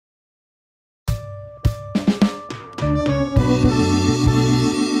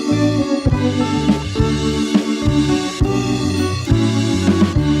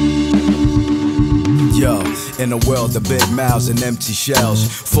In a world of big mouths and empty shells,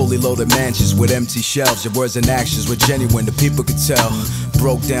 fully loaded mansions with empty shelves. Your words and actions were genuine, the people could tell.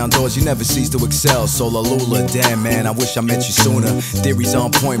 Broke down doors, you never ceased to excel. Solar Lula, damn man, I wish I met you sooner. Theories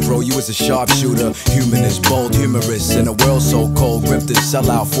on point, bro, you was a sharpshooter. Humanist, bold, humorous, in a world so cold. Ripped and sell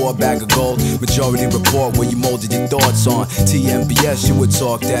out for a bag of gold. Majority report where you molded your thoughts on. TMBS, you would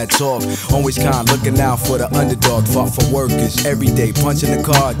talk that talk. Always kind, looking out for the underdog. Fought for workers, every day punching the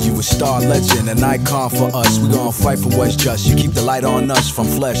card. You a star legend, an icon for us. We gon' fight for what's just. You keep the light on us, from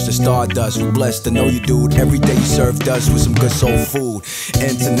flesh to stardust. We're blessed to know you, dude. Every day you served us with some good soul food.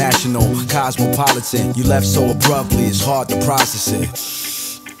 International, cosmopolitan. You left so abruptly, it's hard to process it.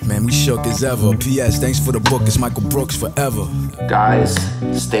 Man, we shook as ever. P.S. Thanks for the book, it's Michael Brooks forever. Guys,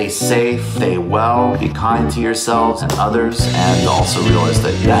 stay safe, stay well, be kind to yourselves and others, and also realize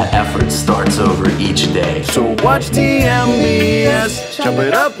that that effort starts over each day. So watch TMBS, chop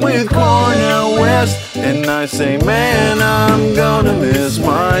it up with Cornel West, and I say, man, I'm gonna miss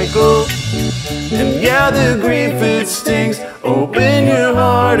Michael. And yeah, the grief, it stings. Open your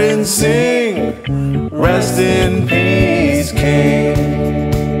heart and sing. Rest in peace, King.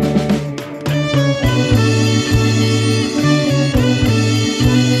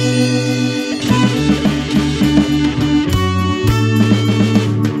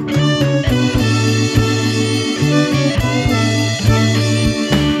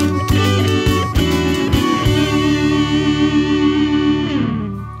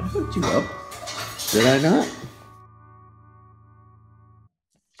 Did I not?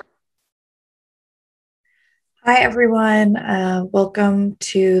 Hi, everyone. Welcome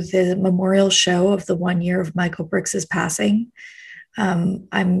to the memorial show of the 1 year of Michael Brooks's passing. I'm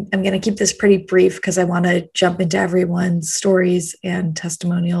going to keep this pretty brief because I want to jump into everyone's stories and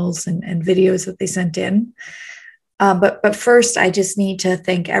testimonials and videos that they sent in. But first, I just need to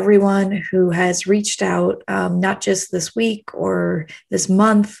thank everyone who has reached out, not just this week or this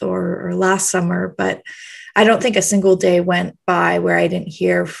month or last summer, but I don't think a single day went by where I didn't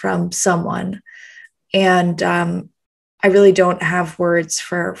hear from someone. And I really don't have words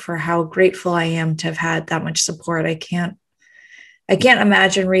for how grateful I am to have had that much support. I can't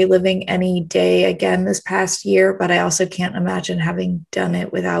imagine reliving any day again this past year, but I also can't imagine having done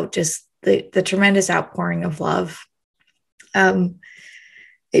it without just the tremendous outpouring of love.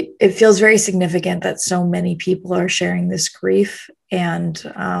 It feels very significant that so many people are sharing this grief, and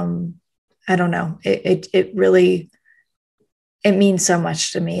I don't know, it really, it means so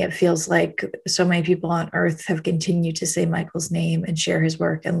much to me. It feels like so many people on earth have continued to say Michael's name and share his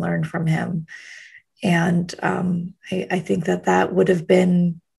work and learn from him. And I think that would have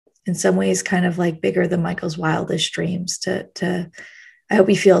been in some ways kind of like bigger than Michael's wildest dreams I hope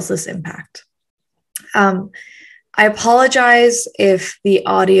he feels this impact. I apologize if the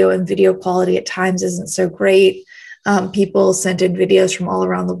audio and video quality at times isn't so great. People sent in videos from all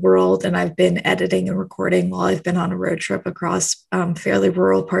around the world, and I've been editing and recording while I've been on a road trip across fairly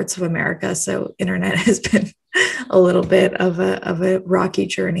rural parts of America. So internet has been a little bit of a rocky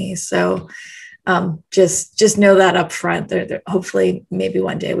journey. So just know that up front. Hopefully, maybe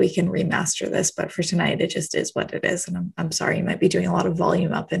one day we can remaster this, but for tonight, it just is what it is. And I'm sorry, you might be doing a lot of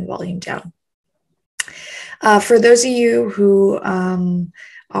volume up and volume down. For those of you who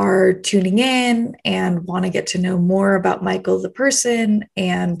are tuning in and want to get to know more about Michael the person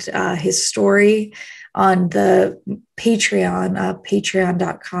and his story on the Patreon,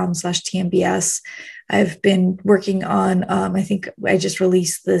 patreon.com/TMBS, I've been working on, I think I just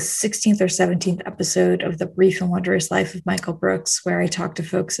released the 16th or 17th episode of The Brief and Wondrous Life of Michael Brooks, where I talk to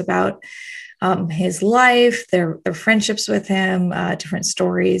folks about his life, their friendships with him, different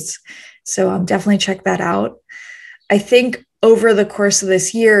stories. So definitely check that out. I think over the course of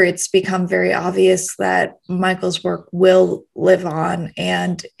this year, it's become very obvious that Michael's work will live on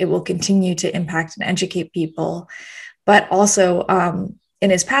and it will continue to impact and educate people. But also in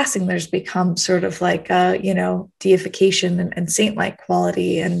his passing, there's become sort of like deification and saint-like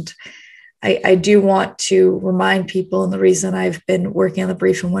quality. And I do want to remind people, and the reason I've been working on The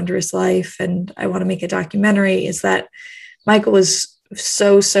Brief and Wondrous Life and I want to make a documentary is that Michael was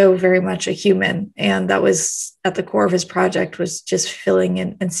so very much a human. And that was at the core of his project, was just filling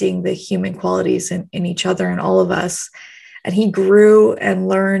in and seeing the human qualities in each other and all of us. And he grew and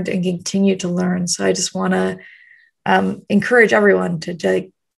learned and continued to learn. So I just want to encourage everyone to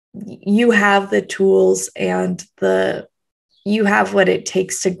you have the tools and you have what it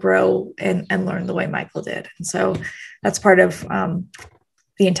takes to grow and learn the way Michael did. And so that's part of the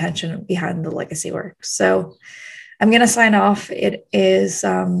intention behind the legacy work. So I'm going to sign off. It is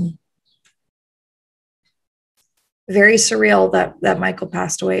very surreal that Michael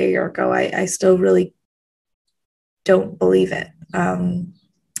passed away a year ago. I still really don't believe it.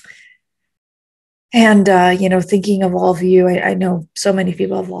 Thinking of all of you, I know so many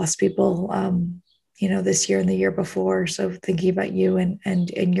people have lost people, this year and the year before. So thinking about you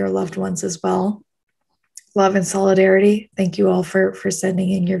and your loved ones as well. Love and solidarity. Thank you all for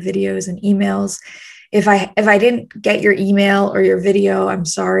sending in your videos and emails. If I didn't get your email or your video, I'm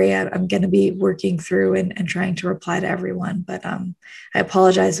sorry. I'm going to be working through and trying to reply to everyone. But I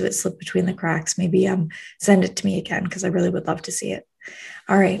apologize if it slipped between the cracks. Maybe send it to me again, because I really would love to see it.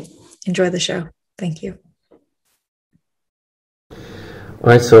 All right. Enjoy the show. Thank you. All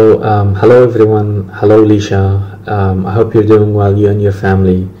right. So hello, everyone. Hello, Lisha. I hope you're doing well, you and your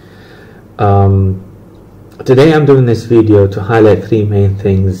family. Today I'm doing this video to highlight three main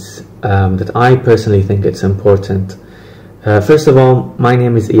things that I personally think it's important. First of all, my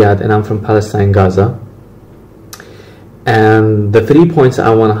name is Iyad and I'm from Palestine, Gaza. And the 3 points I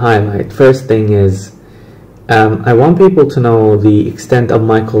want to highlight, first thing is, I want people to know the extent of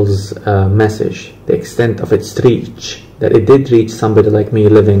Michael's message, the extent of its reach, that it did reach somebody like me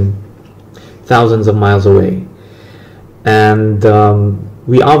living thousands of miles away. And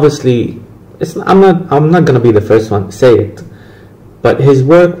we obviously, I'm not going to be the first one to say it, but his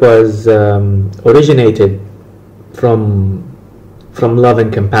work was originated from love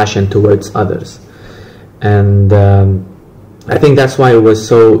and compassion towards others. And I think that's why it was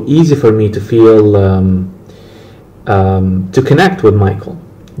so easy for me to feel, to connect with Michael.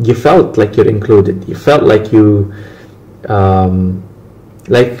 You felt like you're included. You felt like you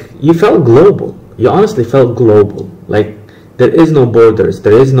felt global. You honestly felt global. Like there is no borders,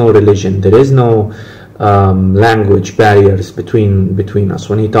 there is no religion, there is no language barriers between us.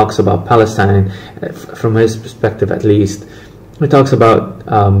 When he talks about Palestine, from his perspective at least, he talks about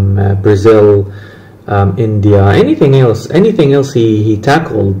Brazil, India, anything else he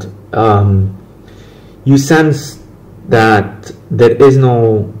tackled, you sense that there is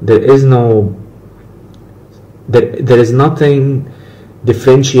nothing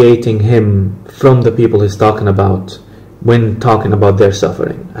differentiating him from the people he's talking about when talking about their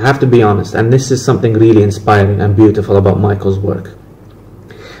suffering. I have to be honest, and this is something really inspiring and beautiful about Michael's work.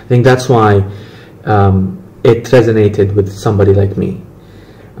 I think that's why it resonated with somebody like me.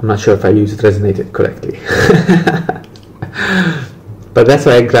 I'm not sure if I used resonated correctly. But that's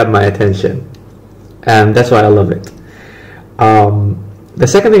why it grabbed my attention. And that's why I love it. The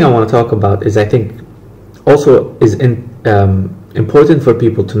second thing I want to talk about is, I think, also is important for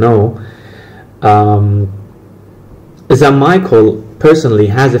people to know, is that Michael personally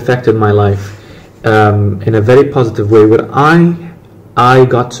has affected my life in a very positive way, where I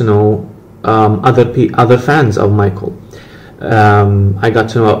got to know other fans of Michael. I got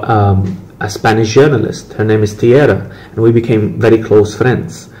to know a Spanish journalist. Her name is Tierra, and we became very close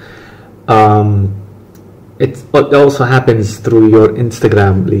friends. It also happens through your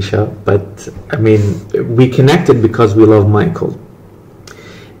Instagram, Lisha, but I mean, we connected because we love Michael.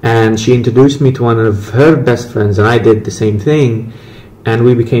 And she introduced me to one of her best friends, and I did the same thing, and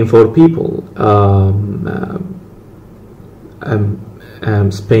we became 4 people.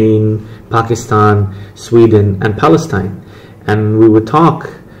 Spain, Pakistan, Sweden, and Palestine. And we would talk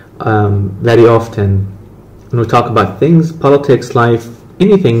very often, and we talk about things, politics, life,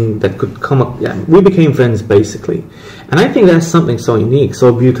 anything that could come up. Yeah, we became friends basically, and I think that's something so unique,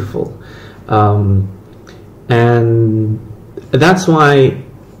 so beautiful, and that's why,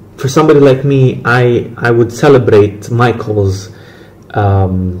 for somebody like me, I would celebrate Michael's.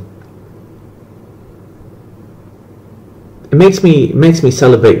 It makes me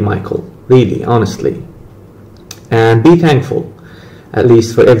celebrate Michael, really, honestly, and be thankful, at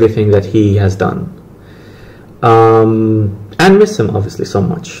least, for everything that he has done. And miss him obviously so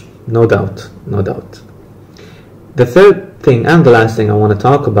much, no doubt, no doubt. The third thing and the last thing I want to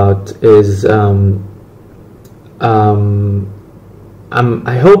talk about is I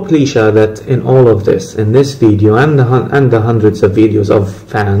hope, Lisha, that in all of this, in this video and the hundreds of videos of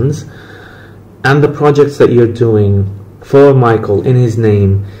fans and the projects that you're doing for Michael in his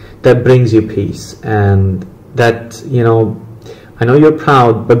name, that brings you peace, and that, you know, I know you're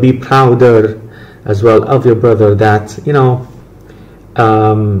proud, but be prouder as well of your brother, that, you know,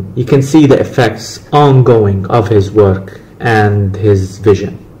 you can see the effects ongoing of his work and his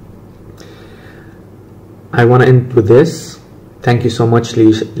vision. I want to end with this. Thank you so much,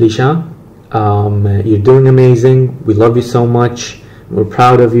 Lisha. You're doing amazing. We love you so much. We're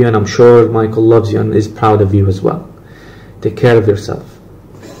proud of you, and I'm sure Michael loves you and is proud of you as well. Take care of yourself.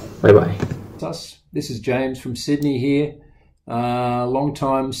 Bye-bye. This is James from Sydney here.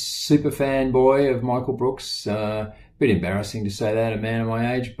 Long-time super fanboy of Michael Brooks. bit embarrassing to say that, a man of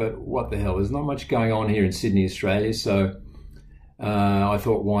my age, but what the hell? There's not much going on here in Sydney, Australia, so I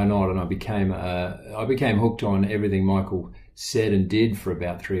thought, why not? And I became hooked on everything Michael said and did for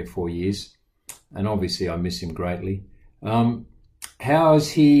about 3 or 4 years, and obviously I miss him greatly. How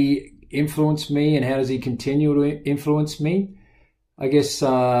has he influenced me, and how does he continue to influence me? I guess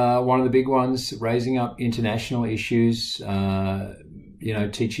one of the big ones, raising up international issues,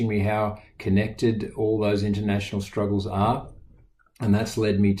 teaching me how connected all those international struggles are. And that's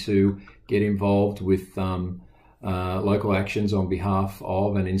led me to get involved with local actions on behalf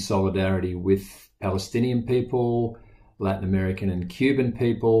of and in solidarity with Palestinian people, Latin American and Cuban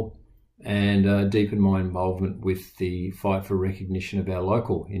people, and deepen my involvement with the fight for recognition of our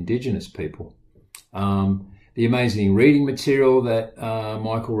local Indigenous people. The amazing reading material that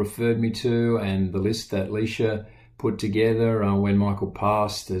Michael referred me to, and the list that Lisha put together when Michael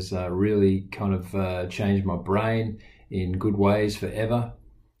passed, has really kind of changed my brain in good ways forever.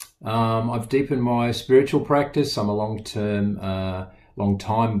 I've deepened my spiritual practice. I'm a long-time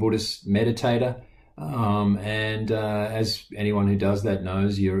Buddhist meditator. And as anyone who does that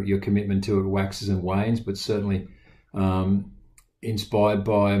knows, your commitment to it waxes and wanes, but certainly inspired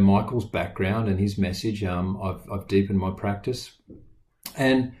by Michael's background and his message, I've deepened my practice.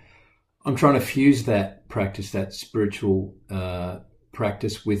 And I'm trying to fuse that practice, that spiritual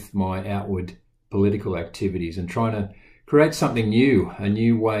practice, with my outward political activities, and trying to create something new, a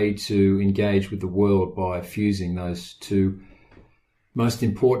new way to engage with the world by fusing those two most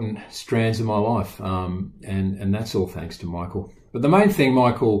important strands of my life. And that's all thanks to Michael. But the main thing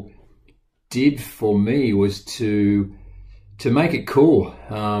Michael did for me was to make it cool,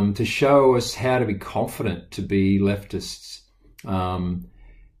 to show us how to be confident, to be leftists,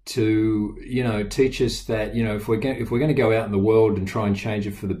 to teach us that if we're going to go out in the world and try and change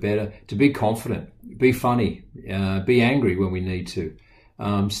it for the better, to be confident, be funny, be angry when we need to,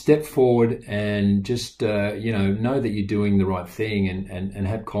 step forward and just know that you're doing the right thing, and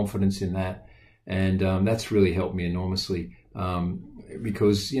have confidence in that. And that's really helped me enormously,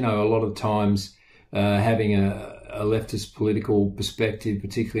 because a lot of times having a leftist political perspective,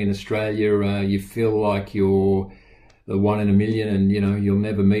 particularly in Australia, you feel like you're the one in a million, and you'll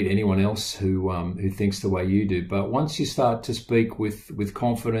never meet anyone else who thinks the way you do. But once you start to speak with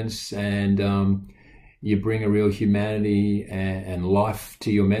confidence, and you bring a real humanity and life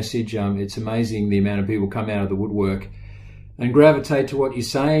to your message, it's amazing the amount of people come out of the woodwork and gravitate to what you're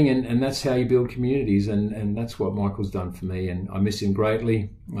saying, and that's how you build communities, and that's what Michael's done for me, and I miss him greatly.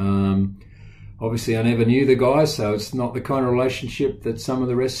 Obviously, I never knew the guy, so it's not the kind of relationship that some of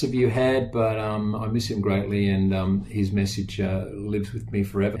the rest of you had, but I miss him greatly, and his message lives with me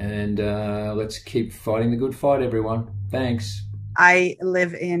forever. And let's keep fighting the good fight, everyone. Thanks. I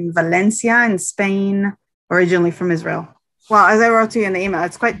live in Valencia in Spain, originally from Israel. Well, as I wrote to you in the email,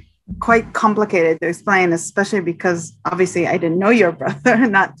 it's quite complicated to explain, especially because obviously I didn't know your brother,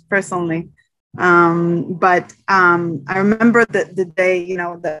 not personally. But I remember the day,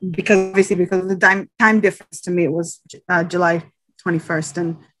 because of the time difference, to me, it was July 21st,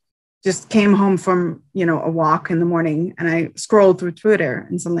 and just came home from, a walk in the morning, and I scrolled through Twitter,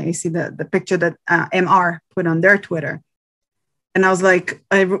 and suddenly I see the picture that MR put on their Twitter. And I was like,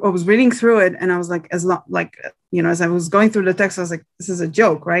 I was reading through it, and I was like, as I was going through the text, I was like, this is a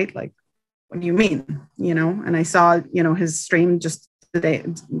joke, right? Like, what do you mean? And I saw, his stream just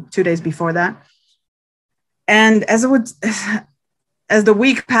 2 days before that. And as the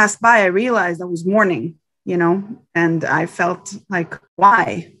week passed by, I realized I was mourning, and I felt like,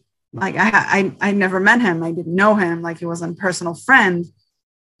 why? Like I never met him. I didn't know him. Like, he was a personal friend.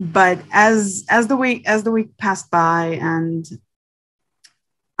 But as the week passed by, and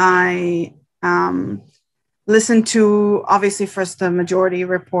I listened to, obviously, first the Majority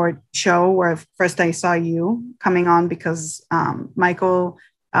Report show, where first I saw you coming on, because Michael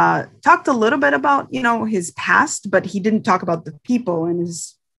talked a little bit about, his past, but he didn't talk about the people in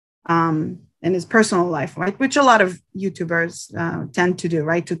his personal life, right? Which a lot of YouTubers tend to do,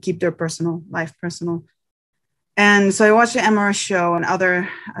 right? To keep their personal life personal. And so I watched the MR show and other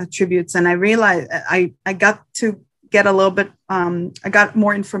tributes, and I realized I got to get a little bit, I got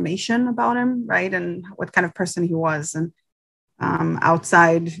more information about him, right? And what kind of person he was, and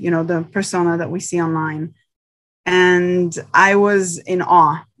outside, the persona that we see online. And I was in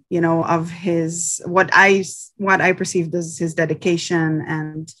awe, of what I perceived as his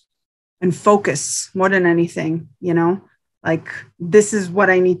dedication and focus more than anything, like, this is what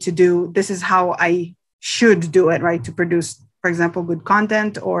I need to do. This is how I should do it, right? To produce, for example, good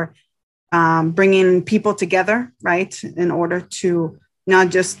content, or bringing people together, right? In order to not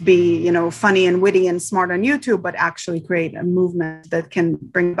just be, you know, funny and witty and smart on YouTube, but actually create a movement that can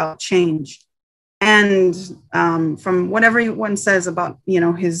bring about change. And from what everyone says about, you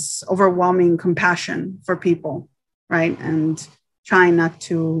know, his overwhelming compassion for people, right, and trying not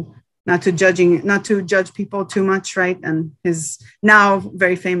to judge people too much, right, and his now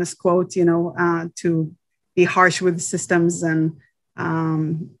very famous quote, you know, to be harsh with systems and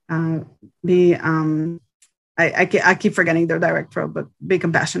be I keep forgetting their direct quote, but be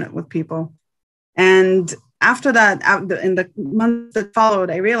compassionate with people. And after that, in the months that followed,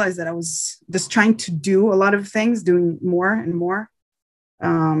 I realized that I was just trying to do a lot of things, doing more and more,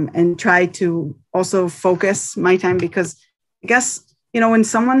 and try to also focus my time, because I guess, you know, when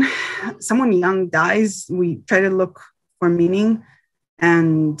someone young dies, we try to look for meaning.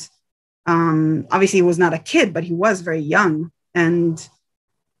 And obviously he was not a kid, but he was very young. And,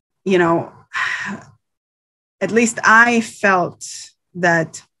 you know, at least I felt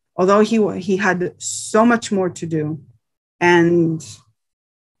that although he had so much more to do, and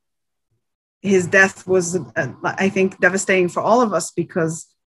his death was, I think, devastating for all of us because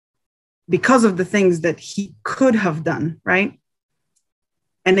of the things that he could have done, right?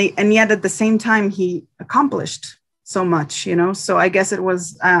 And yet at the same time, he accomplished so much, you know? So I guess it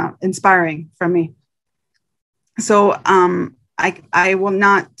was inspiring for me. So I will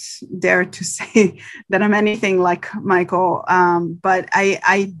not dare to say that I'm anything like Michael, but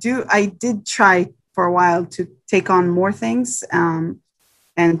I did try for a while to take on more things,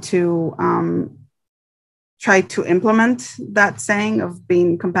 and to try to implement that saying of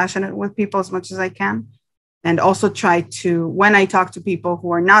being compassionate with people as much as I can. And also try to, when I talk to people who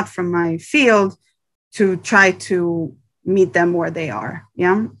are not from my field, to try to meet them where they are.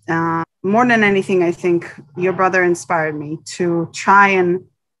 Yeah. More than anything, I think your brother inspired me to try and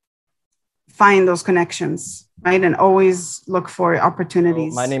find those connections, right? And always look for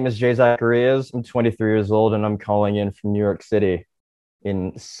opportunities. My name is Jay Zacharias. I'm 23 years old, and I'm calling in from New York City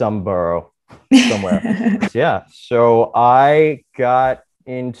in some borough somewhere. Yeah. So I got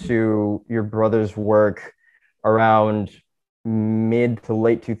into your brother's work around mid to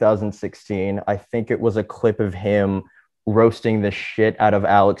late 2016. I think it was a clip of him roasting the shit out of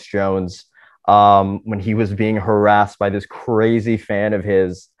Alex Jones when he was being harassed by this crazy fan of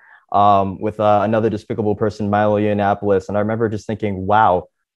his with another despicable person, Milo Yiannopoulos. And I remember just thinking, wow,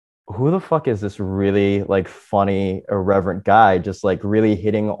 who the fuck is this really like funny, irreverent guy, just like really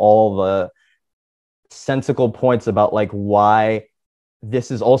hitting all the sensical points about like why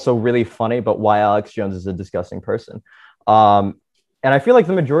this is also really funny, but why Alex Jones is a disgusting person. And I feel like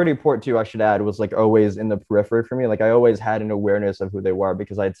the majority report too, I should add, was like always in the periphery for me. Like I always had an awareness of who they were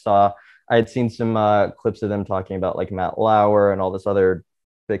because I had seen some clips of them talking about like Matt Lauer and all this other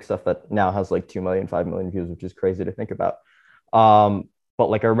big stuff that now has like 2 million, 5 million views, which is crazy to think about. But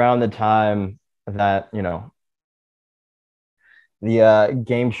like around the time that, you know, the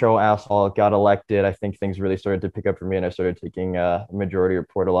game show asshole got elected, I think things really started to pick up for me, and I started taking Majority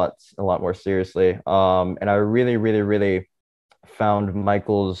Report a lot more seriously. And I really, really, really found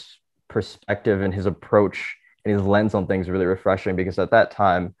Michael's perspective and his approach and his lens on things really refreshing, because at that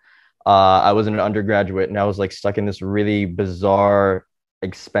time I was an undergraduate and I was like stuck in this really bizarre,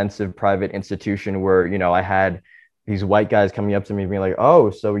 expensive private institution where, you know, I had these white guys coming up to me and being like,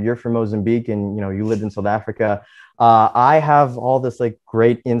 oh, so you're from Mozambique and, you know, you lived in South Africa. I have all this like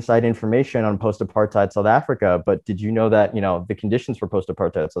great inside information on post-apartheid South Africa, but did you know that, you know, the conditions for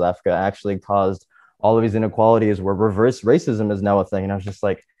post-apartheid South Africa actually caused all of these inequalities where reverse racism is now a thing? And I was just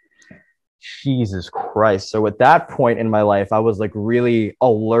like, Jesus Christ. So at that point in my life, I was like really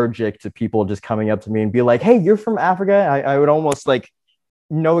allergic to people just coming up to me and be like, hey, you're from Africa. I would almost like,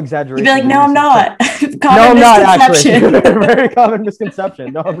 no exaggeration. You'd be like, no, I'm not. No, I'm not actually. Very common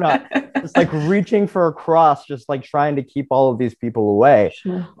misconception. No, I'm not. Just like reaching for a cross, just like trying to keep all of these people away.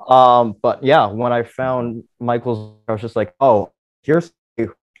 Sure. But yeah, when I found Michael's, I was just like, oh, here's not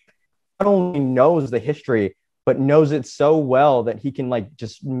only knows the history, but knows it so well that he can like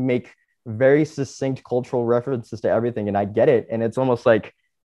just make very succinct cultural references to everything, and I get it. And it's almost like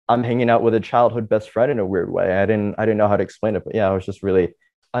I'm hanging out with a childhood best friend in a weird way. I didn't know how to explain it, but yeah, I was just really.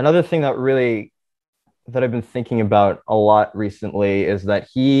 Another thing that I've been thinking about a lot recently is that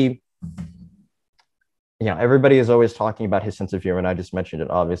he, you know, everybody is always talking about his sense of humor, and I just mentioned it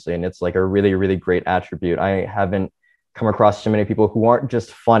obviously, and it's like a really, really great attribute. I haven't come across so many people who aren't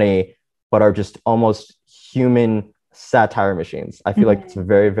just funny, but are just almost human satire machines. I feel like it's a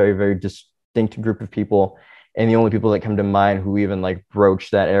very, very, very distinct group of people, and the only people that come to mind who even like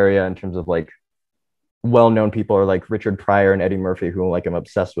broach that area in terms of like well-known people are like Richard Pryor and Eddie Murphy, who like I'm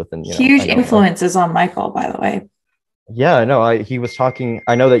obsessed with. And you know, huge influences on Michael, by the way. Yeah, no, he was talking.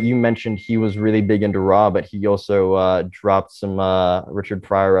 I know that you mentioned he was really big into Raw, but he also dropped some Richard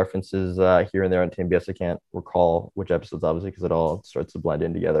Pryor references here and there on TBS. I can't recall which episodes, obviously, because it all starts to blend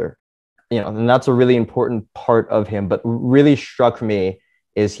in together. You know, and that's a really important part of him. But really struck me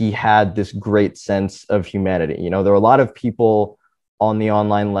is he had this great sense of humanity. You know, there are a lot of people on the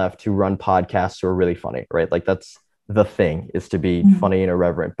online left who run podcasts who are really funny, right? Like that's the thing, is to be funny and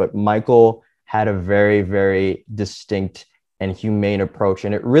irreverent. But Michael had a very, very distinct and humane approach.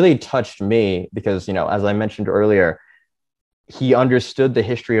 And it really touched me because, you know, as I mentioned earlier, he understood the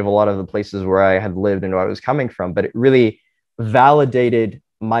history of a lot of the places where I had lived and where I was coming from, but it really validated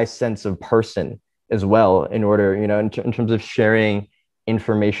my sense of person as well, in order, you know, in terms of sharing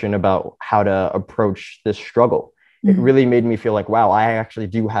information about how to approach this struggle. It really made me feel like, wow, I actually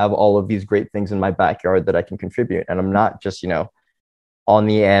do have all of these great things in my backyard that I can contribute. And I'm not just, you know, on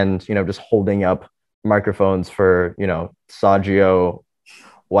the end, you know, just holding up microphones for, you know, Saggio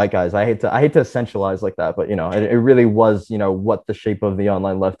white guys. I hate to essentialize like that, but you know, it really was, you know, what the shape of the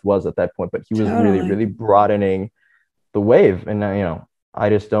online left was at that point. But he was really, really broadening the wave. And you know, I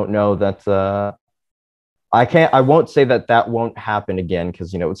just don't know that I won't say that that won't happen again,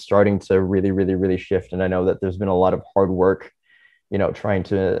 because, you know, it's starting to really, really, really shift. And I know that there's been a lot of hard work, you know, trying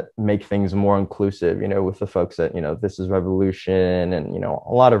to make things more inclusive, you know, with the folks at, you know, This Is Revolution, and, you know,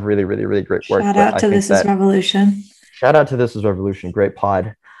 a lot of really, really, really great work. Shout out to This Is Revolution. Shout out to This Is Revolution. Great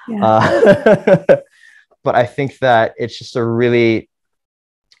pod. Yeah. But I think that it's just a really,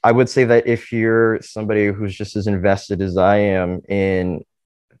 I would say that if you're somebody who's just as invested as I am in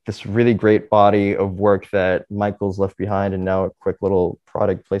this really great body of work that Michael's left behind, and now a quick little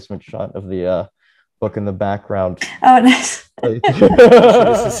product placement shot of the book in the background. Oh, nice. So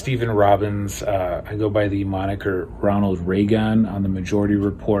this is Stephen Robbins. I go by the moniker Ronald Reagan on the Majority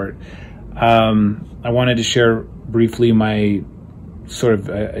Report. I wanted to share briefly my sort of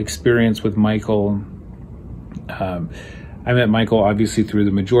experience with Michael. I met Michael obviously through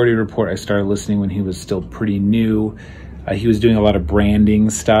the Majority Report. I started listening when he was still pretty new. He was doing a lot of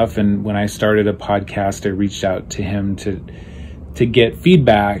branding stuff, and when I started a podcast, I reached out to him to get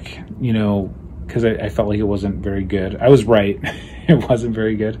feedback, you know, because I felt like it wasn't very good. I was right. It wasn't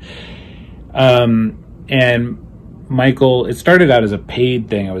very good. And Michael, it started out as a paid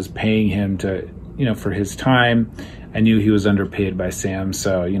thing. I was paying him to, you know, for his time. I knew he was underpaid by Sam,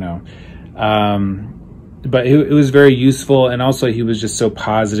 so, you know, but it was very useful. And also he was just so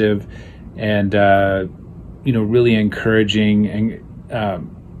positive and, you know, really encouraging,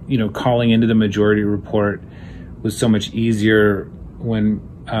 and, you know, calling into the Majority Report was so much easier when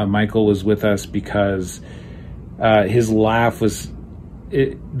Michael was with us, because his laugh was,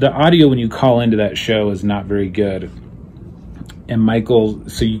 the audio when you call into that show is not very good. And Michael,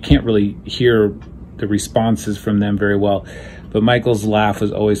 so you can't really hear the responses from them very well, but Michael's laugh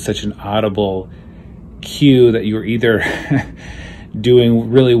was always such an audible cue that you were either doing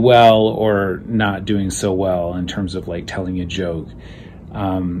really well or not doing so well in terms of like telling a joke.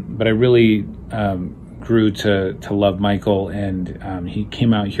 But I really grew to love Michael, and he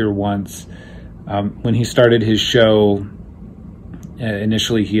came out here once. When he started his show,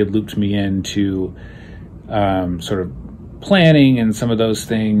 initially he had looped me into sort of planning and some of those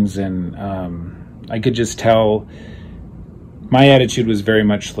things, and I could just tell my attitude was very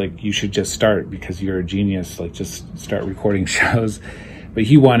much like, you should just start because you're a genius, like just start recording shows. But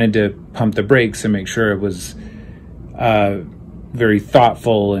he wanted to pump the brakes and make sure it was very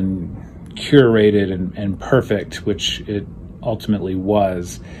thoughtful and curated and perfect, which it ultimately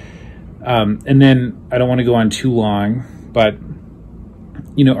was. And then I don't want to go on too long, but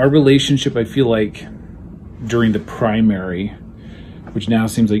you know, our relationship, I feel like during the primary, which now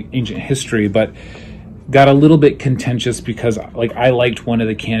seems like ancient history, but got a little bit contentious because like I liked one of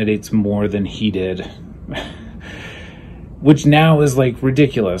the candidates more than he did, which now is like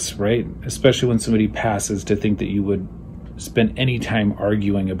ridiculous, right? Especially when somebody passes, to think that you would spend any time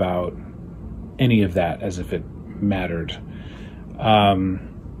arguing about any of that as if it mattered.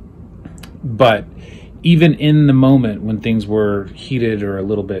 But even in the moment when things were heated or a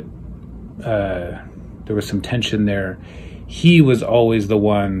little bit, there was some tension there, he was always the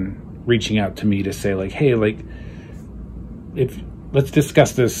one reaching out to me to say like, hey, like, let's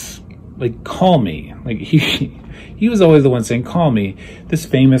discuss this, like, call me. Like he was always the one saying, call me. This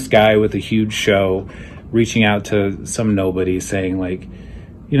famous guy with a huge show reaching out to some nobody saying like,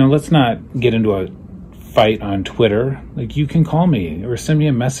 you know, let's not get into a fight on Twitter. Like, you can call me or send me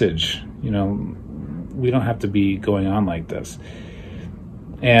a message. You know, we don't have to be going on like this.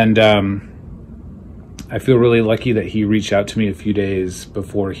 And I feel really lucky that he reached out to me a few days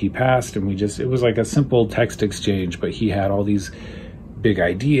before he passed, and it was like a simple text exchange, but he had all these big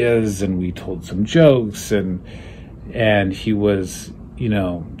ideas, and we told some jokes, and he was,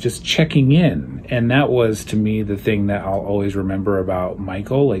 just checking in. And that was, to me, the thing that I'll always remember about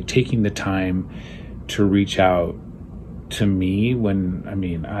Michael, like taking the time to reach out to me when,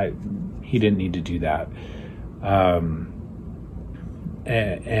 he didn't need to do that.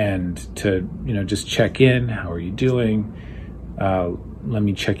 And to, just check in. How are you doing? Let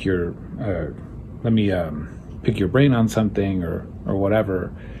me check let me pick your brain on something or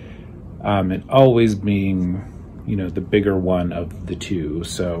whatever. And always being, the bigger one of the two.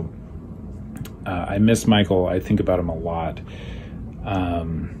 So I miss Michael. I think about him a lot.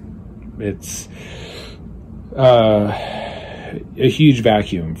 It's a huge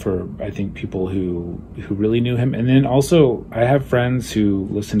vacuum for, I think, people who really knew him. And then also I have friends who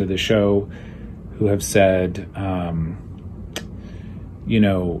listen to the show who have said, who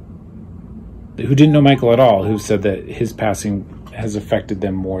didn't know Michael at all, who said that his passing has affected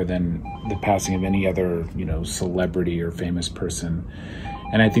them more than the passing of any other, celebrity or famous person.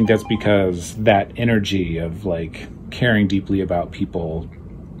 And I think that's because that energy of like caring deeply about people,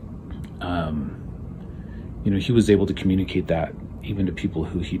 he was able to communicate that even to people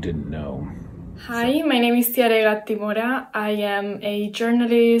who he didn't know. Hi, my name is Tiare Gattimora. I am a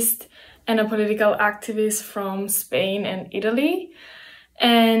journalist and a political activist from Spain and Italy.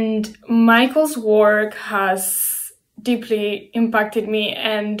 And Michael's work has deeply impacted me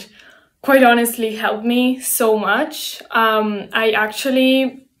and quite honestly helped me so much. I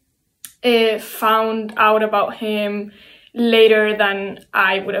actually found out about him later than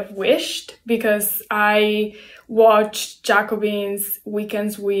I would have wished, because I watched Jacobin's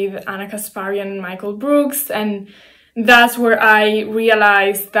Weekends with Anna Kasparian and Michael Brooks, and that's where I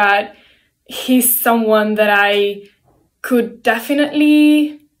realized that he's someone that I could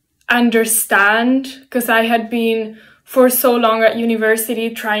definitely understand, because I had been for so long at university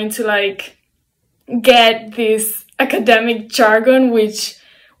trying to get this academic jargon, which,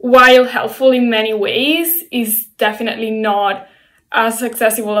 while helpful in many ways, is definitely not as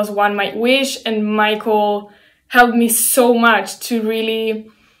accessible as one might wish. And Michael helped me so much to really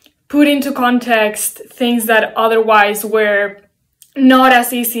put into context things that otherwise were not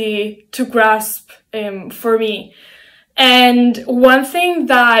as easy to grasp for me. And one thing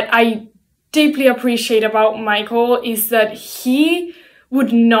that I deeply appreciate about Michael is that he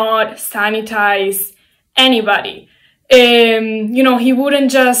would not sanitize anybody. He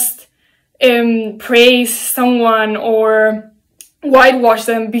wouldn't just praise someone or whitewash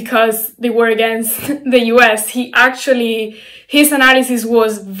them because they were against the US. His analysis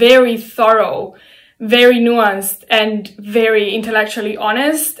was very thorough, very nuanced, and very intellectually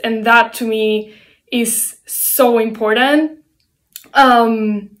honest. And that to me is so important.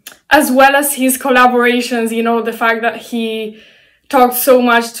 As well as his collaborations, the fact that he talked so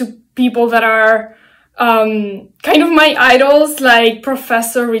much to people that are kind of my idols, like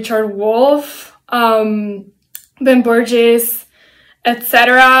Professor Richard Wolff, Ben Burgess,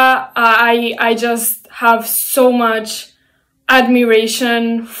 etc. I just have so much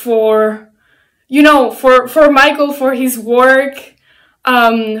admiration for Michael, for his work,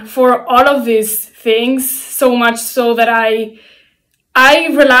 for all of these things, so much so that I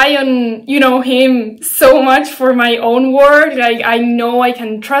rely on, him so much for my own work. I know I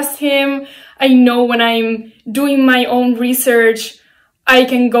can trust him. I know when I'm doing my own research, I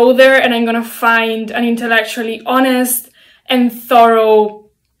can go there and I'm going to find an intellectually honest and thorough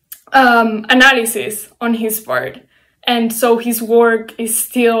analysis on his part. And so his work is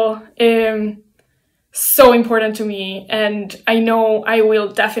still so important to me. And I know I will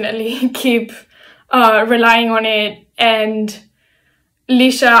definitely keep relying on it. And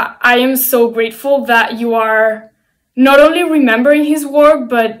Lisha, I am so grateful that you are not only remembering his work,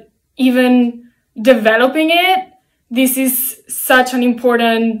 but even developing it. This is such an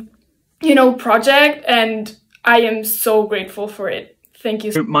important, project, and I am so grateful for it. Thank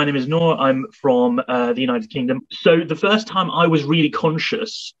you. My name is Noor. I'm from the United Kingdom. So the first time I was really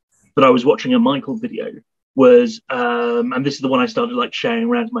conscious that I was watching a Michael video was, and this is the one I started sharing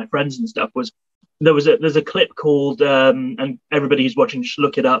around to my friends and stuff, was there's a clip called, and everybody who's watching should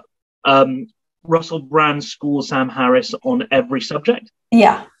look it up, Russell Brand schools Sam Harris on every subject.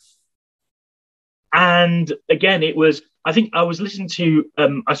 Yeah. And again, I think I was listening to,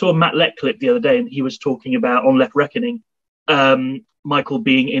 I saw a Matt Lett clip the other day, and he was talking about, on Left Reckoning, Michael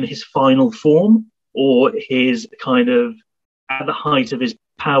being in his final form, or his kind of at the height of his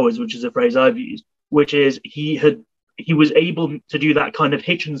powers, which is a phrase I've used, which is he was able to do that kind of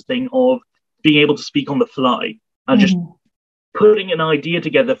Hitchens thing of being able to speak on the fly and just putting an idea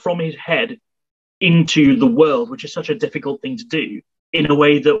together from his head into the world, which is such a difficult thing to do, in a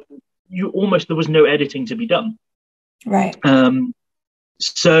way that there was no editing to be done. Right.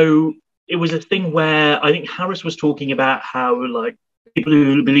 So it was a thing where I think Harris was talking about how, like, people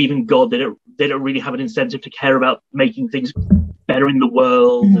who believe in God, they don't really have an incentive to care about making things better in the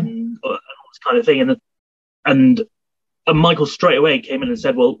world and all this kind of thing. And Michael straight away came in and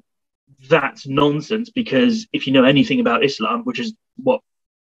said, well, that's nonsense, because if you know anything about Islam, which is what,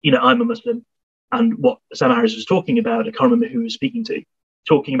 I'm a Muslim, and what Sam Harris was talking about, I can't remember who he was speaking to,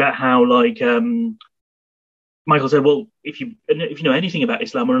 talking about how, like, Michael said, well, if you know anything about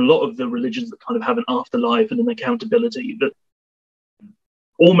Islam or a lot of the religions that kind of have an afterlife and an accountability, that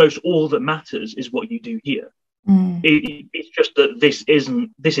almost all that matters is what you do here. It's just that this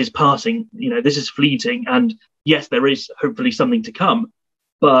is passing, this is fleeting, and yes, there is hopefully something to come,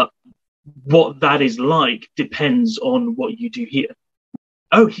 but what that is like depends on what you do here.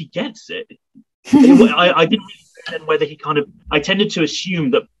 Oh, he gets it. I didn't really understand whether he I tended to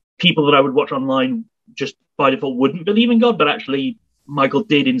assume that people that I would watch online just by default wouldn't believe in God, but actually Michael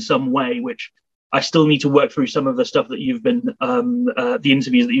did in some way, which I still need to work through some of the stuff that you've been, the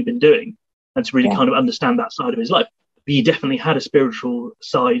interviews that you've been doing, and to really kind of understand that side of his life. But he definitely had a spiritual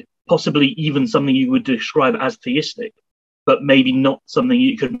side, possibly even something you would describe as theistic, but maybe not something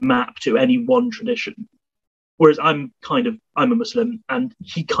you could map to any one tradition. Whereas I'm a Muslim, and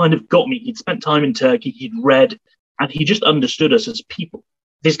he kind of got me. He'd spent time in Turkey, he'd read, and he just understood us as people.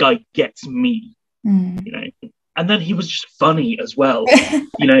 This guy gets me, And then he was just funny as well.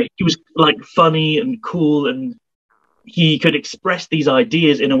 He was like funny and cool, and he could express these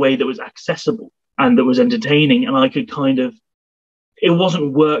ideas in a way that was accessible and that was entertaining, and I could it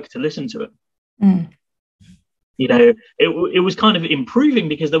wasn't work to listen to him. It was kind of improving,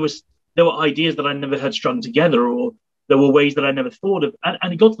 because there were ideas that I never had strung together, or there were ways that I never thought of.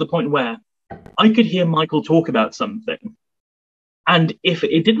 And it got to the point where I could hear Michael talk about something, and if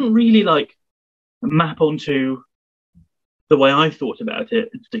it didn't really map onto the way I thought about it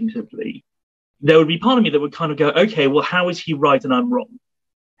instinctively, there would be part of me that would kind of go, okay, well, how is he right and I'm wrong?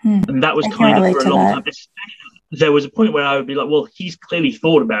 And that was kind of for a long time. There was a point where I would be like, well, he's clearly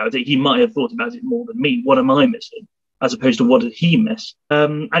thought about it. He might have thought about it more than me. What am I missing? As opposed to what did he miss?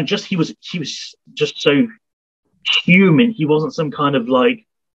 And he was just so human. He wasn't some kind of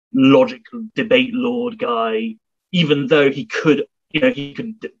logical debate lord guy, even though he could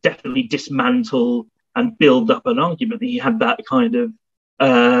definitely dismantle and build up an argument. He had that kind of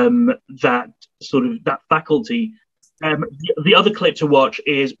that faculty. The other clip to watch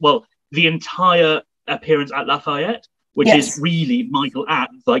is, well, the entire appearance at Lafayette, which is really Michael at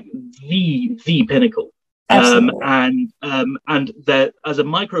the pinnacle. And there, as a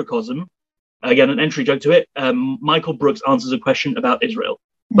microcosm, again, an entry joke to it, Michael Brooks answers a question about Israel,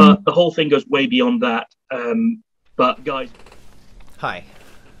 but the whole thing goes way beyond that. But guys, hi,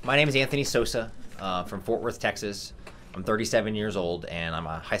 my name is Anthony Sosa from Fort Worth, Texas. I'm 37 years old, and I'm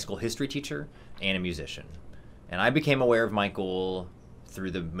a high school history teacher and a musician. And I became aware of Michael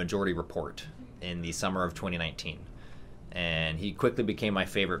through the Majority Report in the summer of 2019. And he quickly became my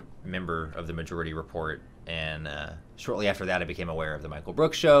favorite member of the Majority Report. And shortly after that, I became aware of the Michael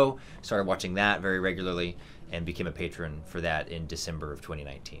Brooks Show, started watching that very regularly, and became a patron for that in December of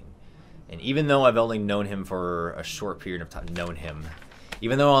 2019. And even though I've only known him for a short period of time,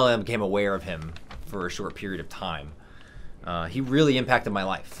 even though I became aware of him for a short period of time, he really impacted my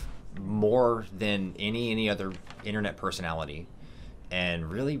life more than any other internet personality,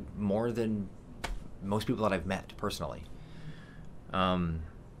 and really more than most people that I've met personally. And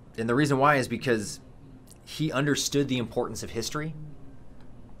the reason why is because he understood the importance of history.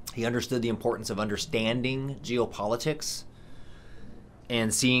 He understood the importance of understanding geopolitics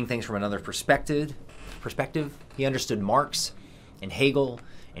and seeing things from another perspective. He understood Marx and Hegel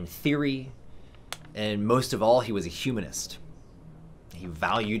and theory, and most of all, he was a humanist. He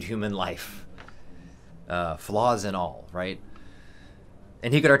valued human life, flaws and all, right?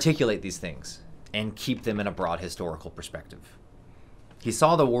 And he could articulate these things and keep them in a broad historical perspective. He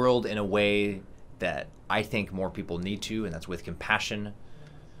saw the world in a way that I think more people need to, and that's with compassion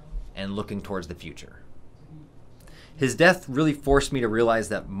and looking towards the future. His death really forced me to realize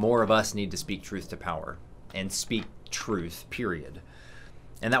that more of us need to speak truth to power and speak truth, period.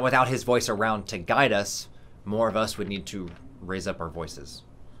 And that without his voice around to guide us, more of us would need to raise up our voices.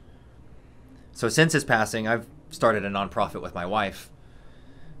 So since his passing, I've started a nonprofit with my wife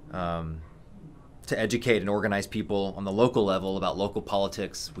to educate and organize people on the local level about local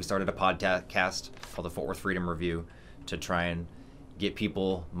politics. We started a podcast called the Fort Worth Freedom Review to try and get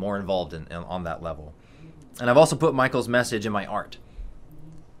people more involved on that level. And I've also put Michael's message in my art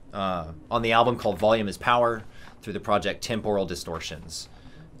on the album called Volume is Power through the project Temporal Distortions.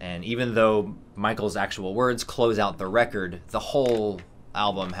 And even though Michael's actual words close out the record, the whole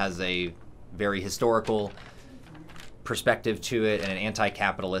album has a very historical perspective to it and an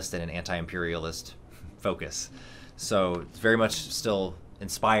anti-capitalist and an anti-imperialist focus. So it's very much still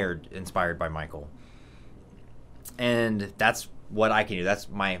inspired by Michael. And that's what I can do. That's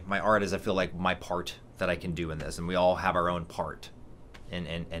my art is, I feel like, my part that I can do in this. And we all have our own part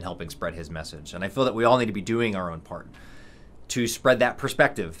in helping spread his message. And I feel that we all need to be doing our own part to spread that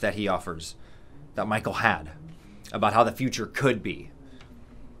perspective that he offers, that Michael had, about how the future could be.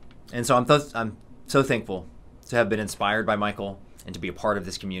 And so I'm so thankful to have been inspired by Michael and to be a part of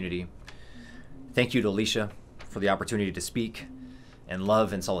this community. Thank you to Lisha for the opportunity to speak, and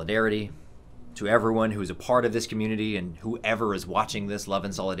love and solidarity to everyone who is a part of this community and whoever is watching this, love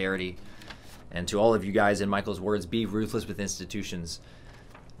and solidarity. And to all of you guys, in Michael's words, be ruthless with institutions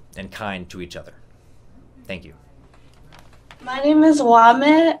and kind to each other. Thank you. My name is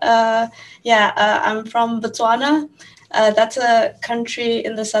Wame. I'm from Botswana. That's a country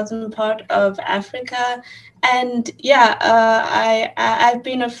in the southern part of Africa. And I've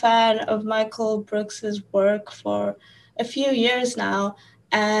been a fan of Michael Brooks's work for a few years now.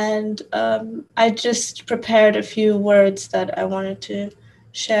 And I just prepared a few words that I wanted to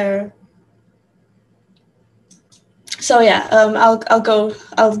share. So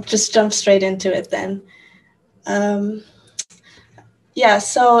I'll just jump straight into it then.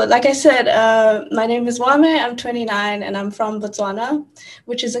 So like I said, my name is Wame, I'm 29, and I'm from Botswana,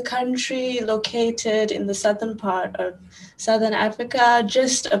 which is a country located in the southern part of Southern Africa,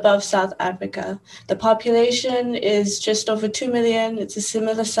 just above South Africa. The population is just over 2 million. It's a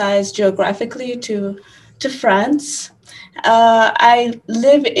similar size geographically to France. I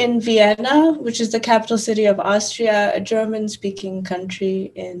live in Vienna, which is the capital city of Austria, a German-speaking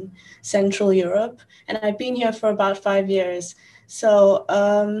country in Central Europe, and I've been here for about 5 years. So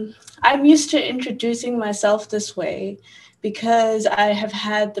I'm used to introducing myself this way because I have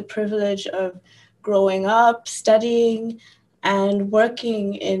had the privilege of growing up, studying, and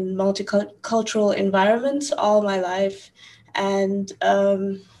working in multicultural environments all my life. And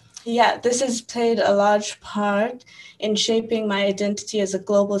this has played a large part in shaping my identity as a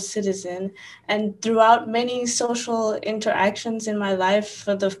global citizen. And throughout many social interactions in my life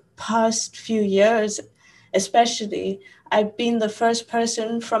for the past few years, especially, I've been the first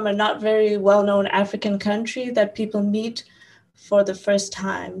person from a not very well-known African country that people meet for the first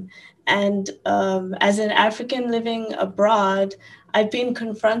time. And as an African living abroad, I've been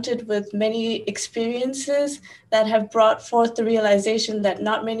confronted with many experiences that have brought forth the realization that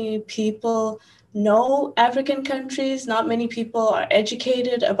not many people know African countries, not many people are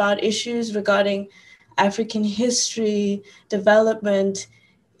educated about issues regarding African history, development,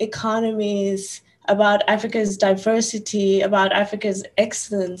 economies, about Africa's diversity, about Africa's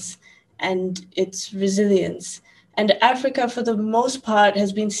excellence and its resilience. And Africa, for the most part,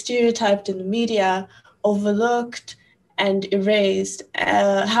 has been stereotyped in the media, overlooked, and erased.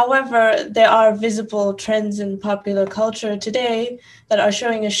 However, there are visible trends in popular culture today that are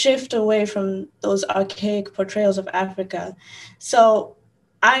showing a shift away from those archaic portrayals of Africa. So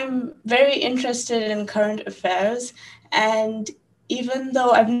I'm very interested in current affairs, and even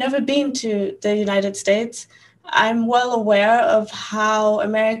though I've never been to the United States, I'm well aware of how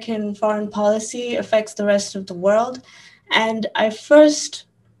American foreign policy affects the rest of the world. And I first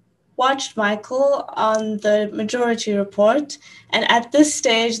watched Michael on the Majority Report. And at this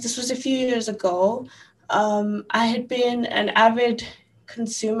stage, this was a few years ago, I had been an avid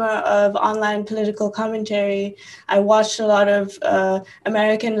consumer of online political commentary. I watched a lot of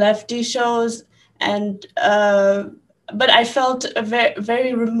American lefty shows, and but I felt very,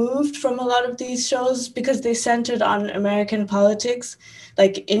 very removed from a lot of these shows because they centered on American politics,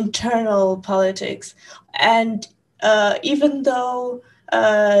 like internal politics. And even though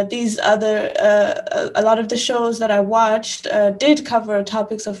these other, a lot of the shows that I watched did cover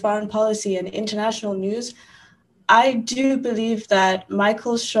topics of foreign policy and international news, I do believe that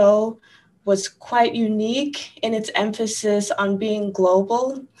Michael's show was quite unique in its emphasis on being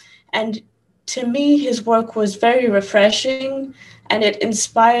global. And to me, his work was very refreshing, and it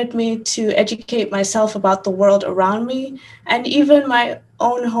inspired me to educate myself about the world around me and even my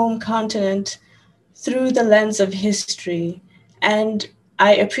own home continent through the lens of history. And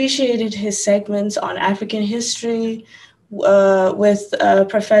I appreciated his segments on African history with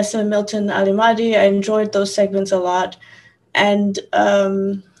Professor Milton Alimadi. I enjoyed those segments a lot. And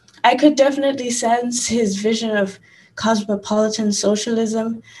I could definitely sense his vision of cosmopolitan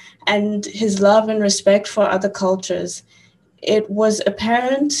socialism and his love and respect for other cultures. It was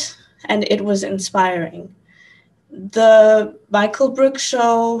apparent and it was inspiring. The Michael Brooks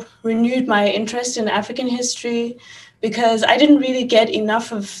show renewed my interest in African history because I didn't really get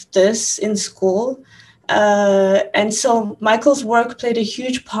enough of this in school. And so Michael's work played a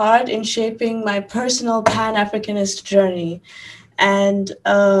huge part in shaping my personal Pan-Africanist journey. And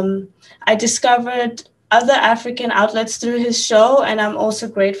I discovered other African outlets through his show, and I'm also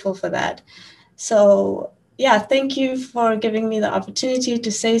grateful for that. So yeah, thank you for giving me the opportunity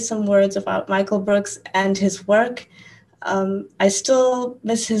to say some words about Michael Brooks and his work. I still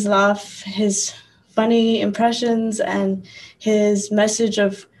miss his laugh, his funny impressions, and his message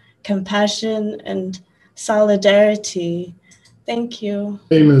of compassion and solidarity. Thank you.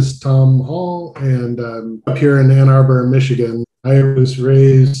 My name is Tom Hall, and I'm up here in Ann Arbor, Michigan. I was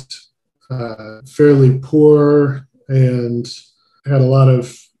raised fairly poor and had a lot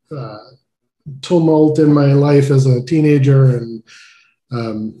of tumult in my life as a teenager, and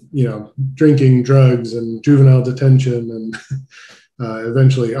drinking, drugs, and juvenile detention, and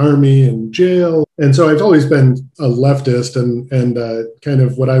eventually army and jail. And so I've always been a leftist and kind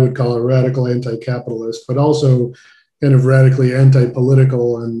of what I would call a radical anti-capitalist, but also kind of radically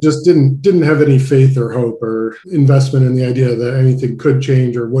anti-political, and just didn't have any faith or hope or investment in the idea that anything could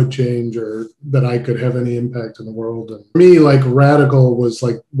change or would change, or that I could have any impact in the world. And for me, like, radical was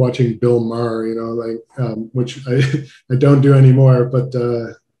like watching Bill Maher, which I don't do anymore. But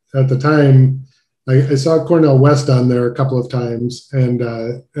at the time, I saw Cornel West on there a couple of times, and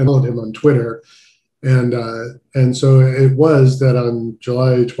followed him on Twitter. And so it was that on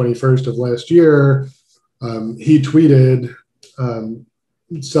July 21st of last year, he tweeted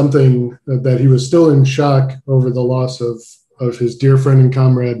something that he was still in shock over the loss of his dear friend and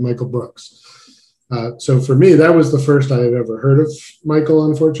comrade, Michael Brooks. So for me, that was the first I had ever heard of Michael,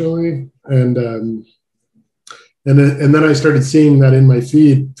 unfortunately. And then I started seeing that in my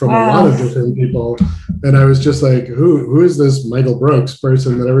feed from a lot of different people. And I was just like, who is this Michael Brooks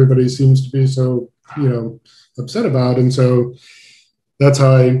person that everybody seems to be so, upset about? And so that's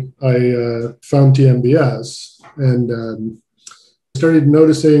how I found TMBS, and started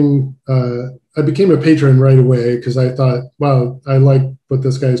noticing. I became a patron right away because I thought, wow, I like what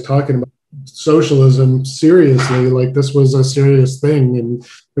this guy's talking about. Socialism, seriously, like this was a serious thing. And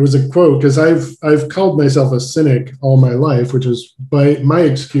there was a quote, because I've called myself a cynic all my life, which is my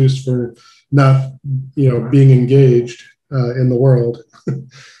excuse for not being engaged in the world.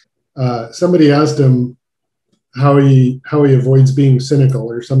 Somebody asked him how he avoids being cynical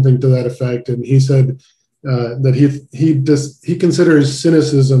or something to that effect, and he said that he considers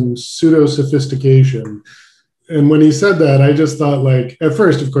cynicism pseudo-sophistication. And when he said that, I just thought, like, at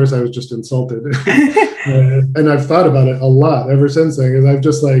first, of course, I was just insulted. And I've thought about it a lot ever since then, because I've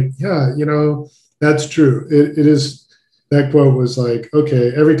just like, yeah, that's true. It is. That quote was like,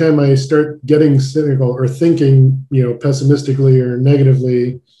 okay, every time I start getting cynical or thinking, pessimistically or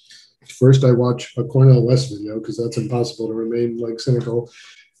negatively, first I watch a Cornel West video, because that's impossible to remain like cynical.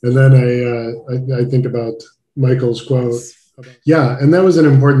 And then I think about Michael's quote. Yeah, and that was an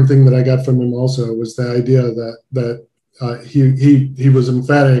important thing that I got from him also, was the idea that he was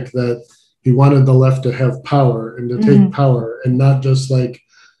emphatic that he wanted the left to have power and to take power, and not just like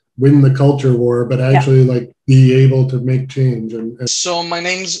win the culture war, but actually like be able to make change. So my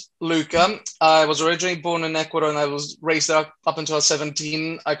name's Luca. I was originally born in Ecuador, and I was raised up until I was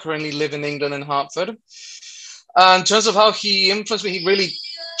 17. I currently live in England, in Hartford. In terms of how he influenced me, he really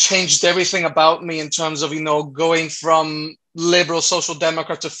changed everything about me in terms of, going from liberal social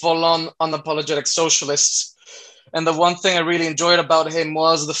democrat to full-on unapologetic socialists. And the one thing I really enjoyed about him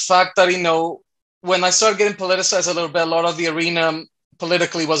was the fact that, when I started getting politicized a little bit, a lot of the arena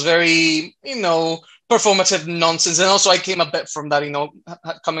politically was very, performative nonsense. And also I came a bit from that,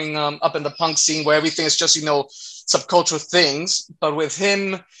 coming up in the punk scene where everything is just, subcultural things. But with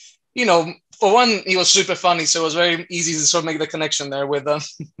him, for one, he was super funny. So it was very easy to sort of make the connection there with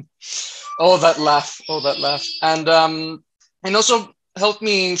all that laugh. And also helped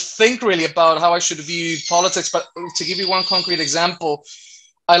me think really about how I should view politics. But to give you one concrete example,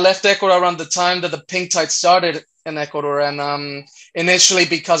 I left Ecuador around the time that the pink tide started in Ecuador. And initially,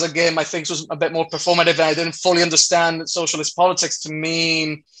 because again, my things was a bit more performative and I didn't fully understand socialist politics. To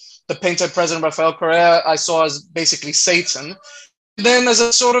me, the pink tide president, Rafael Correa, I saw as basically Satan. Then as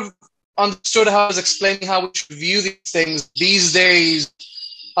I sort of understood how I was explaining how we should view these things, these days,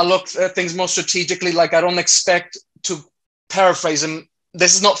 I look at things more strategically. Like, I don't expect to paraphrase him.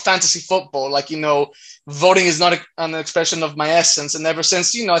 This is not fantasy football. Like, voting is not an expression of my essence. And ever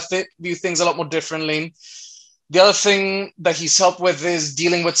since, I view things a lot more differently. The other thing that he's helped with is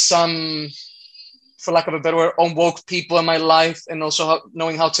dealing with some, for lack of a better word, unwoke people in my life, and also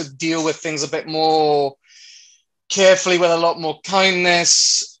knowing how to deal with things a bit more carefully, with a lot more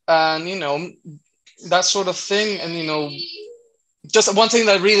kindness, and, you know, that sort of thing. And, you know, just one thing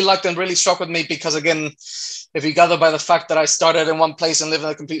that I really liked and really struck with me, because again, if you gather by the fact that I started in one place and live in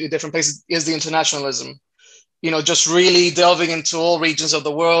a completely different place, is the internationalism. You know, just really delving into all regions of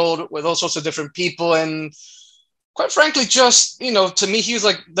the world with all sorts of different people. And quite frankly, just, you know, to me, he was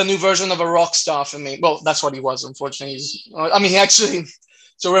like the new version of a rock star for me. Well, that's what he was, unfortunately. He actually,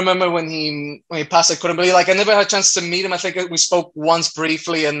 so remember when he passed, I couldn't believe, like, I never had a chance to meet him. I think we spoke once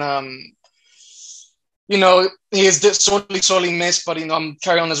briefly, and, you know, he is sorely missed, but, you know, I'm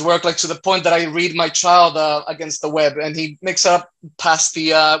carrying on his work, like, to the point that I read my child against the web, and he makes it up past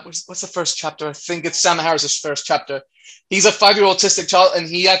the, what's the first chapter? I think it's Sam Harris's first chapter. He's a 5-year-old autistic child, and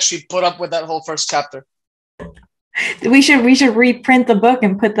he actually put up with that whole first chapter. We should reprint the book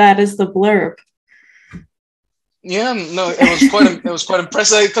and put that as the blurb. Yeah, no, it was quite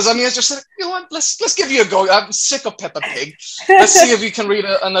impressive, because I mean, it's just like, you know what, let's give you a go. I'm sick of Peppa Pig. Let's see if you can read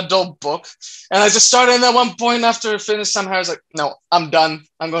an adult book. And I just started, and at one point after I finished, somehow I was like, no, I'm done.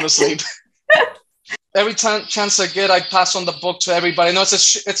 I'm going to sleep. Every chance I get, I pass on the book to everybody. No,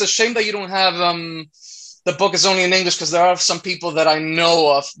 it's a shame that you don't have the book is only in English, because there are some people that I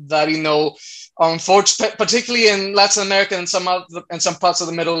know of that, you know, unfortunately, particularly in Latin America and some parts of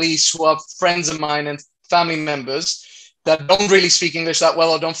the Middle East, who are friends of mine and family members that don't really speak English that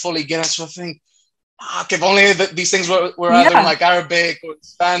well or don't fully get it. So I think, if only these things were either in like Arabic or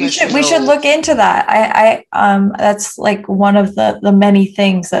Spanish. We should look into that. I that's like one of the many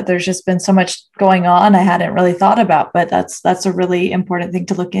things that there's just been so much going on I hadn't really thought about, but that's a really important thing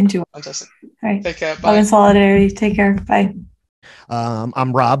to look into. Fantastic. All right. Take care. Bye. Love and solidarity. Take care. Bye.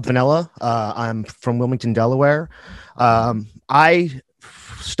 I'm Rob Vanilla. I'm from Wilmington, Delaware. I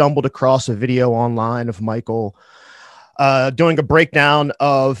stumbled across a video online of Michael doing a breakdown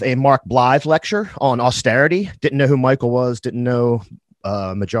of a Mark Blythe lecture on austerity. Didn't know who Michael was, didn't know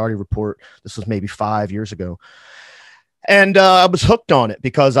Majority Report. This was maybe 5 years ago. And I was hooked on it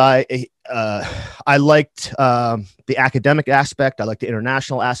because I liked the academic aspect. I liked the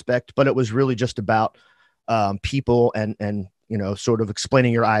international aspect, but it was really just about people and you know, sort of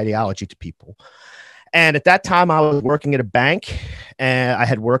explaining your ideology to people. And at that time, I was working at a bank, and I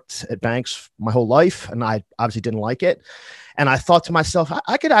had worked at banks my whole life, and I obviously didn't like it. And I thought to myself,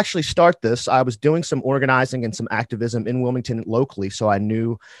 I could actually start this. I was doing some organizing and some activism in Wilmington locally, so I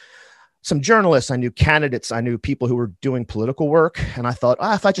knew some journalists, I knew candidates, I knew people who were doing political work. And I thought,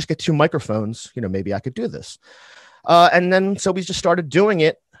 if I just get 2 microphones, you know, maybe I could do this. And then so we just started doing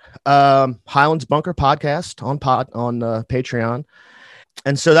it. Highlands Bunker podcast on Patreon.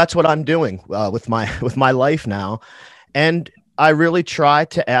 And so that's what I'm doing with my life now. And I really try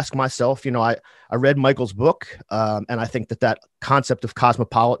to ask myself, you know, I read Michael's book, and I think that concept of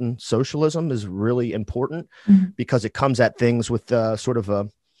cosmopolitan socialism is really important because it comes at things with sort of a,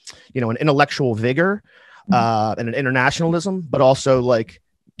 you know, an intellectual vigor and an internationalism, but also like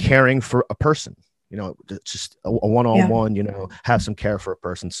caring for a person. You know, just a one-on-one, you know, have some care for a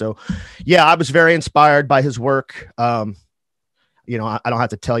person. So, yeah, I was very inspired by his work. You know, I don't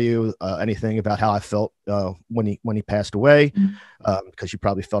have to tell you anything about how I felt when he passed away, because you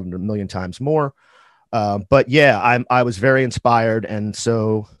probably felt it a million times more. But yeah, I was very inspired, and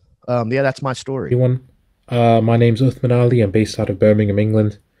so yeah, that's my story. Everyone, my name's Uthman Ali. I'm based out of Birmingham,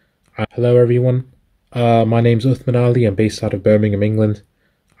 England. Hello, everyone. My name's Uthman Ali. I'm based out of Birmingham, England.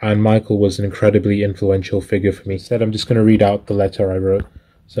 And Michael was an incredibly influential figure for me. Instead, I'm just going to read out the letter I wrote.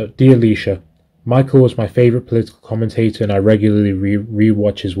 So, Dear Lisha, Michael was my favorite political commentator, and I regularly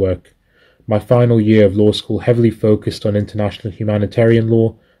re-watch his work. My final year of law school heavily focused on international humanitarian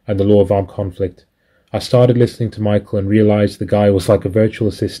law and the law of armed conflict. I started listening to Michael and realized the guy was like a virtual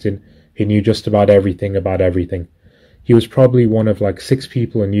assistant. He knew just about everything about everything. He was probably one of like 6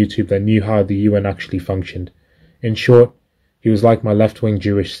 people on YouTube that knew how the UN actually functioned. In short, he was like my left-wing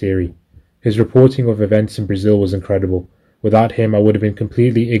Jewish theory. His reporting of events in Brazil was incredible. Without him, I would have been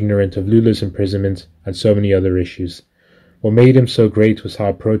completely ignorant of Lula's imprisonment and so many other issues. What made him so great was how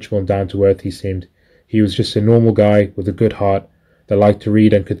approachable and down-to-earth he seemed. He was just a normal guy with a good heart that liked to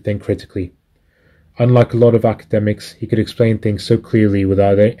read and could think critically. Unlike a lot of academics, he could explain things so clearly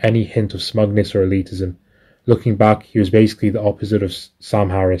without any hint of smugness or elitism. Looking back, he was basically the opposite of Sam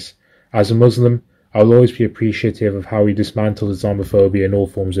Harris. As a Muslim, I will always be appreciative of how he dismantled Islamophobia and all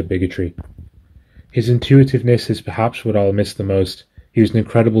forms of bigotry. His intuitiveness is perhaps what I'll miss the most. He was an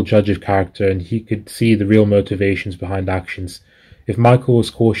incredible judge of character, and he could see the real motivations behind actions. If Michael was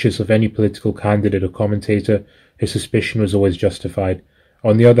cautious of any political candidate or commentator, his suspicion was always justified.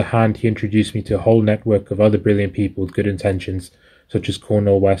 On the other hand, he introduced me to a whole network of other brilliant people with good intentions, such as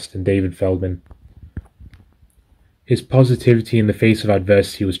Cornel West and David Feldman. His positivity in the face of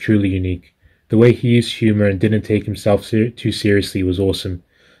adversity was truly unique. The way he used humor and didn't take himself too seriously was awesome.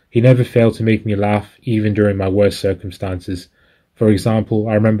 He never failed to make me laugh, even during my worst circumstances. For example,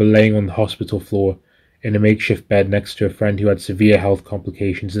 I remember laying on the hospital floor in a makeshift bed next to a friend who had severe health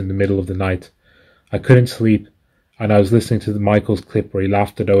complications in the middle of the night. I couldn't sleep, and I was listening to the Michaels clip where he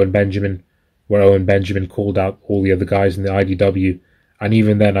laughed at Owen Benjamin, where Owen Benjamin called out all the other guys in the IDW, and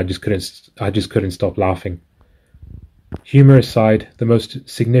even then I just couldn't stop laughing. Humor aside, the most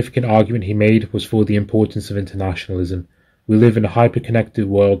significant argument he made was for the importance of internationalism. We live in a hyper-connected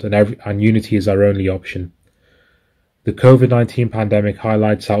world, and unity is our only option. The COVID-19 pandemic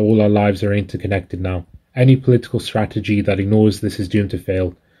highlights how all our lives are interconnected now. Any political strategy that ignores this is doomed to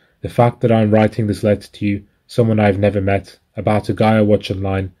fail. The fact that I am writing this letter to you, someone I have never met, about a guy I watch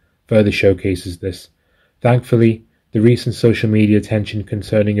online, further showcases this. Thankfully, the recent social media attention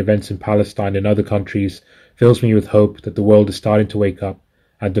concerning events in Palestine and other countries fills me with hope that the world is starting to wake up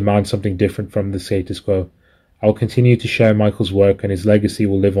and demand something different from the status quo. I will continue to share Michael's work, and his legacy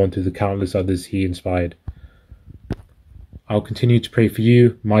will live on through the countless others he inspired. I will continue to pray for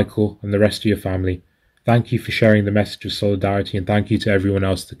you, Michael, and the rest of your family. Thank you for sharing the message of solidarity, and thank you to everyone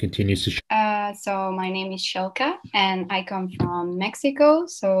else that continues to share. So my name is Shelka, and I come from Mexico,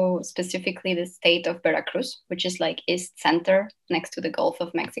 so specifically the state of Veracruz, which is like east center next to the Gulf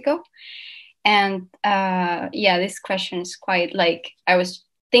of Mexico. And this question is quite like, I was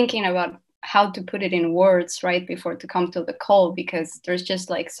thinking about how to put it in words right before to come to the call, because there's just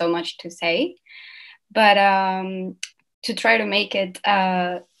like so much to say. But to try to make it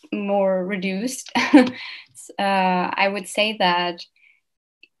more reduced, I would say that,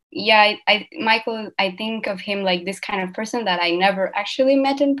 Michael, I think of him like this kind of person that I never actually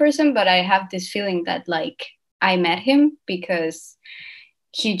met in person, but I have this feeling that like I met him because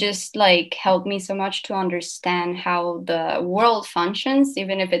he just like helped me so much to understand how the world functions,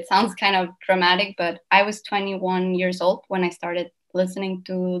 even if it sounds kind of dramatic. But I was 21 years old when I started listening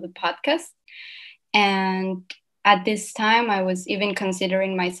to the podcast. And at this time, I was even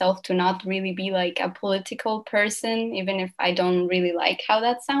considering myself to not really be like a political person, even if I don't really like how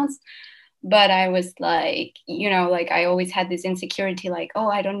that sounds. But I was like, like I always had this insecurity, like, oh,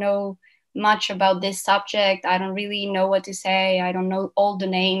 I don't know much about this subject. I don't really know what to say. I don't know all the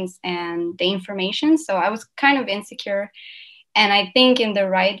names and the information. So I was kind of insecure. And I think in the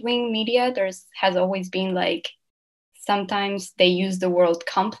right-wing media, has always been like, sometimes they use the word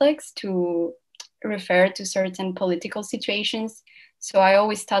complex to refer to certain political situations. So I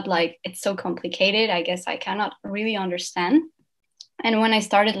always thought like, it's so complicated, I guess I cannot really understand. And when I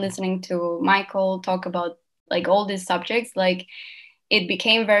started listening to Michael talk about like all these subjects, like it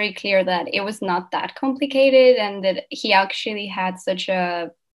became very clear that it was not that complicated, and that he actually had such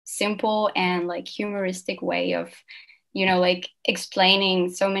a simple and like humoristic way of, like explaining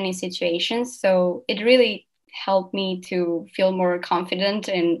so many situations. So it really helped me to feel more confident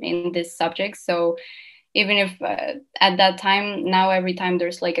in this subject. So even if at that time, now every time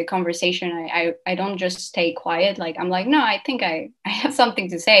there's like a conversation, I don't just stay quiet. Like I'm like, no, I think I have something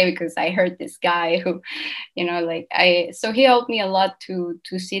to say because I heard this guy who, so he helped me a lot to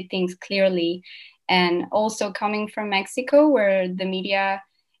see things clearly. And also coming from Mexico, where the media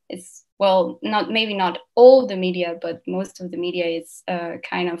is, well, maybe not all the media, but most of the media is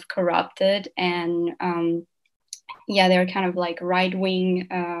kind of corrupted, and they're kind of like right-wing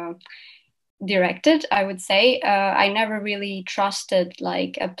directed, I would say. I never really trusted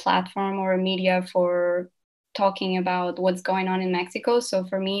like a platform or a media for talking about what's going on in Mexico. So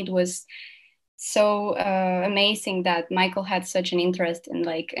for me, it was so amazing that Michael had such an interest in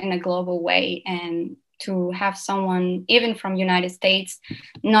a global way, and to have someone even from United States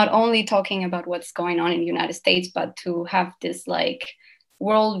not only talking about what's going on in the United States, but to have this like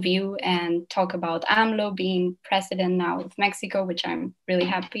worldview and talk about AMLO being president now of Mexico, which I'm really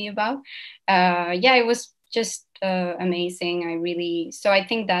happy about. It was just amazing. So I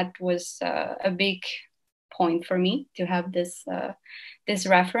think that was a big point for me to have this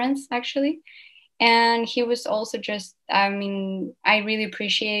reference actually. And he was also just, I really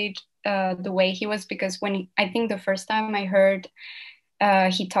appreciate the way he was, because I think the first time I heard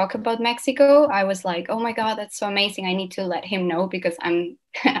he talked about Mexico, I was like, oh my God, that's so amazing. I need to let him know, because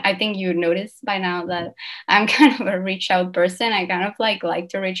I think you noticed by now that I'm kind of a reach out person. I kind of like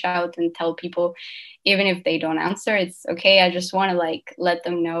to reach out and tell people, even if they don't answer, it's okay. I just want to let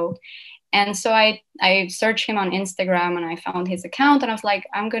them know. And so I searched him on Instagram and I found his account, and I was like,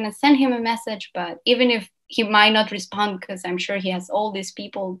 I'm going to send him a message, but even if he might not respond, because I'm sure he has all these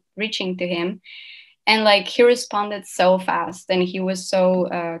people reaching to him. And like, he responded so fast, and he was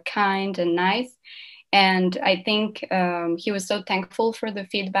so kind and nice. And I think he was so thankful for the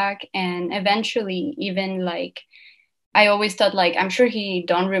feedback. And eventually, even like, I always thought like, I'm sure he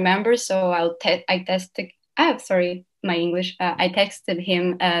don't remember, so I tested. Sorry, my English. I texted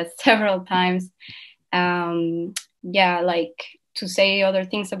him several times. Yeah, like to say other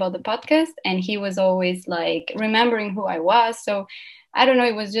things about the podcast, and he was always like remembering who I was. So I don't know.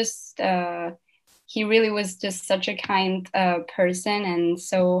 It was just he really was just such a kind person, and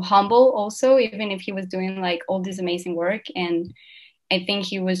so humble also, even if he was doing like all this amazing work. And I think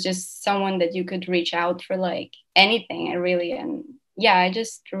he was just someone that you could reach out for like anything, and really. And yeah,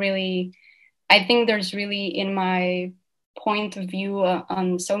 I think there's really, in my point of view,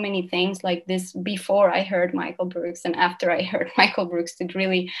 on so many things like this, before I heard Michael Brooks and after I heard Michael Brooks, it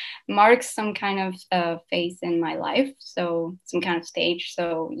really marks some kind of phase in my life. So some kind of stage.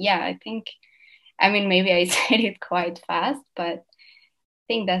 So yeah, I think, I mean, maybe I said it quite fast, but I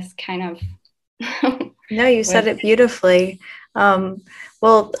think that's kind of. No, you said it beautifully.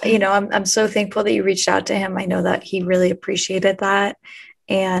 Well, you know, I'm so thankful that you reached out to him. I know that he really appreciated that.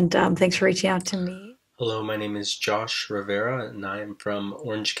 And thanks for reaching out to me. Hello, my name is Josh Rivera, and I am from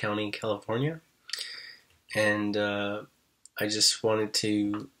Orange County, California. And I just wanted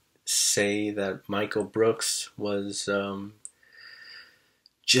to say that Michael Brooks was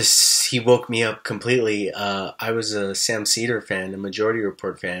he woke me up completely. I was a Sam Cedar fan, a Majority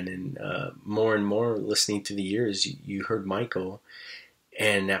Report fan, and more listening through the years, you heard Michael.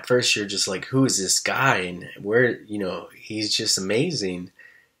 And at first you're just like, who is this guy? And where, he's just amazing.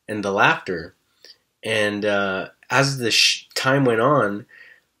 And the laughter. And as the time went on,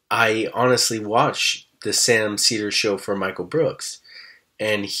 I honestly watched the Sam Cedar show for Michael Brooks.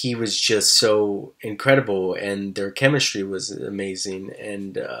 And he was just so incredible, and their chemistry was amazing.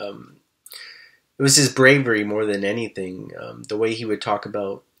 And it was his bravery more than anything. The way he would talk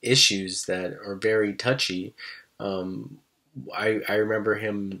about issues that are very touchy. I remember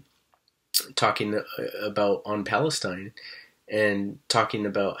him talking about on Palestine, and talking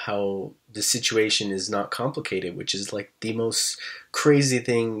about how the situation is not complicated, which is like the most crazy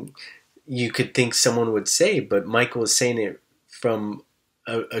thing you could think someone would say. But Michael was saying it from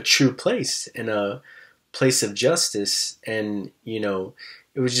a true place, and a place of justice. And,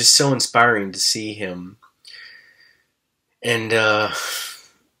 it was just so inspiring to see him. And I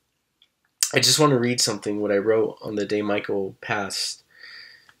just want to read something, what I wrote on the day Michael passed,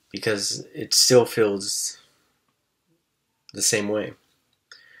 because it still feels the same way.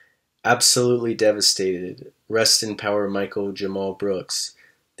 Absolutely devastated. Rest in power, Michael Jamal Brooks.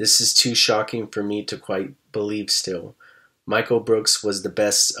 This is too shocking for me to quite believe still. Michael Brooks was the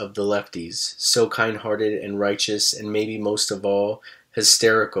best of the lefties, so kind-hearted and righteous, and maybe most of all,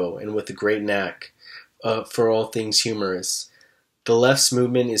 hysterical, and with a great knack for all things humorous. The left's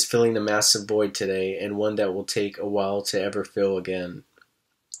movement is filling a massive void today, and one that will take a while to ever fill again.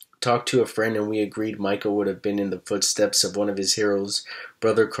 Talked to a friend, and we agreed Michael would have been in the footsteps of one of his heroes,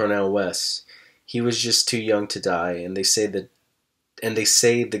 Brother Cornel West. He was just too young to die, and they say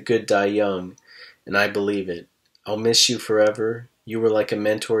the good die young, and I believe it. I'll miss you forever. You were like a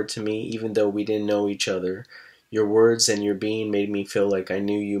mentor to me, even though we didn't know each other. Your words and your being made me feel like I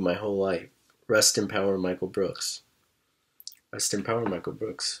knew you my whole life. Rest in power, Michael Brooks. Rest in power, Michael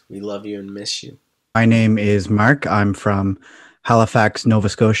Brooks. We love you and miss you. My name is Mark. I'm from Halifax, Nova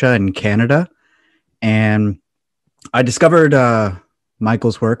Scotia in Canada. And I discovered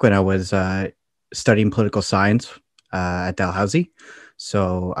Michael's work when I was studying political science at Dalhousie.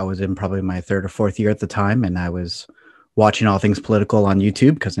 So I was in probably my third or fourth year at the time, and I was watching all things political on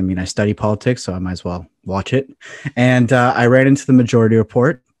YouTube because, I study politics, so I might as well watch it. And I ran into the Majority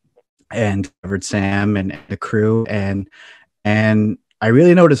Report and covered Sam and the crew. And I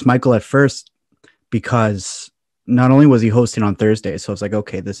really noticed Michael at first because not only was he hosting on Thursday, so it's like,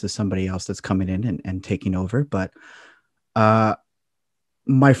 okay, this is somebody else that's coming in and taking over. But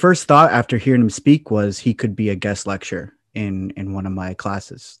my first thought after hearing him speak was he could be a guest lecturer in one of my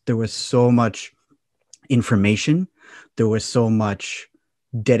classes. There was so much information. There was so much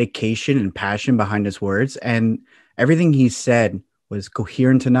dedication and passion behind his words. And everything he said was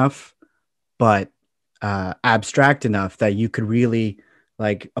coherent enough, but abstract enough that you could really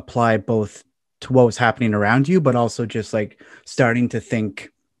apply both to what was happening around you, but also just starting to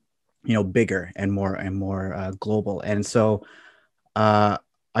think, bigger and more global. And so I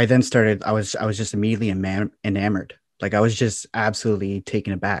then started, I was just immediately enamored. like I was just absolutely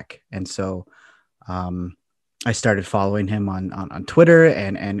taken aback. And so I started following him on Twitter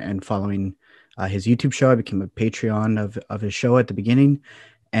and following his YouTube show. I became a Patreon of his show at the beginning,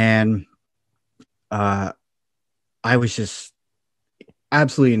 and I was just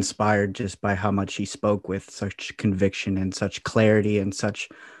absolutely inspired just by how much he spoke with such conviction and such clarity and such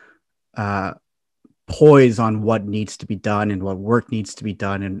poise on what needs to be done and what work needs to be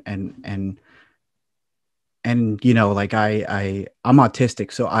done. And you know, like I'm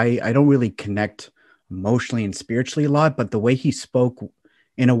autistic, so I don't really connect emotionally and spiritually a lot, but the way he spoke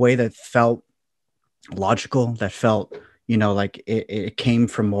in a way that felt logical, that felt, you know, like it came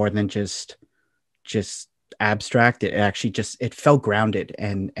from more than just abstract. It actually just, it felt grounded,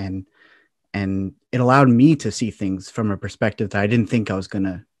 and it allowed me to see things from a perspective that I didn't think I was going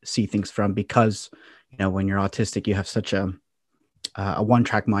to see things from, because, you know, when you're autistic, you have such a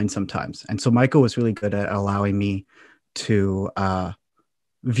one-track mind sometimes. And so Michael was really good at allowing me to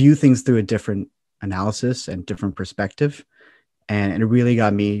view things through a different analysis and different perspective. And it really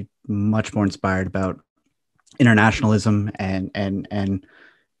got me much more inspired about internationalism and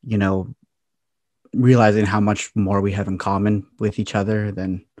you know, realizing how much more we have in common with each other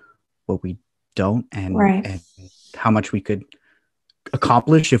than what we don't, and how much we could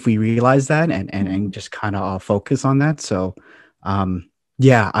accomplish if we realize that and just kind of all focus on that. So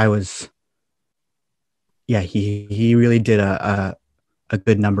yeah, he really did a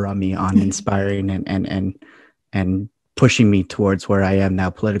good number on me on inspiring and pushing me towards where I am now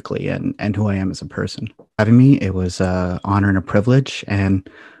politically and who I am as a person. Having me, it was an honor and a privilege. And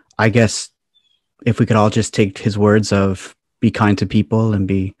I guess if we could all just take his words of be kind to people and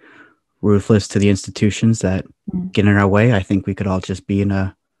be ruthless to the institutions that get in our way, I think we could all just be in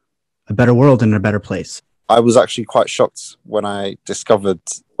a better world and a better place. I was actually quite shocked when I discovered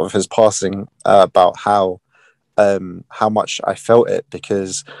of his passing about how much I felt it,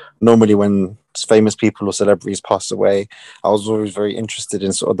 because normally when famous people or celebrities pass away, I was always very interested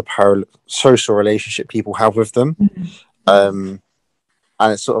in sort of the social relationship people have with them.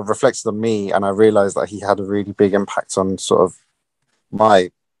 And it sort of reflected on me, and I realized that he had a really big impact on sort of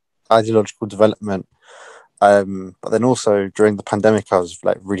my ideological development. But then also during the pandemic, I was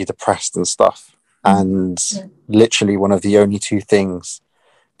like really depressed and stuff. And literally one of the only two things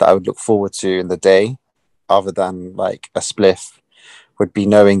that I would look forward to in the day, other than like a spliff, would be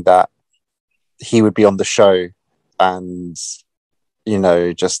knowing that he would be on the show, and, you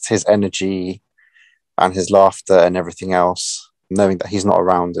know, just his energy and his laughter and everything else, knowing that he's not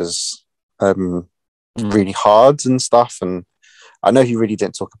around is really hard and stuff. And I know he really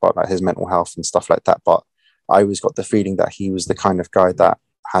didn't talk about like his mental health and stuff like that, but I always got the feeling that he was the kind of guy that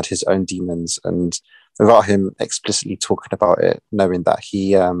had his own demons, and without him explicitly talking about it, knowing that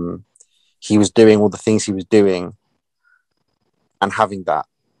he was doing all the things he was doing and having that,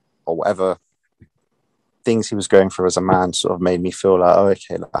 or whatever things he was going through as a man, sort of made me feel like, oh,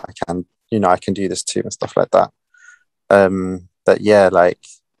 okay, like I can do this too and stuff like that. But yeah, like,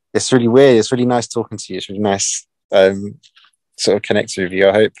 it's really weird. It's really nice talking to you. It's really nice sort of connecting with you.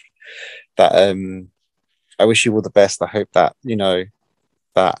 I hope that I wish you all the best. I hope that, you know,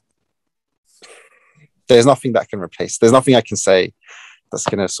 that there's nothing that can replace, there's nothing I can say that's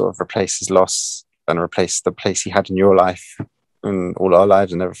going to sort of replace his loss and replace the place he had in your life and all our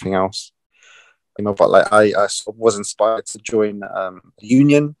lives and everything else. You know, but like I sort of was inspired to join a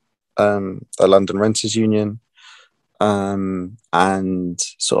union, the London Renters Union, and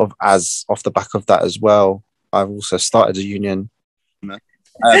sort of as off the back of that as well, I've also started a union. But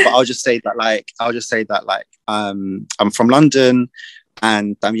I'll just say that I'm from London,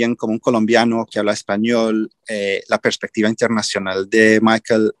 and también como un colombiano que habla español, la perspectiva internacional de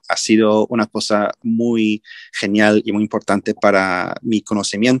Michael ha sido una cosa muy genial y muy importante para mi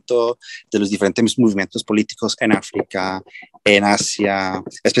conocimiento de los diferentes movimientos políticos en África, en Asia,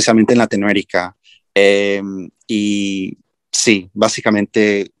 especialmente en Latinoamérica. Y sí,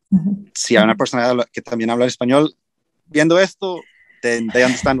 básicamente, si hay una persona que también habla español viendo esto, then they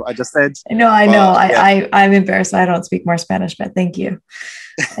understand what I just said. No, I know. Yeah. I'm embarrassed. I don't speak more Spanish, but thank you.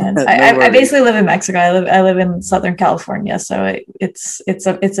 And no I basically live in Mexico. I live in Southern California, so it's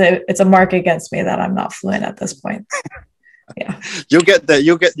a mark against me that I'm not fluent at this point. Yeah, you'll get there.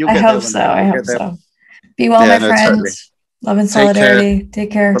 I hope so. I hope so. Be well, my friend. Totally. Love and solidarity. Take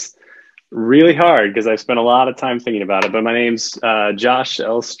care. Really hard because I spent a lot of time thinking about it. But my name's Josh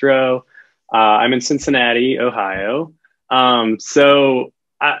Elstro. I'm in Cincinnati, Ohio. So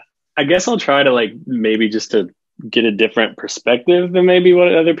I guess I'll try to like maybe just to get a different perspective than maybe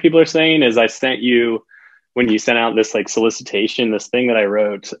what other people are saying. Is I sent you, when you sent out this like solicitation, this thing that I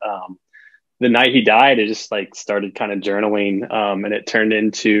wrote, the night he died, I just like started kind of journaling, and it turned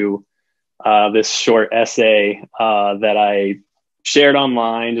into this short essay that I shared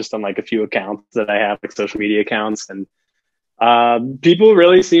online, just on like a few accounts that I have, like social media accounts, and people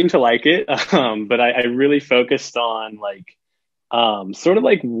really seemed to like it. But I really focused on like sort of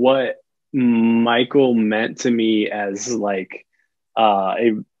like what Michael meant to me as like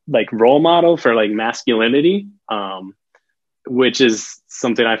a like role model for like masculinity, which is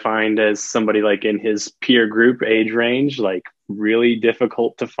something I find as somebody like in his peer group age range, like really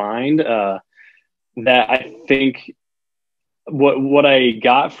difficult to find. That I think what I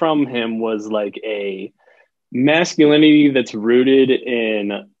got from him was like a masculinity that's rooted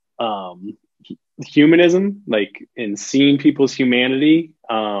in humanism, like in seeing people's humanity,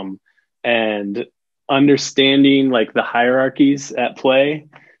 and understanding like the hierarchies at play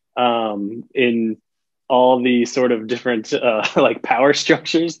in all the sort of different like power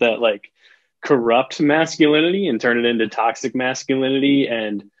structures that like corrupt masculinity and turn it into toxic masculinity.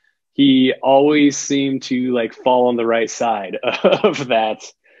 And he always seemed to like fall on the right side of that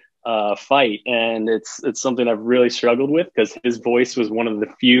fight. And it's something I've really struggled with, because his voice was one of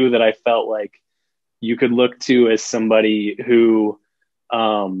the few that I felt like you could look to as somebody who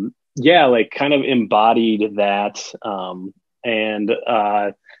yeah, like kind of embodied that. And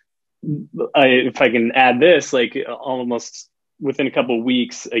if I can add this, like almost within a couple of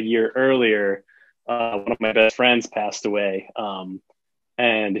weeks, a year earlier, one of my best friends passed away.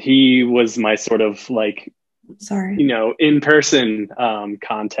 And he was my sort of like, you know, in-person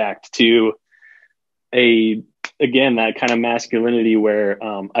contact to again, that kind of masculinity where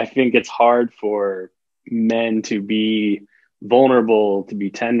I think it's hard for men to be vulnerable, to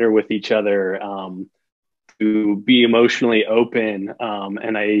be tender with each other, to be emotionally open.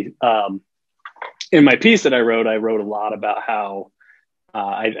 And I, in my piece that I wrote a lot about how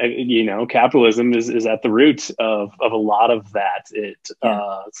you know, capitalism is at the root of a lot of that. It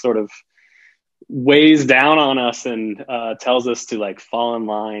sort of weighs down on us and tells us to like fall in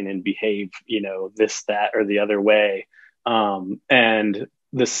line and behave, you know, this, that, or the other way. And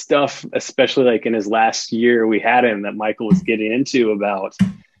the stuff, especially like in his last year we had him, that Michael was getting into about,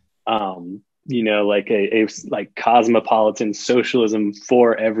 you know, like a like cosmopolitan socialism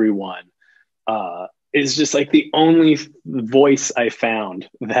for everyone, is just like the only voice I found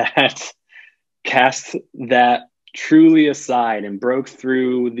that cast that truly aside and broke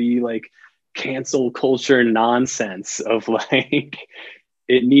through the like cancel culture nonsense of like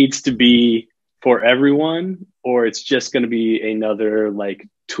it needs to be for everyone or it's just going to be another like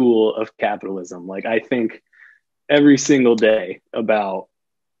tool of capitalism. Like I think every single day about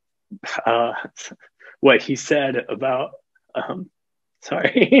what he said about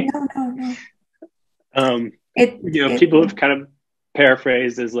sorry. No. You know, people have kind of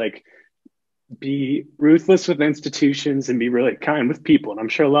paraphrased as like, be ruthless with institutions and be really kind with people. And I'm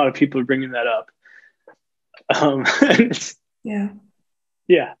sure a lot of people are bringing that up.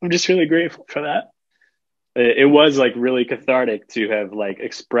 Yeah, I'm just really grateful for that. It was like really cathartic to have like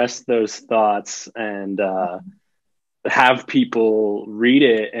expressed those thoughts and have people read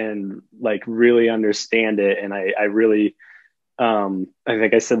it and like really understand it. And I really, I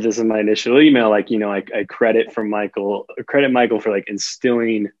think I said this in my initial email, like, you know, I credit Michael for like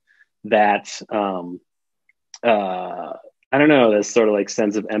instilling that, I don't know, this sort of like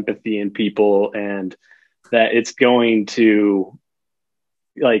sense of empathy in people, and that it's going to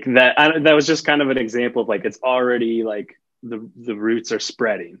like that. That was just kind of an example of like, it's already like the roots are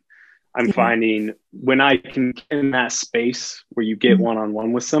spreading. I'm finding when I can get in that space where you get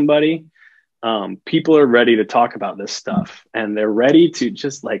one-on-one with somebody, people are ready to talk about this stuff and they're ready to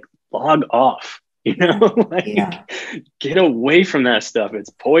just like log off, you know, like get away from that stuff. It's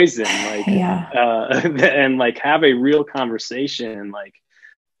poison. Like, and like have a real conversation and like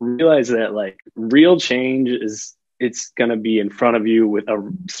realize that like real change it's going to be in front of you with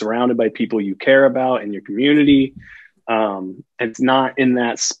surrounded by people you care about in your community. It's not in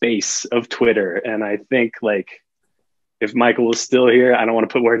that space of Twitter. And I think like, if Michael was still here, I don't want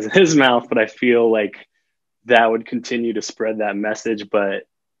to put words in his mouth, but I feel like that would continue to spread that message. But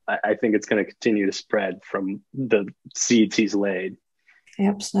I think it's going to continue to spread from the seeds he's laid.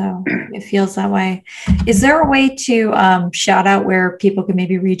 Yep. So it feels that way. Is there a way to shout out where people can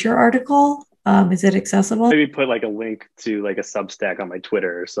maybe read your article? Is it accessible? Maybe put like a link to like a Substack on my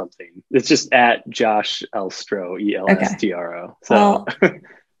Twitter or something. It's just at Josh Elstro, ELSTRO. So. Well,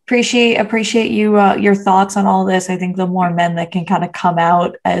 appreciate you your thoughts on all this. I think the more men that can kind of come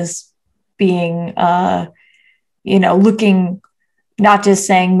out as being you know, looking not just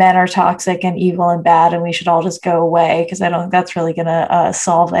saying men are toxic and evil and bad and we should all just go away, because I don't think that's really going to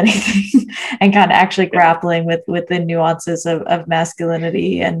solve anything. And kind of actually grappling with the nuances of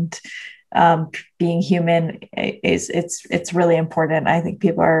masculinity and being human it's really important. I think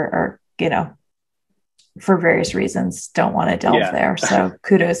people are for various reasons don't want to delve there. So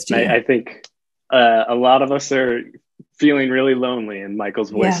kudos to you. I think a lot of us are feeling really lonely, and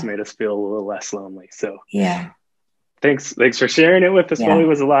Michael's voice made us feel a little less lonely. So thanks for sharing it with us while he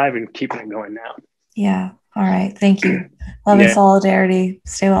was alive and keeping it going now. Yeah. All right. Thank you. Love and solidarity.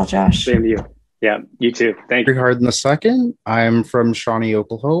 Stay well, Josh. Same to you. Yeah, you too. Thank you. Hard in the second. I'm from Shawnee,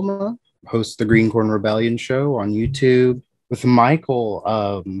 Oklahoma. Host the Green Corn Rebellion show on YouTube with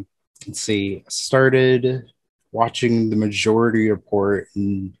Michael. Let's see. Started watching The Majority Report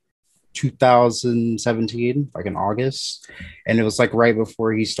in 2017, like in August, and it was like right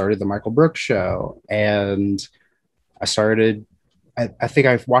before he started the Michael Brooks show. And I think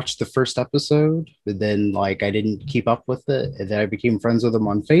I've watched the first episode, but then like I didn't keep up with it, and then I became friends with him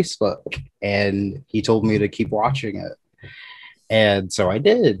on Facebook, and he told me to keep watching it, and so I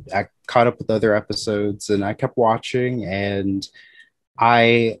did. I caught up with other episodes, and I kept watching, and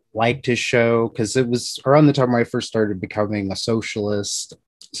I liked his show because it was around the time when I first started becoming a socialist,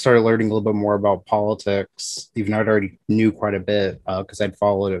 started learning a little bit more about politics, even though I'd already knew quite a bit because I'd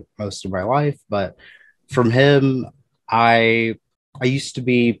followed it most of my life. But from him, I used to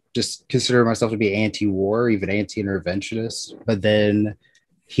be just consider myself to be anti-war, even anti-interventionist. But then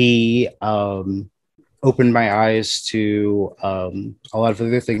he opened my eyes to a lot of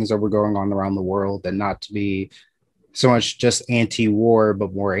other things that were going on around the world, and not to be so much just anti-war,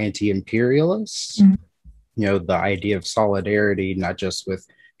 but more anti-imperialist. Mm-hmm. You know, the idea of solidarity, not just with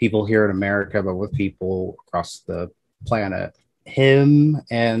people here in America, but with people across the planet. Him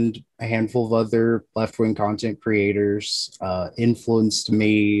and a handful of other left-wing content creators influenced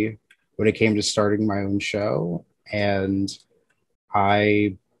me when it came to starting my own show. And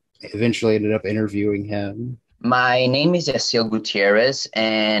I eventually ended up interviewing him. My name is Yasiel Gutierrez,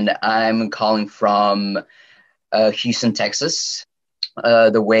 and I'm calling from Houston, Texas.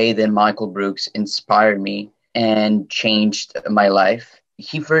 The way that Michael Brooks inspired me and changed my life.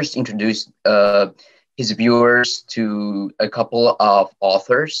 He first introduced his viewers to a couple of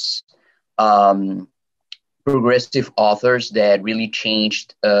authors, progressive authors that really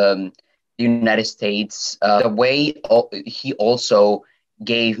changed the United States. The way he also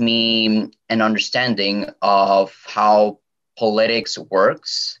gave me an understanding of how politics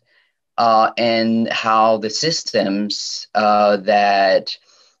works. And how the systems that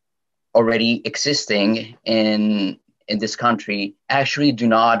already existing in this country actually do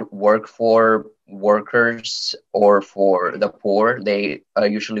not work for workers or for the poor. They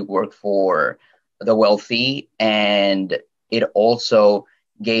usually work for the wealthy. And it also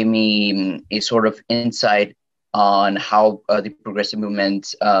gave me a sort of insight on how the progressive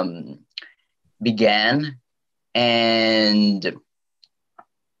movement began. And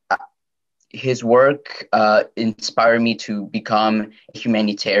his work inspired me to become a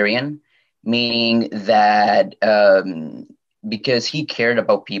humanitarian, meaning that because he cared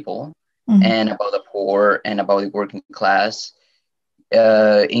about people and about the poor and about the working class,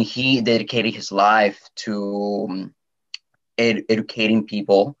 and he dedicated his life to educating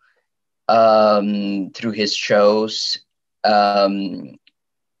people through his shows.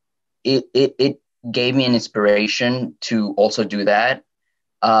 It gave me an inspiration to also do that.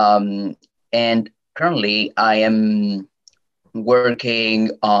 And currently, I am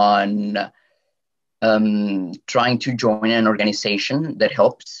working on trying to join an organization that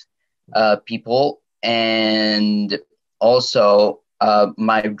helps people. And also,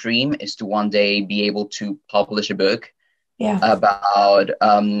 my dream is to one day be able to publish a book about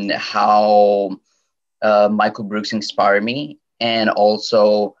how Michael Brooks inspired me, and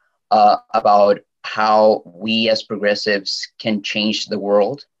also about how we as progressives can change the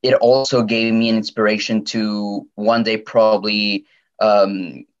world. It also gave me an inspiration to one day probably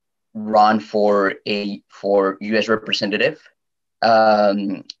run for U.S. representative.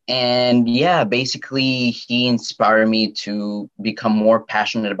 And yeah, basically he inspired me to become more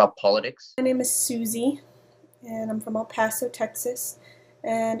passionate about politics. My name is Susie, and I'm from El Paso, Texas.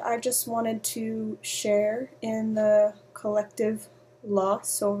 And I just wanted to share in the collective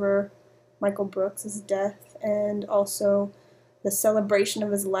loss over Michael Brooks' death, and also the celebration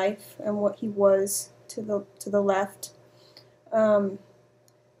of his life and what he was to the left. The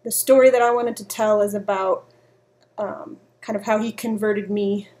story that I wanted to tell is about kind of how he converted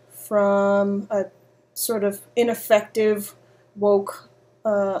me from a sort of ineffective woke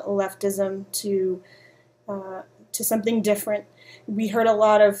leftism to to something different. We heard a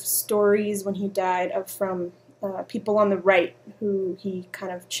lot of stories when he died from people on the right who he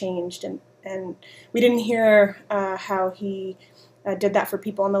kind of changed, and we didn't hear how he did that for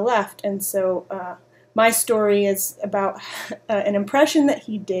people on the left. And so my story is about an impression that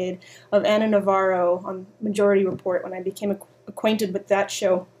he did of Ana Navarro on Majority Report when I became acquainted with that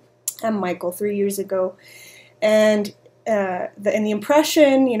show and Michael 3 years ago. And in the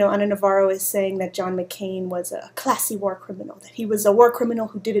impression, you know, Ana Navarro is saying that John McCain was a classy war criminal, that he was a war criminal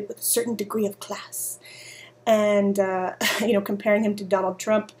who did it with a certain degree of class, and you know, comparing him to Donald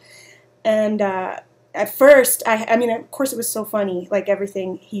Trump. And at first, I mean, of course, it was so funny, like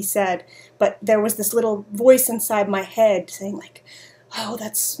everything he said, but there was this little voice inside my head saying, like, oh,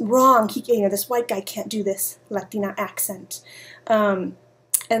 that's wrong. You know, this white guy can't do this Latina accent.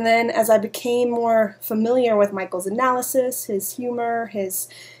 And then as I became more familiar with Michael's analysis, his humor, his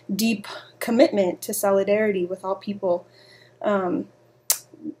deep commitment to solidarity with all people,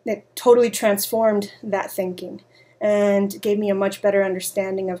 it totally transformed that thinking and gave me a much better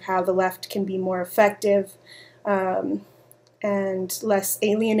understanding of how the left can be more effective and less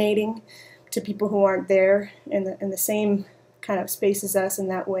alienating to people who aren't there in the same kind of space as us in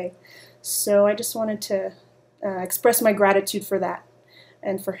that way. So I just wanted to express my gratitude for that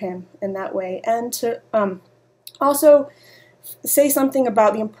and for him in that way, and to also say something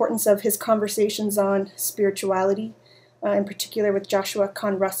about the importance of his conversations on spirituality, in particular with Joshua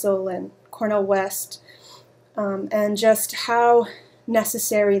Kahn Russell and Cornel West, and just how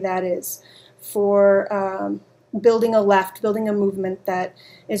necessary that is for building a left, building a movement that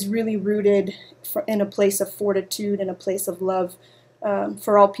is really rooted in a place of fortitude and a place of love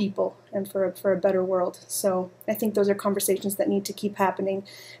for all people and for a better world. So I think those are conversations that need to keep happening.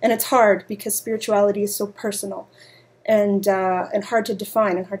 And it's hard because spirituality is so personal and hard to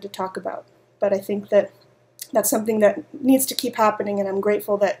define and hard to talk about. But I think that that's something that needs to keep happening, and I'm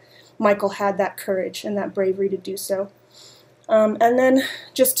grateful that Michael had that courage and that bravery to do so. And then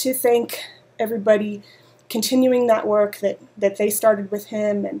just to thank everybody continuing that work that they started with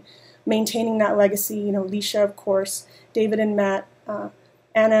him and maintaining that legacy, you know, Lisha, of course, David and Matt,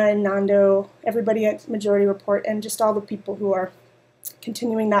 Anna and Nando, everybody at Majority Report, and just all the people who are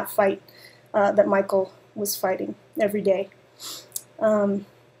continuing that fight that Michael was fighting every day.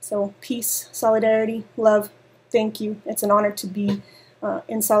 So peace, solidarity, love, thank you. It's an honor to be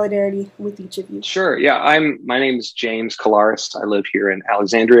in solidarity with each of you. Sure, yeah, my name is James Kalaris. I live here in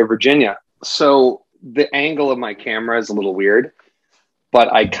Alexandria, Virginia. So the angle of my camera is a little weird,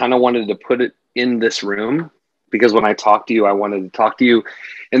 but I kind of wanted to put it in this room because when I talked to you, I wanted to talk to you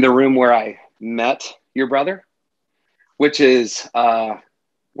in the room where I met your brother, which is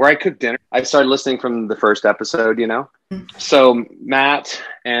where I cooked dinner. I started listening from the first episode, you know? So Matt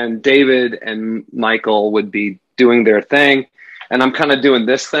and David and Michael would be doing their thing, and I'm kind of doing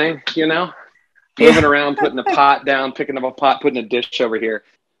this thing, you know? Moving around, putting a pot down, picking up a pot, putting a dish over here.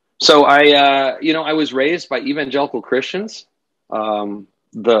 So I was raised by evangelical Christians, the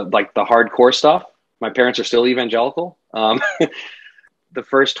hardcore stuff. My parents are still evangelical. The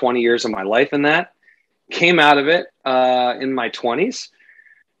first 20 years of my life in that, came out of it in my 20s.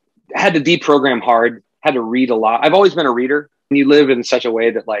 Had to deprogram hard, had to read a lot. I've always been a reader. You live in such a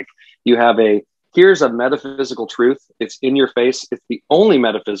way that like you have here's a metaphysical truth. It's in your face. It's the only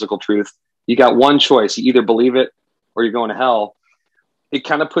metaphysical truth. You got one choice. You either believe it or you're going to hell. It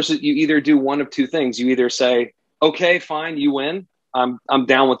kind of pushes you either do one of two things. You either say, okay, fine, you win. I'm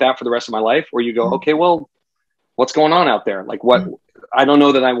down with that for the rest of my life. Or you go, okay, well, what's going on out there? Like what, I don't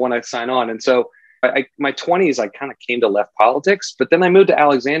know that I want to sign on. And so my 20s, I kind of came to left politics, but then I moved to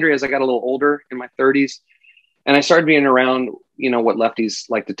Alexandria as I got a little older in my 30s. And I started being around, you know, what lefties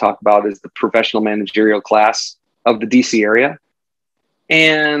like to talk about is the professional managerial class of the DC area.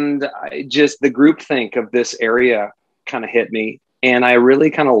 And the groupthink of this area kind of hit me. And I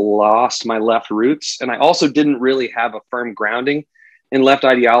really kind of lost my left roots. And I also didn't really have a firm grounding in left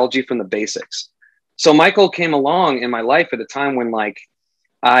ideology from the basics. So Michael came along in my life at a time when like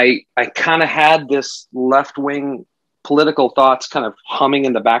I kind of had this left-wing political thoughts kind of humming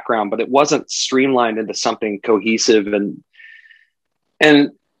in the background, but it wasn't streamlined into something cohesive.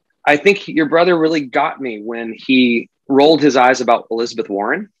 And I think your brother really got me when he rolled his eyes about Elizabeth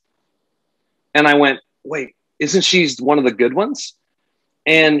Warren. And I went, wait, isn't she one of the good ones?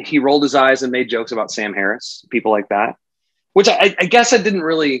 And he rolled his eyes and made jokes about Sam Harris, people like that, which I guess I didn't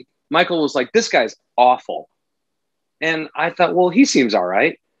really, Michael was like, this guy's awful. And I thought, well, he seems all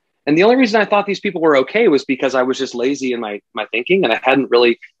right. And the only reason I thought these people were okay was because I was just lazy in my thinking. And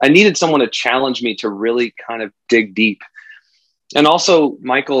I needed someone to challenge me to really kind of dig deep. And also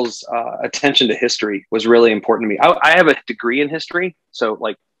Michael's attention to history was really important to me. I have a degree in history, so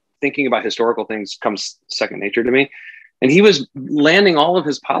like thinking about historical things comes second nature to me. And he was landing all of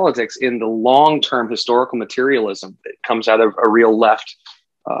his politics in the long-term historical materialism that comes out of a real left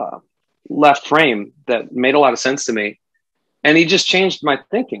frame that made a lot of sense to me. And he just changed my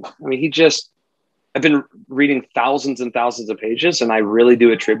thinking. I mean, I've been reading thousands and thousands of pages, and I really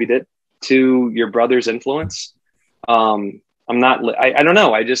do attribute it to your brother's influence. I don't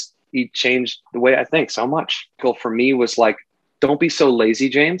know. He changed the way I think so much. For me was like, don't be so lazy,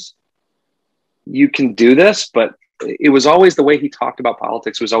 James. You can do this. But it was always the way he talked about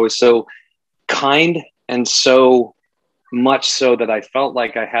politics was always so kind, and so much so that I felt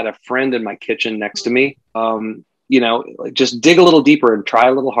like I had a friend in my kitchen next to me. Like just dig a little deeper and try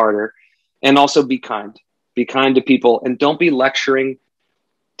a little harder, and also be kind to people, and don't be lecturing.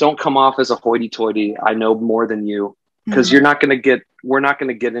 Don't come off as a hoity-toity. I know more than you, because we're not going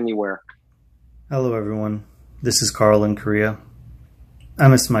to get anywhere. Hello, everyone. This is Carl in Korea. I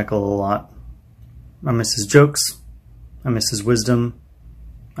miss Michael a lot. I miss his jokes. I miss his wisdom.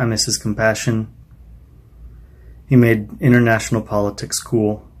 I miss his compassion. He made international politics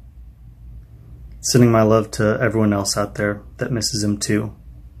cool. Sending my love to everyone else out there that misses him too.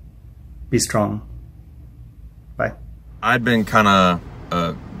 Be strong. Bye. I'd been kind of,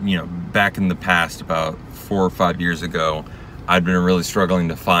 back in the past, about 4 or 5 years ago, I'd been really struggling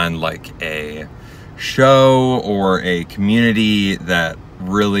to find like a show or a community that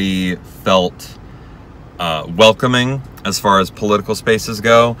really felt welcoming as far as political spaces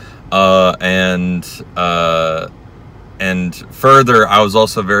go. And further, I was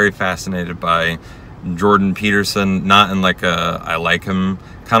also very fascinated by Jordan Peterson, not in like a I like him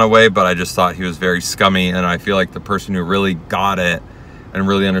kind of way, but I just thought he was very scummy, and I feel like the person who really got it and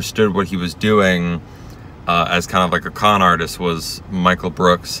really understood what he was doing as kind of like a con artist was Michael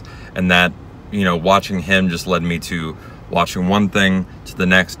Brooks. And that, watching him just led me to watching one thing to the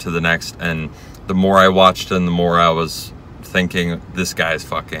next, and the more I watched him, the more I was thinking, this guy's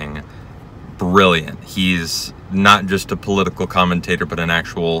fucking brilliant. He's not just a political commentator, but an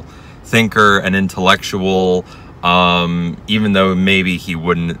actual thinker, an intellectual, even though maybe he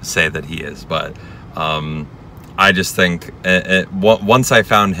wouldn't say that he is. But I just think once I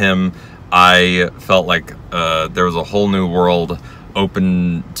found him, I felt like there was a whole new world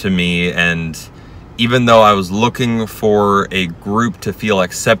open to me. And even though I was looking for a group to feel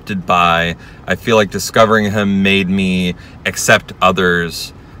accepted by, I feel like discovering him made me accept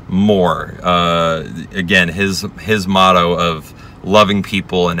others more. Again, his motto of loving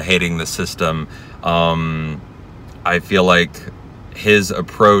people and hating the system. I feel like his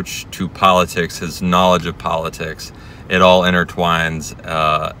approach to politics, his knowledge of politics, it all intertwines,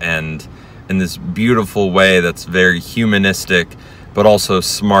 and in this beautiful way that's very humanistic, but also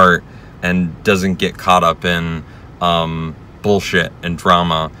smart, and doesn't get caught up in bullshit and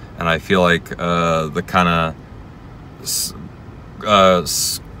drama. And I feel like the kind of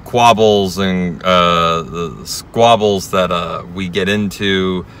squabbles and the squabbles that we get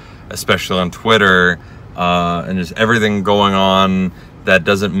into, especially on Twitter, and just everything going on that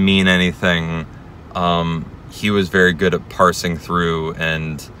doesn't mean anything, he was very good at parsing through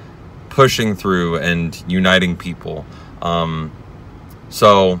and pushing through and uniting people.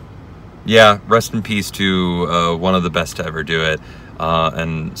 So yeah, rest in peace to one of the best to ever do it,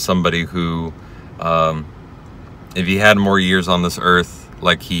 and somebody who, if he had more years on this earth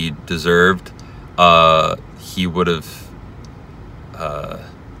like he deserved, he would have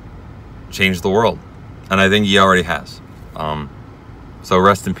changed the world. And I think he already has. So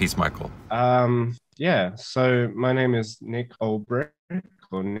rest in peace, Michael. Yeah, so my name is Nick Olbrich,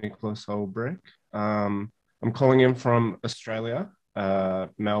 or Nicholas Olbrich. I'm calling in from Australia,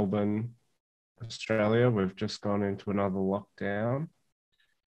 Melbourne, Australia. We've just gone into another lockdown.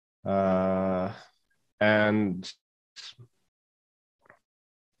 And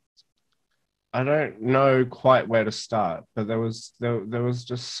I don't know quite where to start, but there was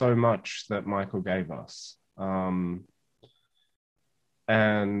just so much that Michael gave us.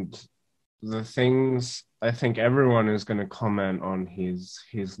 And the things, I think everyone is going to comment on his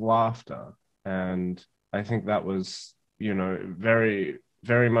laughter. And I think that was, very,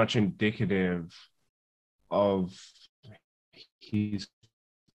 very much indicative of his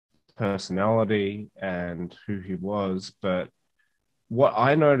personality and who he was. But what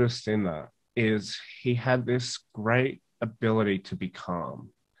I noticed in that is he had this great ability to be calm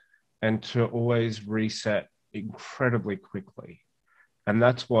and to always reset incredibly quickly. And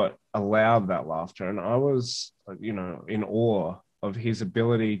that's what allowed that laughter. And I was, in awe of his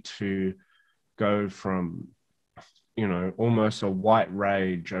ability to go from you know, almost a white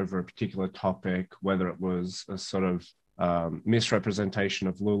rage over a particular topic, whether it was a sort of misrepresentation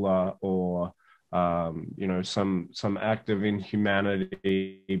of Lula or you know, some act of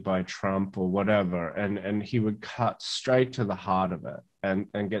inhumanity by Trump or whatever, and he would cut straight to the heart of it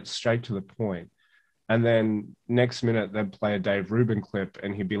and get straight to the point. And then next minute they'd play a Dave Rubin clip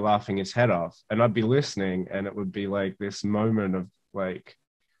and he'd be laughing his head off, and I'd be listening, and it would be like this moment of like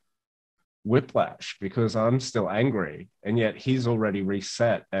whiplash because I'm still angry, and yet he's already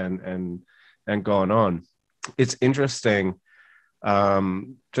reset and gone on. It's interesting.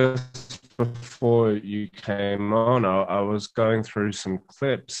 Just before you came on, I was going through some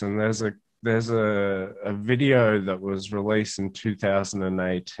clips, and there's a video that was released in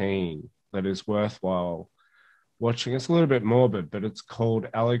 2018 that is worthwhile watching. It's a little bit morbid, but it's called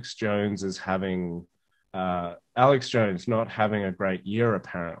Alex Jones not having a great year,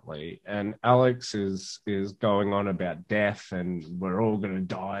 apparently. And Alex is going on about death and we're all going to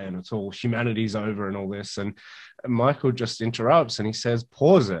die and it's all humanity's over and all this. And Michael just interrupts and he says,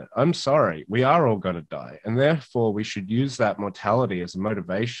 pause it. I'm sorry. We are all going to die. And therefore we should use that mortality as a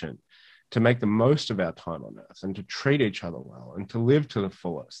motivation to make the most of our time on earth and to treat each other well and to live to the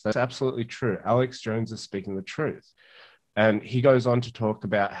fullest. That's absolutely true. Alex Jones is speaking the truth. And he goes on to talk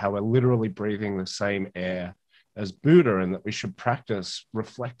about how we're literally breathing the same air as Buddha, and that we should practice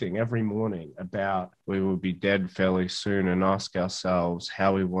reflecting every morning about we will be dead fairly soon and ask ourselves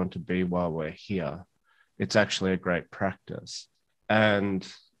how we want to be while we're here. It's actually a great practice. And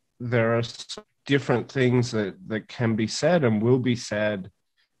there are different things that can be said and will be said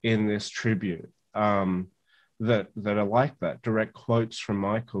in this tribute that are like that, direct quotes from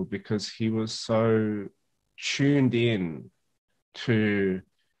Michael, because he was so tuned in to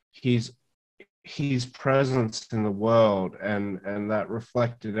his presence in the world, and that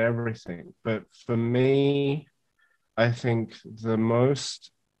reflected everything. But for me, I think the most,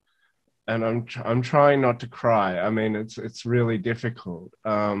 and I'm trying not to cry. I mean, it's really difficult.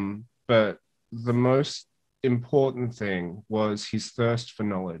 But the most important thing was his thirst for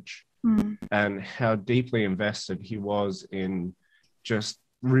knowledge and how deeply invested he was in just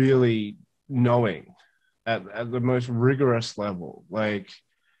really knowing at the most rigorous level. Like,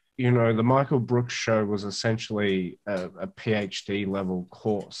 you know, the Michael Brooks show was essentially a PhD level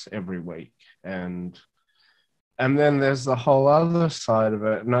course every week. And then there's the whole other side of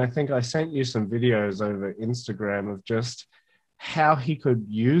it. And I think I sent you some videos over Instagram of just how he could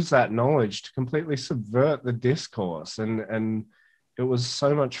use that knowledge to completely subvert the discourse. And it was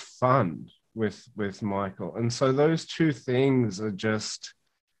so much fun with Michael. And so those two things are just,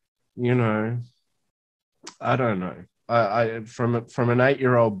 you know, I don't know. I from an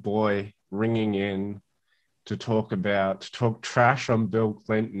 8-year-old boy ringing in to talk trash on Bill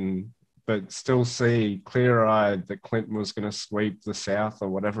Clinton, but still see clear-eyed that Clinton was going to sweep the South or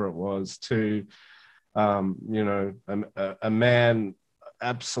whatever it was, to you know, a man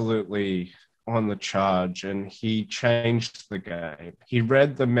absolutely on the charge, and he changed the game. He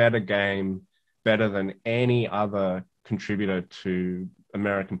read the meta game better than any other contributor to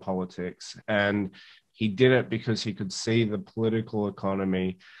American politics, and he did it because he could see the political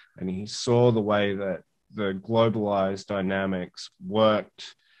economy and he saw the way that the globalized dynamics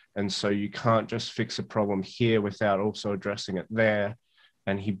worked. And so you can't just fix a problem here without also addressing it there.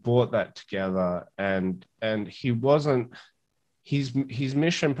 And he brought that together, and he wasn't, his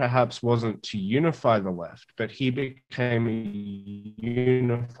mission perhaps wasn't to unify the left, but he became a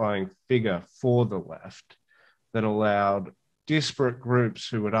unifying figure for the left that allowed disparate groups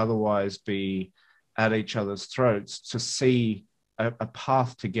who would otherwise be at each other's throats to see a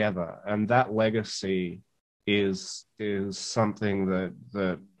path together. And that legacy is something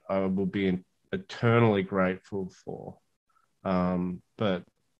that I will be eternally grateful for. But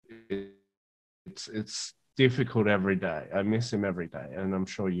it's difficult every day. I miss him every day, and I'm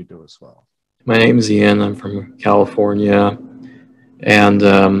sure you do as well. My name is Ian. I'm from California, and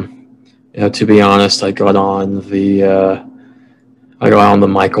you know, to be honest, I got on the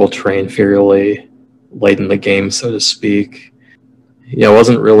Michael train fairly late in the game, so to speak. Yeah, it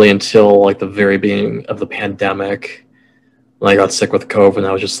wasn't really until like the very beginning of the pandemic when I got sick with COVID and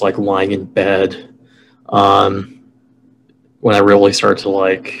I was just like lying in bed when I really started to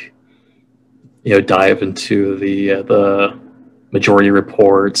like, you know, dive into the Majority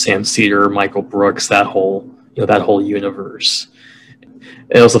Report, Sam Cedar, Michael Brooks, that whole universe.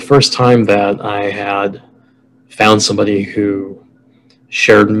 It was the first time that I had found somebody who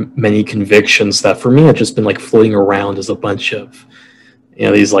shared many convictions that for me had just been like floating around as a bunch of, you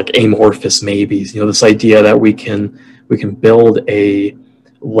know, these like amorphous maybes. You know, this idea that we can build a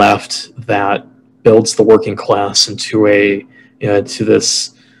left that builds the working class into to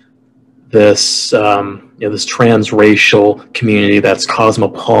this this transracial community that's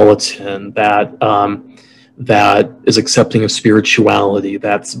cosmopolitan, that is accepting of spirituality,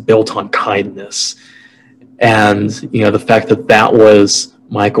 that's built on kindness. And the fact that that was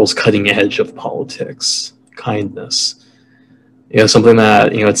Michael's cutting edge of politics, kindness, something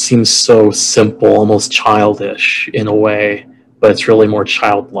that it seems so simple, almost childish in a way, but it's really more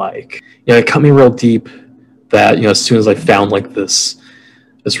childlike. It cut me real deep that as soon as I found like this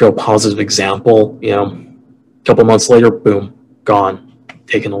real positive example, a couple months later, boom, gone,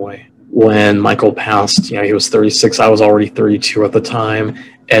 taken away. When Michael passed, he was 36. I was already 32 at the time,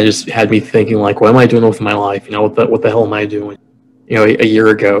 and it just had me thinking, like, what am I doing with my life? What the hell am I doing? A year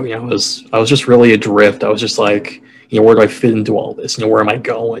ago, I was just really adrift. I was just like, where do I fit into all this? Where am I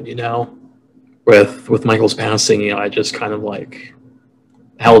going? With Michael's passing, I just kind of like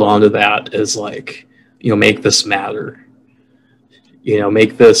held on to that as like, make this matter.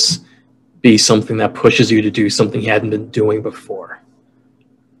 Make this be something that pushes you to do something you hadn't been doing before.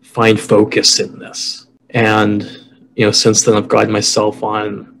 Find focus in this. And, since then I've gotten myself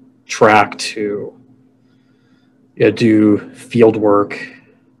on track to do field work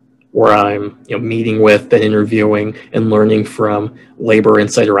where I'm, meeting with and interviewing and learning from labor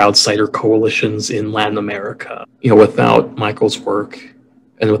insider-outsider coalitions in Latin America. Without Michael's work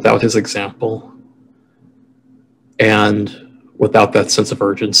and without his example and without that sense of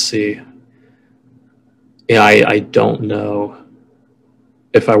urgency, I don't know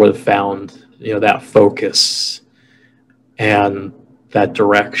if I would have found, that focus and that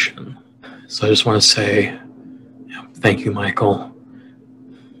direction. So I just want to say, thank you, Michael.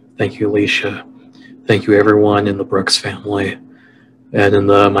 Thank you, Lisha. Thank you, everyone in the Brooks family and in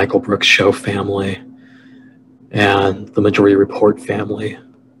the Michael Brooks Show family and the Majority Report family.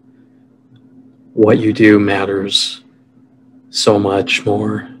 What you do matters so much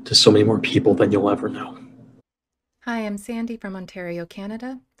more to so many more people than you'll ever know. Hi, I'm Sandy from Ontario,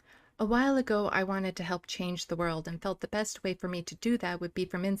 Canada. A while ago, I wanted to help change the world and felt the best way for me to do that would be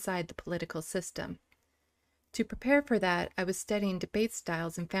from inside the political system. To prepare for that, I was studying debate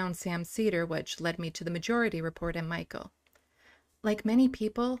styles and found Sam Seder, which led me to the Majority Report and Michael. Like many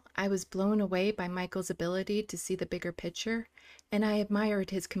people, I was blown away by Michael's ability to see the bigger picture, and I admired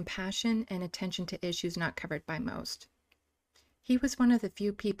his compassion and attention to issues not covered by most. He was one of the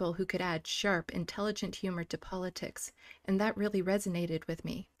few people who could add sharp, intelligent humor to politics, and that really resonated with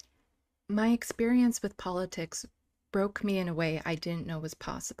me. My experience with politics broke me in a way I didn't know was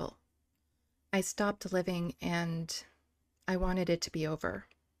possible. I stopped living and I wanted it to be over.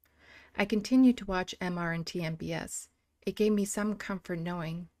 I continued to watch MR and TMBS. It gave me some comfort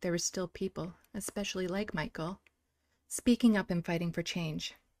knowing there were still people, especially like Michael, speaking up and fighting for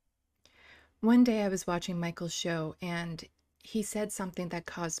change. One day I was watching Michael's show and he said something that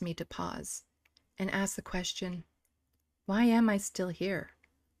caused me to pause and ask the question, why am I still here?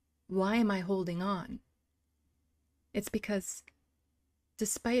 Why am I holding on? It's because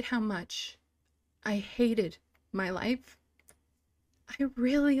despite how much I hated my life, I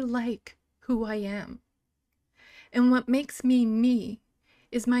really like who I am. And what makes me me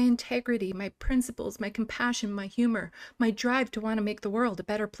is my integrity, my principles, my compassion, my humor, my drive to want to make the world a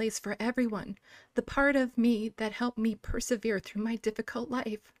better place for everyone, the part of me that helped me persevere through my difficult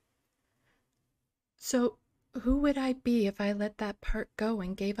life. So who would I be if I let that part go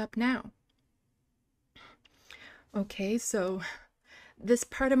and gave up now? Okay, so this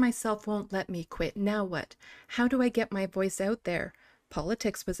part of myself won't let me quit. Now what? How do I get my voice out there?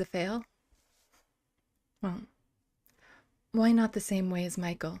 Politics was a fail. Well, why not the same way as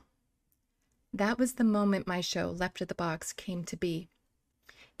Michael? That was the moment my show, Left of the Box, came to be.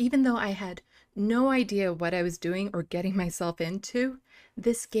 Even though I had no idea what I was doing or getting myself into,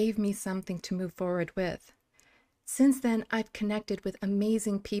 this gave me something to move forward with. Since then, I've connected with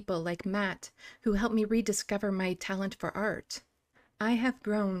amazing people like Matt, who helped me rediscover my talent for art. I have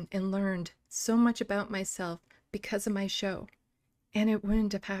grown and learned so much about myself because of my show, and it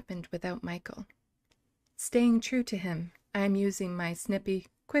wouldn't have happened without Michael. Staying true to him, I am using my snippy,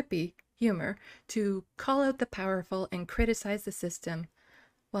 quippy humor to call out the powerful and criticize the system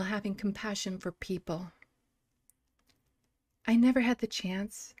while having compassion for people. I never had the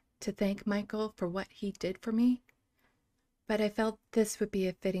chance to thank Michael for what he did for me, but I felt this would be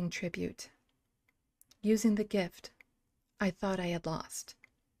a fitting tribute. Using the gift I thought I had lost.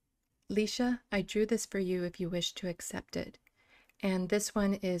 Lisha, I drew this for you if you wish to accept it, and this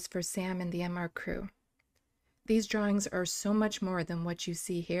one is for Sam and the MR crew. These drawings are so much more than what you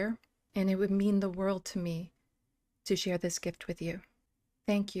see here, and it would mean the world to me to share this gift with you.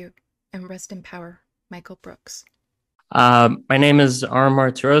 Thank you, and rest in power, Michael Brooks. My name is Aram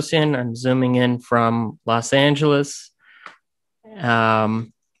Martirosyan. I'm zooming in from Los Angeles.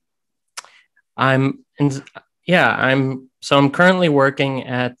 I'm currently working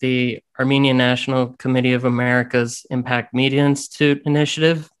at the Armenian National Committee of America's Impact Media Institute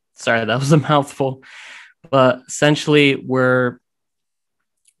initiative. Sorry, that was a mouthful. But essentially, we're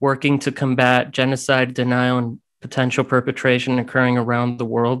working to combat genocide, denial, and potential perpetration occurring around the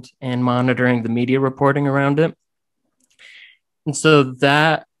world and monitoring the media reporting around it. And so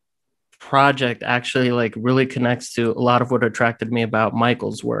that project actually really connects to a lot of what attracted me about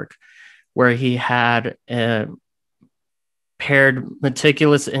Michael's work, where he had paired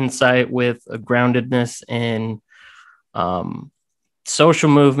meticulous insight with a groundedness in social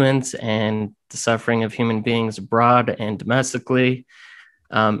movements and the suffering of human beings abroad and domestically.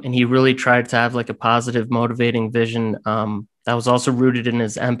 And he really tried to have a positive, motivating vision that was also rooted in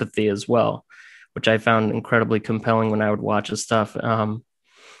his empathy as well, which I found incredibly compelling when I would watch his stuff.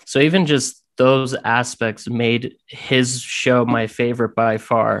 So even just those aspects made his show my favorite by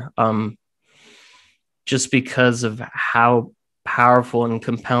far, just because of how powerful and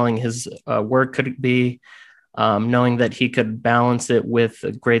compelling his work could be, knowing that he could balance it with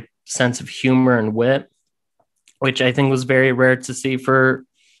a great sense of humor and wit, which I think was very rare to see for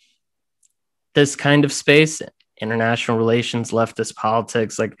this kind of space, international relations, leftist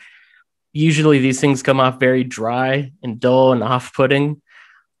politics. Usually these things come off very dry and dull and off-putting.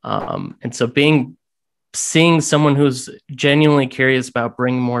 And so seeing someone who's genuinely curious about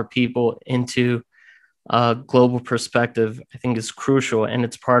bringing more people into a global perspective, I think is crucial. And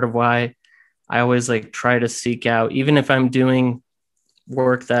it's part of why I always try to seek out, even if I'm doing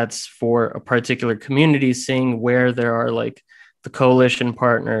work that's for a particular community, seeing where there are the coalition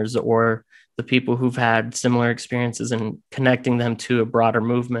partners or the people who've had similar experiences and connecting them to a broader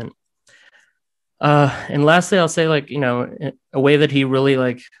movement. And lastly, I'll say a way that he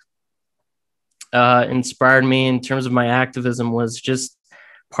really inspired me in terms of my activism was just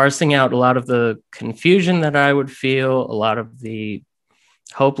parsing out a lot of the confusion that I would feel, a lot of the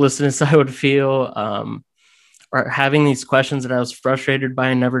hopelessness I would feel, or having these questions that I was frustrated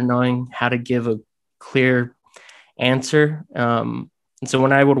by and never knowing how to give a clear answer. And so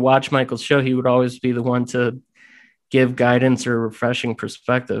when I would watch Michael's show, he would always be the one to give guidance or refreshing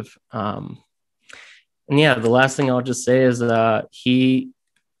perspective. And yeah, the last thing I'll just say is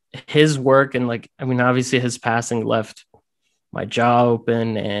his work and obviously his passing left my jaw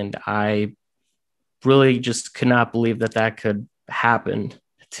open, and I really just could not believe that could happen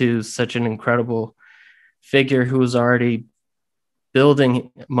to such an incredible figure who was already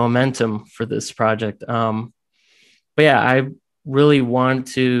building momentum for this project. But yeah, I really want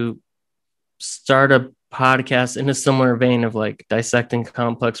to start a podcast in a similar vein of dissecting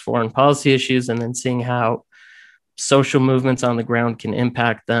complex foreign policy issues and then seeing how social movements on the ground can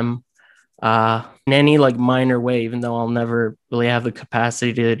impact them in any minor way, even though I'll never really have the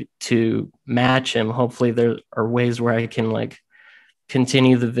capacity to match him. Hopefully there are ways where I can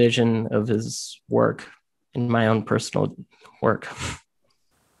continue the vision of his work in my own personal work.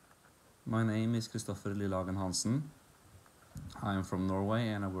 My name is Kristoffer Lillehagen Hansen. I am from Norway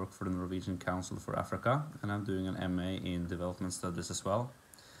and I work for the Norwegian Council for Africa, and I'm doing an MA in development studies as well.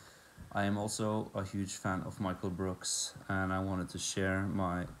 I am also a huge fan of Michael Brooks, and I wanted to share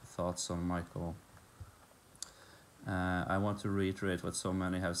my thoughts on Michael. I want to reiterate what so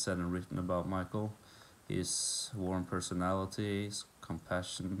many have said and written about Michael. His warm personality, his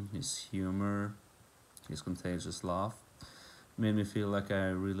compassion, his humor, his contagious laugh made me feel like I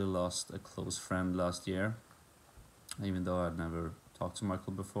really lost a close friend last year, even though I'd never talked to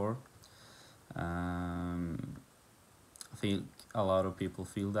Michael before. I think a lot of people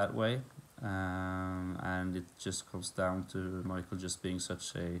feel that way, and it just comes down to Michael just being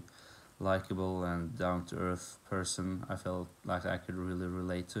such a likable and down-to-earth person. I felt like I could really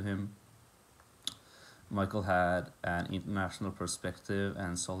relate to him. Michael had an international perspective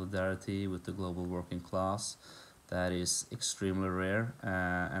and solidarity with the global working class that is extremely rare,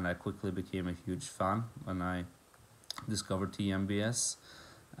 and I quickly became a huge fan when I discovered TMBS.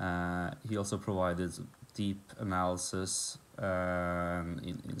 He also provided deep analysis and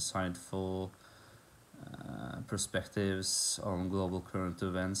insightful perspectives on global current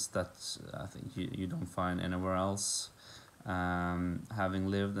events that I think you don't find anywhere else. Having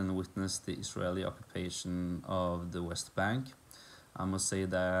lived and witnessed the Israeli occupation of the West Bank, I must say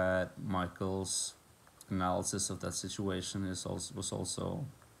that Michael's analysis of that situation was also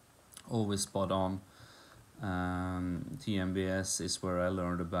always spot on. TMBS is where I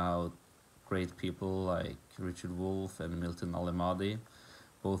learned about great people like Richard Wolff and Milton Alimadi,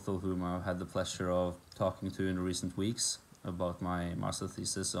 both of whom I've had the pleasure of talking to in recent weeks about my master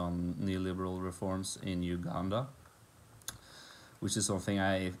thesis on neoliberal reforms in Uganda, which is something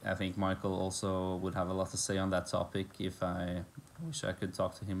I think Michael also would have a lot to say on that topic if I wish I could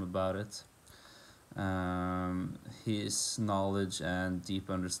talk to him about it. His knowledge and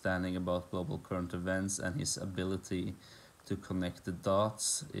deep understanding about global current events and his ability to connect the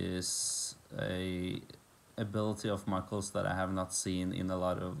dots is a ability of Michael's that I have not seen in a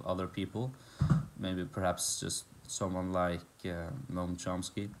lot of other people. Maybe perhaps just someone like Noam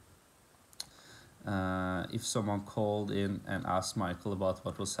Chomsky. If someone called in and asked Michael about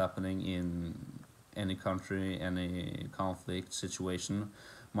what was happening in any country, any conflict situation,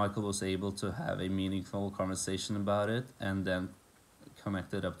 Michael was able to have a meaningful conversation about it and then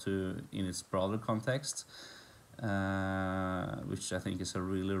connect it up to in its broader context, which I think is a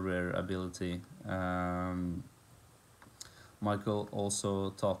really rare ability. Michael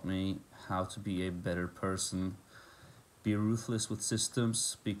also taught me how to be a better person. Be ruthless with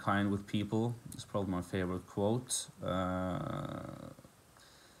systems, be kind with people. It's probably my favorite quote.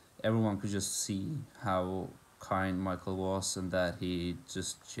 Everyone could just see how kind Michael was and that he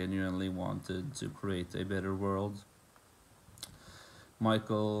just genuinely wanted to create a better world.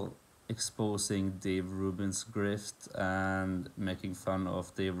 Michael exposing Dave Rubin's grift and making fun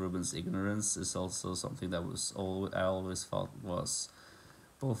of Dave Rubin's ignorance is also something that I always thought was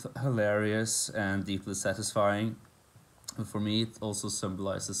both hilarious and deeply satisfying. And for me, it also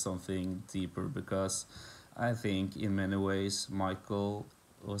symbolizes something deeper, because I think in many ways Michael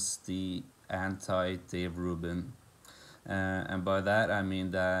was the anti-Dave Rubin. And by that I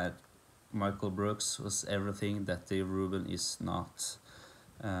mean that Michael Brooks was everything that Dave Rubin is not.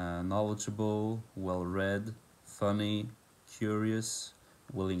 Knowledgeable, well-read, funny, curious,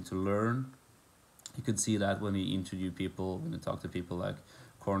 willing to learn. You could see that when he interviewed people, when he talked to people like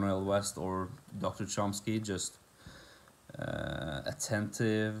Cornel West or Dr. Chomsky, just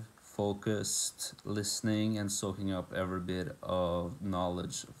attentive, focused, listening and soaking up every bit of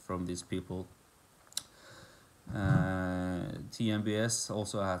knowledge from these people. TMBS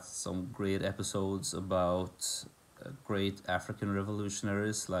also had some great episodes about great African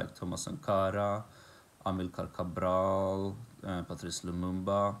revolutionaries like Thomas Sankara, Amilcar Cabral, Patrice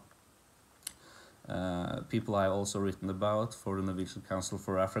Lumumba. People I've also written about for the Norwegian Council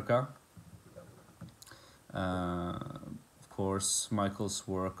for Africa. Of course, Michael's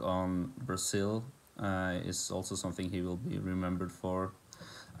work on Brazil is also something he will be remembered for.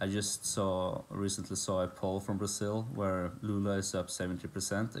 I just recently saw a poll from Brazil where Lula is up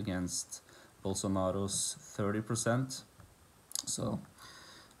 70% against Bolsonaro's 30%. So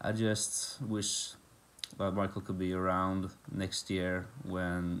I just wish that Michael could be around next year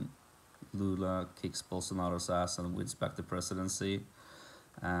when Lula kicks Bolsonaro's ass and wins back the presidency.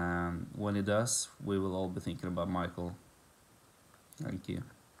 When he does, we will all be thinking about Michael. Thank you.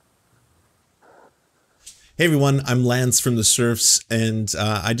 Hey everyone, I'm Lance from the Surfs, and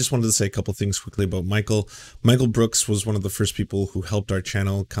I just wanted to say a couple things quickly about Michael. Michael Brooks was one of the first people who helped our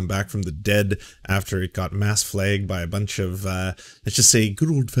channel come back from the dead after it got mass flagged by a bunch of, let's just say, good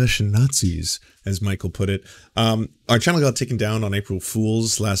old-fashioned Nazis, as Michael put it. Our channel got taken down on April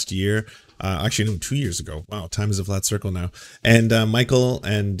Fool's last year. Actually, no, 2 years ago. Wow, time is a flat circle now. And Michael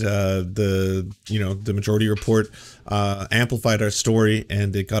and the Majority Report amplified our story,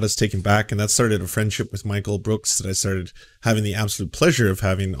 and it got us taken back. And that started a friendship with Michael Brooks that I started having the absolute pleasure of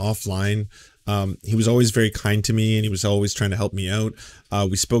having offline. He was always very kind to me, and he was always trying to help me out.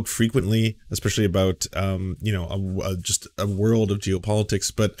 We spoke frequently, especially about just a world of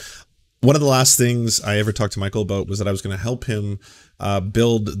geopolitics. But one of the last things I ever talked to Michael about was that I was going to help him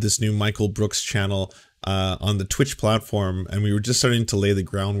build this new Michael Brooks channel on the Twitch platform, and we were just starting to lay the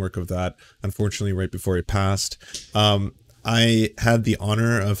groundwork of that, unfortunately, right before he passed. I had the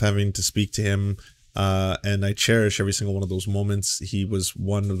honor of having to speak to him, and I cherish every single one of those moments. He was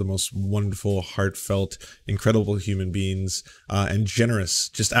one of the most wonderful, heartfelt, incredible human beings, and generous,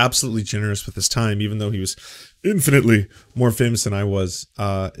 just absolutely generous with his time, even though he was infinitely more famous than I was.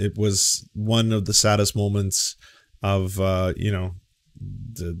 It was one of the saddest moments of,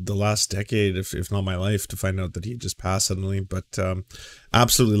 the last decade, if not my life, to find out that he just passed suddenly. But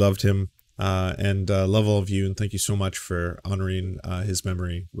absolutely loved him, and love all of you, and thank you so much for honoring his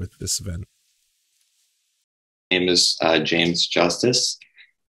memory with this event. My name is James Justice.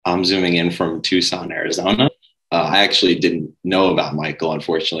 I'm zooming in from Tucson, Arizona. I actually didn't know about Michael,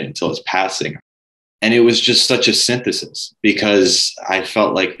 unfortunately, until his passing. And it was just such a synthesis, because I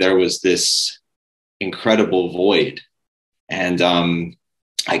felt like there was this incredible void. And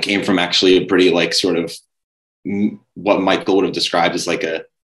I came from actually a pretty sort of what Michael would have described as like a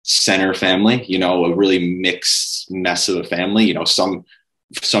center family, you know, a really mixed mess of a family. You know, some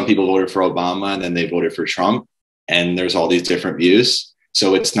people voted for Obama and then they voted for Trump, and there's all these different views.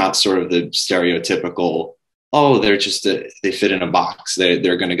 So it's not sort of the stereotypical, oh, they're just they fit in a box.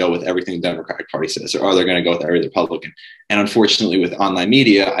 They're going to go with everything the Democratic Party says, or they're going to go with every Republican. And unfortunately, with online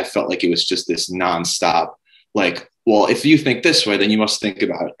media, I felt like it was just this nonstop, like, well, if you think this way, then you must think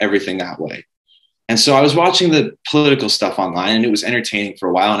about everything that way. And so I was watching the political stuff online, and it was entertaining for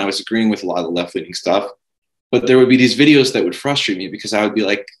a while, and I was agreeing with a lot of the left-leaning stuff. But there would be these videos that would frustrate me because I would be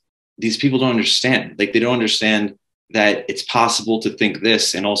like, these people don't understand. Like, they don't understand that it's possible to think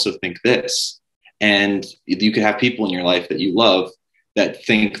this and also think this. And you could have people in your life that you love that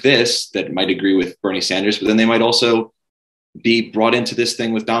think this, that might agree with Bernie Sanders, but then they might also be brought into this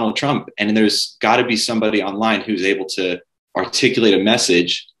thing with Donald Trump. And there's got to be somebody online who's able to articulate a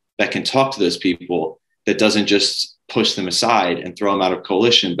message that can talk to those people, that doesn't just push them aside and throw them out of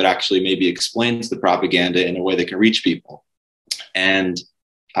coalition, but actually maybe explains the propaganda in a way that can reach people. And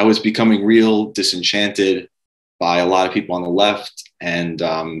I was becoming real disenchanted by a lot of people on the left. And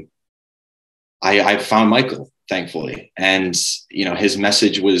I found Michael, thankfully. And, you know, his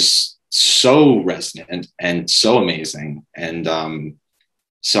message was so resonant and so amazing. And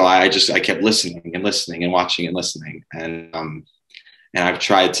so I kept listening and listening and watching and listening. And I've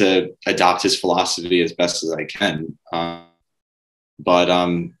tried to adopt his philosophy as best as I can. But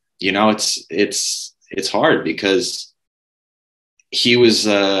you know, it's hard because he was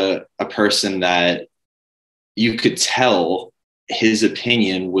a person that you could tell his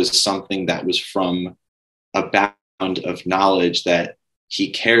opinion was something that was from a background of knowledge, that he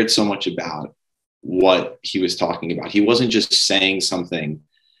cared so much about what he was talking about. He wasn't just saying something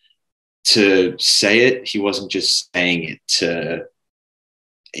to say it. He wasn't just saying it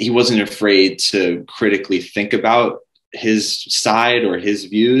he wasn't afraid to critically think about his side or his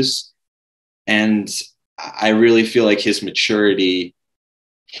views. And I really feel like his maturity,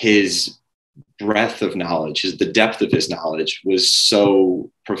 his breadth of knowledge, the depth of his knowledge was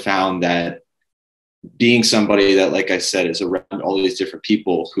so profound that being somebody that, like I said, is around all these different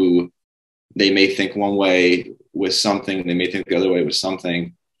people who they may think one way with something, they may think the other way with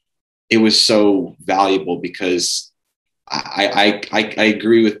something, it was so valuable because I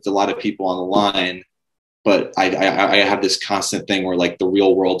agree with a lot of people on the line, but I have this constant thing where, like, the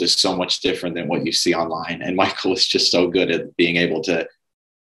real world is so much different than what you see online. And Michael is just so good at being able to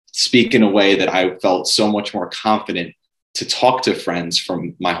speak in a way that I felt so much more confident to talk to friends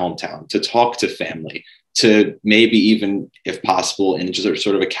from my hometown, to talk to family, to maybe even, if possible, in just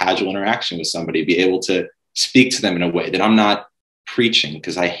sort of a casual interaction with somebody, be able to speak to them in a way that I'm not preaching,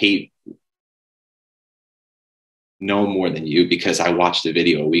 because I hate know more than you because I watched a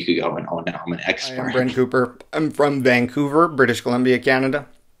video a week ago and, oh, now I'm an expert. I'm Brent Cooper. I'm from Vancouver, British Columbia, Canada.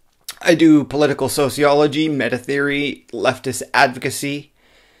 I do political sociology, meta theory, leftist advocacy.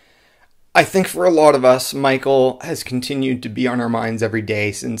 I think for a lot of us, Michael has continued to be on our minds every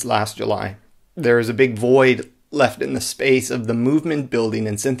day since last July. There is a big void left in the space of the movement building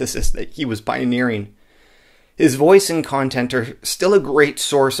and synthesis that he was pioneering. His voice and content are still a great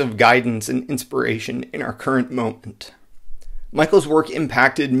source of guidance and inspiration in our current moment. Michael's work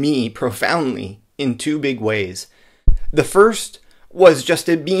impacted me profoundly in two big ways. The first was just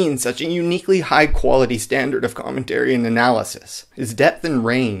it being such a uniquely high-quality standard of commentary and analysis. His depth and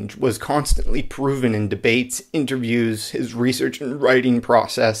range was constantly proven in debates, interviews, his research and writing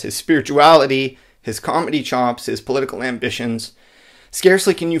process, his spirituality, his comedy chops, his political ambitions.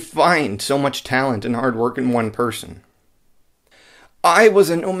 Scarcely can you find so much talent and hard work in one person. I was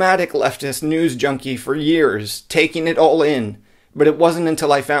a nomadic leftist news junkie for years, taking it all in, but it wasn't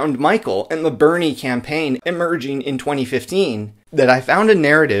until I found Michael and the Bernie campaign emerging in 2015 that I found a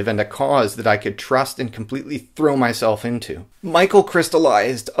narrative and a cause that I could trust and completely throw myself into. Michael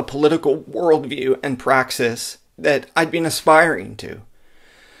crystallized a political worldview and praxis that I'd been aspiring to.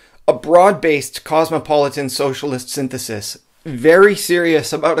 A broad-based cosmopolitan socialist synthesis, very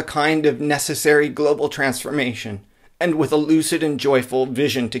serious about a kind of necessary global transformation, and with a lucid and joyful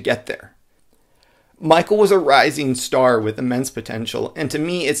vision to get there. Michael was a rising star with immense potential, and to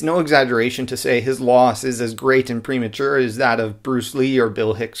me it's no exaggeration to say his loss is as great and premature as that of Bruce Lee or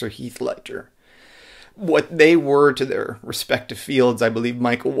Bill Hicks or Heath Ledger. What they were to their respective fields, I believe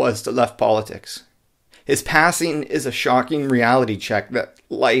Michael was to left politics. His passing is a shocking reality check that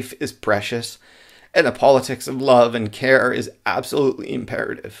life is precious, and a politics of love and care is absolutely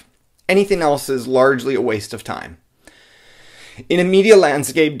imperative. Anything else is largely a waste of time. In a media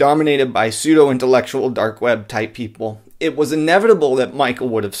landscape dominated by pseudo-intellectual dark web type people, it was inevitable that Michael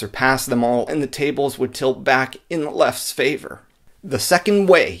would have surpassed them all and the tables would tilt back in the left's favor. The second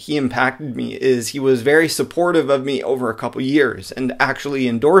way he impacted me is he was very supportive of me over a couple years and actually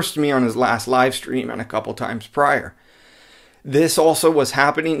endorsed me on his last live stream and a couple times prior. This also was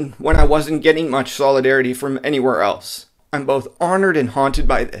happening when I wasn't getting much solidarity from anywhere else. I'm both honored and haunted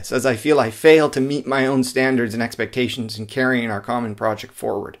by this, as I feel I fail to meet my own standards and expectations in carrying our common project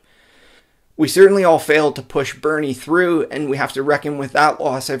forward. We certainly all failed to push Bernie through, and we have to reckon with that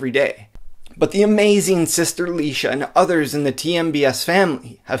loss every day. But the amazing Sister Lisha and others in the TMBS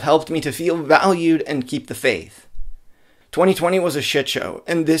family have helped me to feel valued and keep the faith. 2020 was a shit show,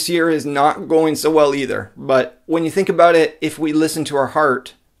 and this year is not going so well either. But when you think about it, if we listen to our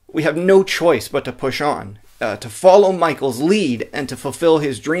heart, we have no choice but to push on, to follow Michael's lead and to fulfill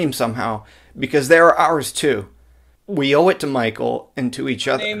his dream somehow, because they are ours too. We owe it to Michael and to each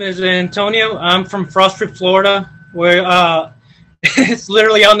other. My name is Antonio. I'm from Frostbridge, Florida, where it's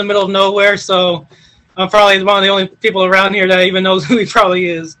literally out in the middle of nowhere, so I'm probably one of the only people around here that even knows who he probably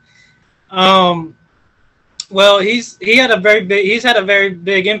is. Well, he's had a very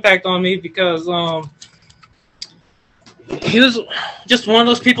big impact on me because he was just one of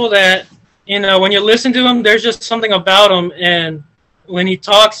those people that, you know, when you listen to him, there's just something about him, and when he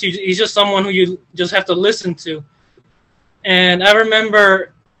talks, he's just someone who you just have to listen to. And I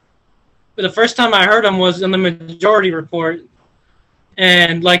remember the first time I heard him was in the Majority Report,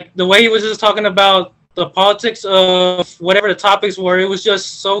 and like the way he was just talking about the politics of whatever the topics were, it was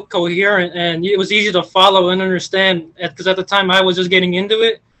just so coherent and it was easy to follow and understand, because at the time I was just getting into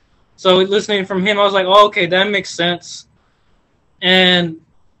it. So listening from him, I was like, oh, okay, that makes sense. And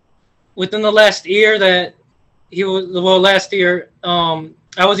within the last year that he was, well, last year,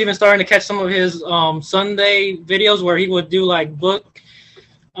 I was even starting to catch some of his Sunday videos where he would do like book.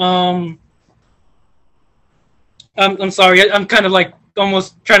 I'm sorry, I'm kind of like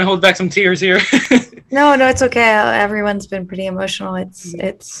almost trying to hold back some tears here. No, it's okay. Everyone's been pretty emotional.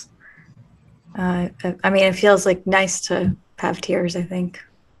 It's I mean, it feels like nice to have tears, I think.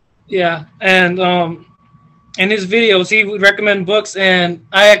 Yeah, and in his videos, he would recommend books, and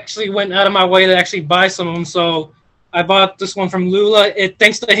I actually went out of my way to actually buy some of them. So I bought this one from Lula.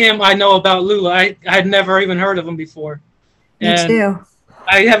 Thanks to him, I know about Lula. I had never even heard of him before. Me too.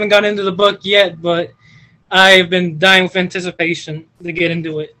 I haven't got into the book yet, but I've been dying with anticipation to get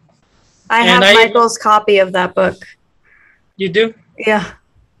into it. I have Michael's copy of that book. You do? Yeah.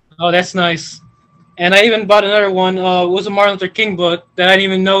 Oh, that's nice. And I even bought another one. It was a Martin Luther King book that I didn't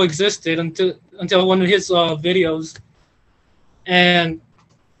even know existed until one of his videos. And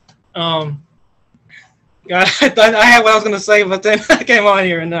God, I thought I had what I was gonna say, but then I came on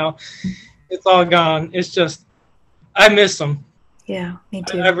here and now it's all gone. It's just I miss him. Yeah, me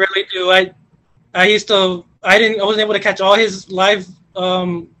too. I really do. I wasn't able to catch all his live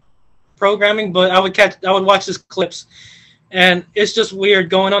programming, but I would watch his clips, and it's just weird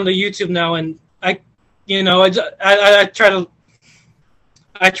going on the YouTube now, and I try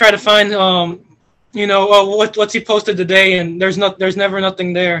to find what's he posted today, and there's never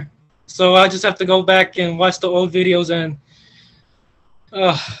nothing there, so I just have to go back and watch the old videos, and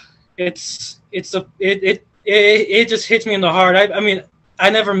it just hits me in the heart. I mean, I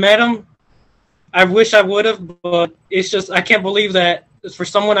never met him. I wish I would have, but it's just I can't believe that for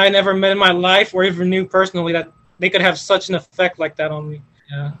someone I never met in my life or even knew personally that they could have such an effect like that on me.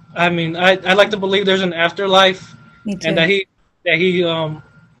 Yeah, I mean, I like to believe there's an afterlife, and that he's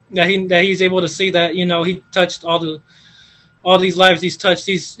able to see that, you know, he touched all these lives he's touched.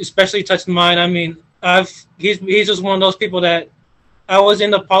 He's especially touched mine. I mean, he's just one of those people that I was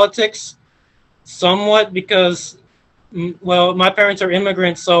into politics somewhat because, well, my parents are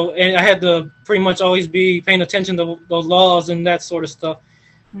immigrants, so and I had to pretty much always be paying attention to those laws and that sort of stuff.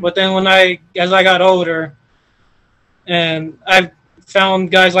 But then as I got older, and I've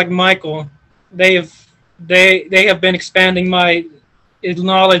found guys like Michael, they have been expanding my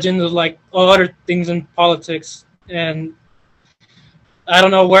knowledge into like other things in politics, and I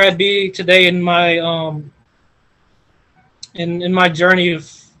don't know where I'd be today in my in my journey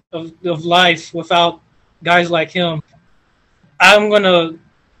of life without guys like him. I'm gonna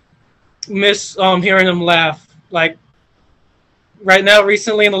miss hearing him laugh. Like right now,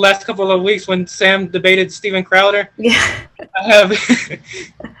 recently in the last couple of weeks when Sam debated Steven Crowder, yeah, I have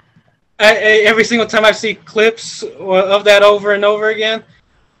every single time I see clips of that over and over again,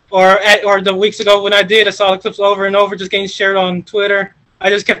 or the weeks ago when I saw the clips over and over just getting shared on Twitter. I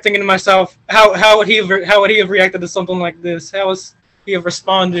just kept thinking to myself, how would he have reacted to something like this? How would he have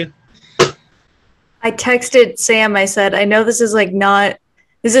responded? I texted Sam. I said, I know this is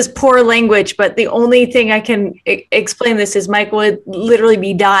this is poor language, but the only thing I can explain this is Michael would literally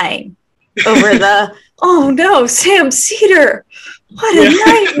be dying over the, oh no, Sam Cedar, what a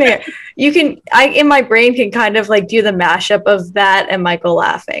nightmare. You can, in my brain can kind of like do the mashup of that and Michael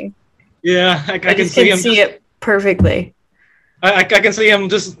laughing. Yeah, I can just see him. See it perfectly. I can see him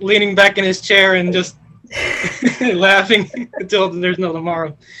just leaning back in his chair and just laughing until there's no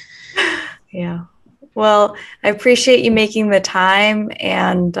tomorrow. Yeah. Well, I appreciate you making the time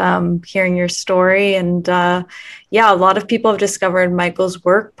and hearing your story. And yeah, a lot of people have discovered Michael's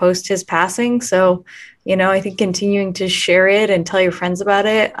work post his passing. So, you know, I think continuing to share it and tell your friends about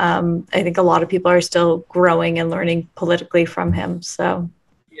it, I think a lot of people are still growing and learning politically from him. So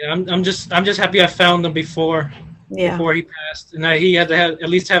yeah, I'm just happy I found him before he passed, and he had to at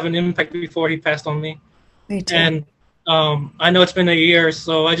least have an impact before he passed on me. Me too. And I know it's been a year,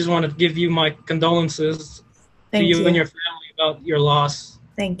 so I just want to give you my condolences to you and your family about your loss.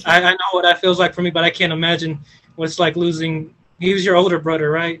 Thank you. I know what that feels like for me, but I can't imagine what it's like losing. He was your older brother,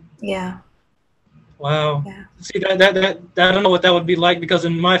 right? Yeah. Wow. Yeah. See, that I don't know what that would be like, because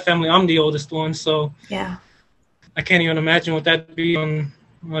in my family, I'm the oldest one, so yeah, I can't even imagine what that'd be on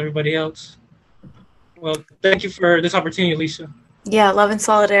everybody else. Well, thank you for this opportunity, Lisha. Yeah, love and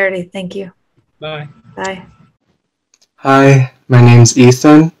solidarity. Thank you. Bye. Bye. Hi, my name's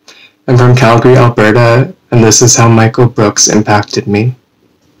Ethan. I'm from Calgary, Alberta, and this is how Michael Brooks impacted me.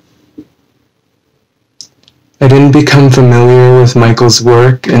 I didn't become familiar with Michael's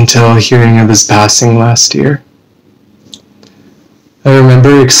work until hearing of his passing last year. I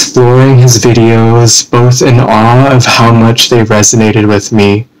remember exploring his videos both in awe of how much they resonated with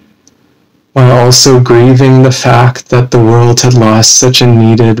me, while also grieving the fact that the world had lost such a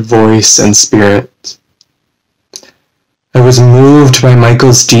needed voice and spirit. I was moved by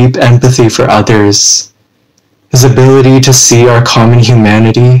Michael's deep empathy for others, his ability to see our common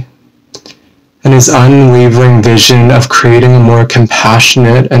humanity, and his unwavering vision of creating a more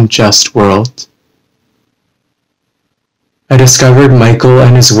compassionate and just world. I discovered Michael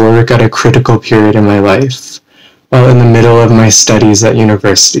and his work at a critical period in my life, while in the middle of my studies at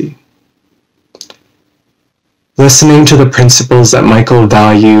university. Listening to the principles that Michael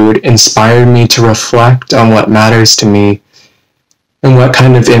valued inspired me to reflect on what matters to me and what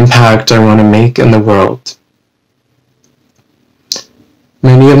kind of impact I want to make in the world.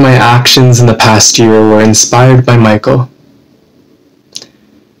 Many of my actions in the past year were inspired by Michael.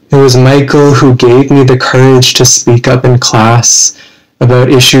 It was Michael who gave me the courage to speak up in class about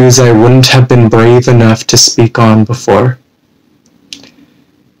issues I wouldn't have been brave enough to speak on before.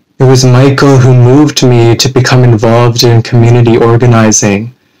 It was Michael who moved me to become involved in community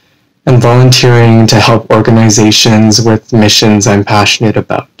organizing and volunteering to help organizations with missions I'm passionate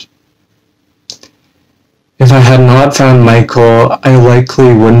about. If I had not found Michael, I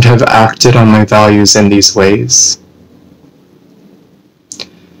likely wouldn't have acted on my values in these ways.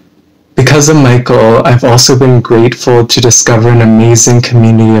 Because of Michael, I've also been grateful to discover an amazing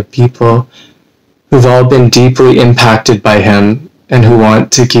community of people who've all been deeply impacted by him and who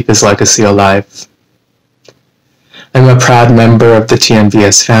want to keep his legacy alive. I'm a proud member of the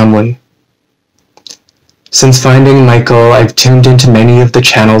TNVS family. Since finding Michael, I've tuned into many of the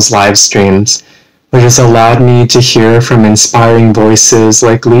channel's live streams, which has allowed me to hear from inspiring voices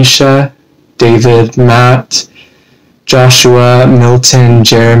like Lisha, David, Matt, Joshua, Milton,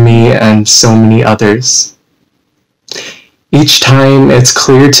 Jeremy, and so many others. Each time, it's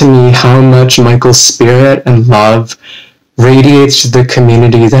clear to me how much Michael's spirit and love radiates to the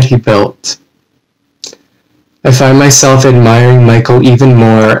community that he built. I find myself admiring Michael even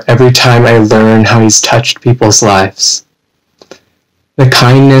more every time I learn how he's touched people's lives. The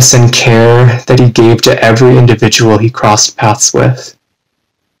kindness and care that he gave to every individual he crossed paths with.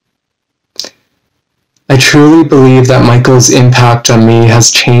 I truly believe that Michael's impact on me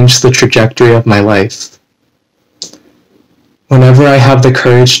has changed the trajectory of my life. Whenever I have the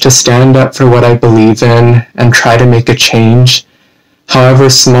courage to stand up for what I believe in and try to make a change, however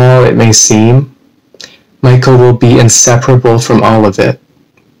small it may seem, Michael will be inseparable from all of it.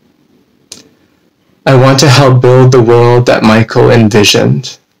 I want to help build the world that Michael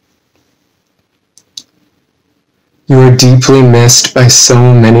envisioned. You are deeply missed by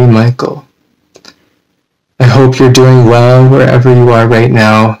so many, Michael. I hope you're doing well wherever you are right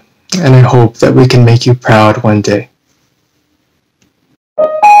now, and I hope that we can make you proud one day.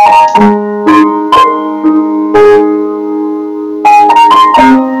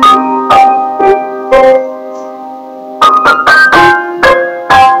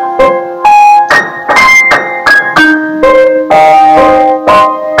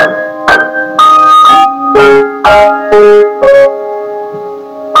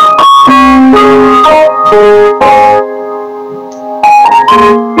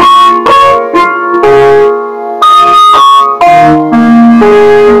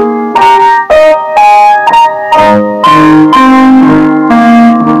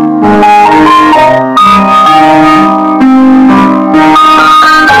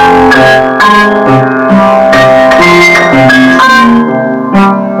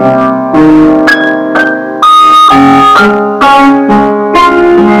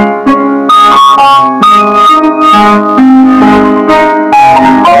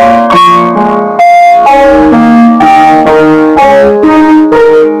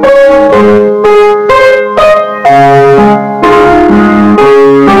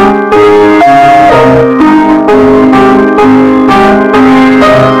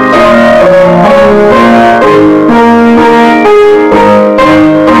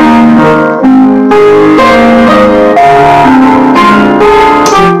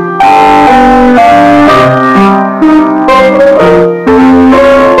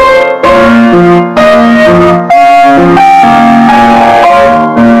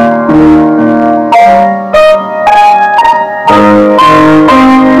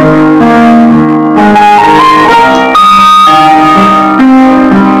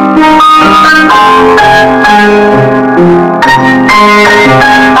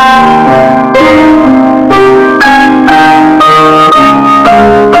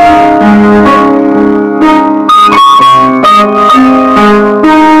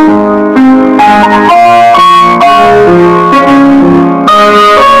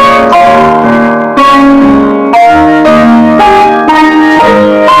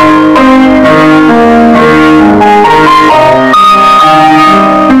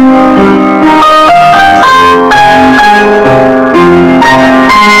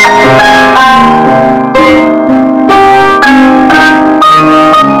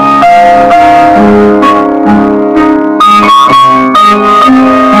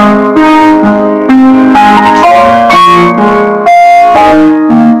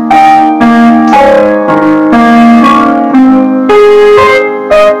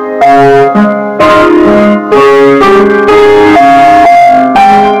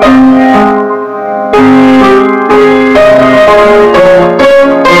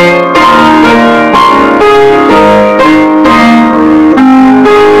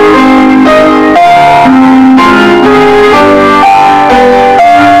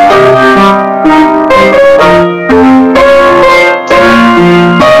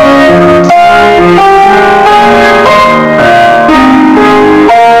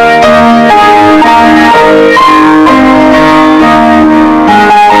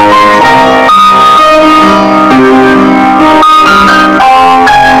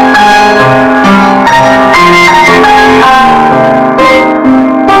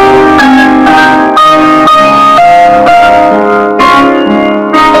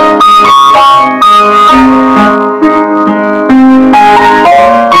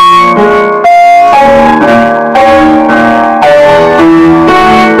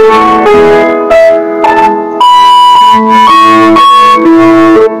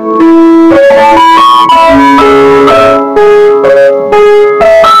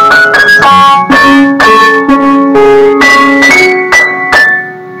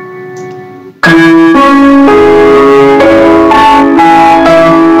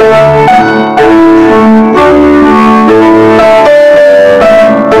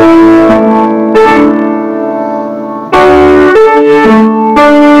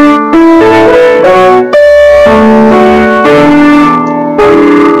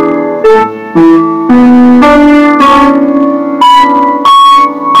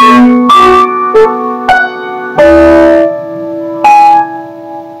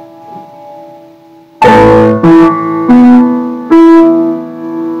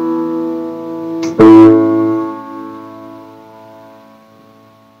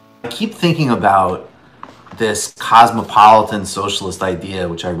 thinking about this cosmopolitan socialist idea,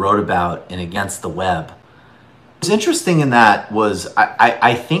 which I wrote about in Against the Web. What's interesting in that was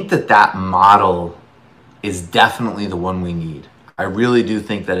I think that model is definitely the one we need. I really do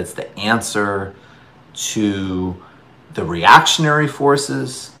think that it's the answer to the reactionary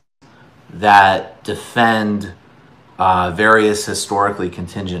forces that defend various historically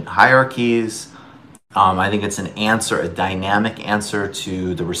contingent hierarchies. I think it's an answer, a dynamic answer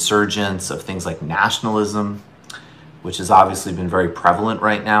to the resurgence of things like nationalism, which has obviously been very prevalent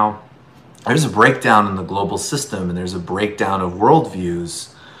right now. There's a breakdown in the global system, and there's a breakdown of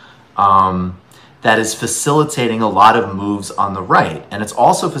worldviews that is facilitating a lot of moves on the right. And it's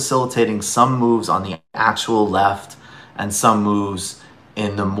also facilitating some moves on the actual left and some moves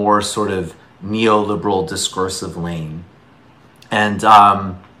in the more sort of neoliberal discursive lane. And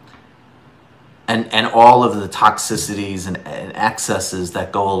all of the toxicities and excesses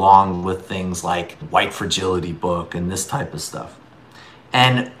that go along with things like white fragility book and this type of stuff.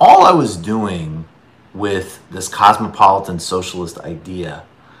 And all I was doing with this cosmopolitan socialist idea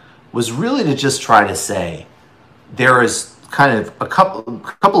was really to just try to say there is kind of a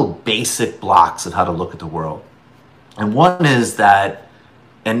couple of basic blocks of how to look at the world. And one is that,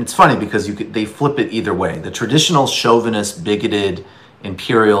 and it's funny because they flip it either way. The traditional chauvinist, bigoted,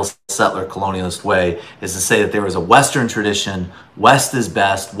 imperial, settler, colonialist way is to say that there is a Western tradition, West is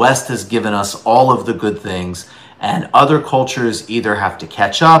best, West has given us all of the good things, and other cultures either have to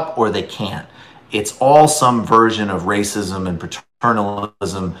catch up or they can't. It's all some version of racism and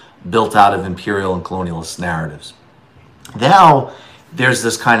paternalism built out of imperial and colonialist narratives. Now, there's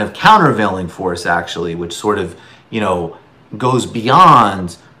this kind of countervailing force, actually, which sort of, goes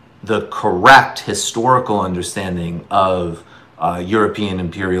beyond the correct historical understanding of European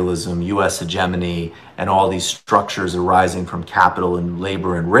imperialism, U.S. hegemony, and all these structures arising from capital and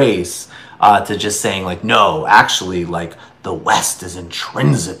labor and race, to just saying, like, no, actually, like, the West is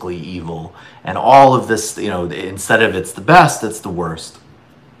intrinsically evil. And all of this, instead of it's the best, it's the worst.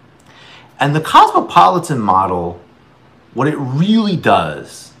 And the cosmopolitan model, what it really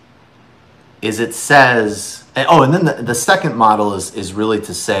does is it says, and then the second model is really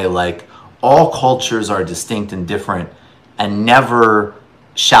to say, like, all cultures are distinct and different, and never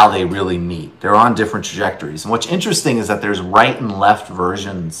shall they really meet. They're on different trajectories. And what's interesting is that there's right and left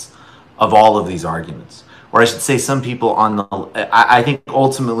versions of all of these arguments. Or I should say some people I think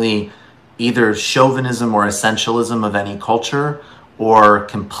ultimately either chauvinism or essentialism of any culture, or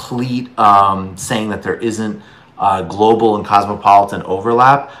complete saying that there isn't global and cosmopolitan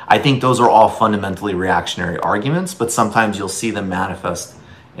overlap. I think those are all fundamentally reactionary arguments, but sometimes you'll see them manifest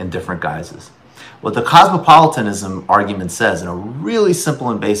in different guises. What the cosmopolitanism argument says in a really simple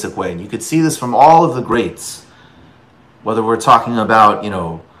and basic way, and you could see this from all of the greats, whether we're talking about,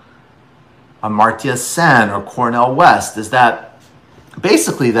 Amartya Sen or Cornel West, is that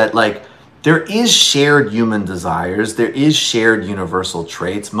basically that, like, there is shared human desires, there is shared universal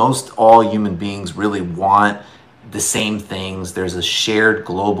traits. Most all human beings really want the same things. There's a shared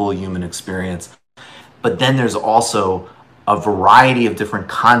global human experience. But then there's also a variety of different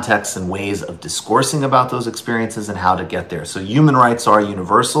contexts and ways of discoursing about those experiences and how to get there. So human rights are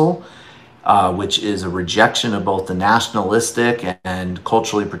universal, which is a rejection of both the nationalistic and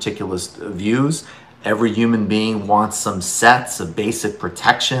culturally particularist views. Every human being wants some sets of basic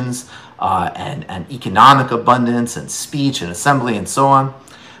protections and economic abundance and speech and assembly and so on.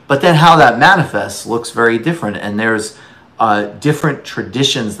 But then how that manifests looks very different, and there's different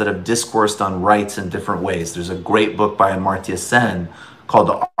traditions that have discoursed on rights in different ways. There's a great book by Amartya Sen called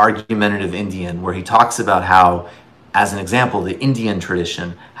The Argumentative Indian, where he talks about how, as an example, the Indian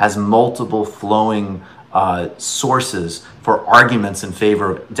tradition has multiple flowing sources for arguments in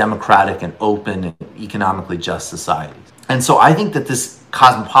favor of democratic and open and economically just societies. And so I think that this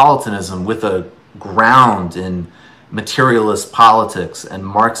cosmopolitanism, with a ground in materialist politics and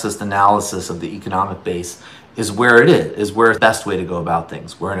Marxist analysis of the economic base, is where it is where it's the best way to go about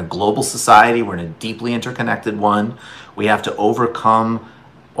things. We're in a global society, we're in a deeply interconnected one. We have to overcome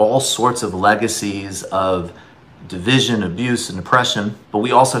all sorts of legacies of division, abuse, and oppression, but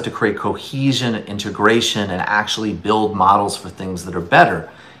we also have to create cohesion, integration, and actually build models for things that are better.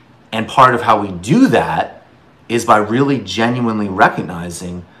 And part of how we do that is by really genuinely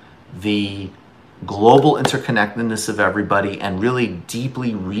recognizing the global interconnectedness of everybody and really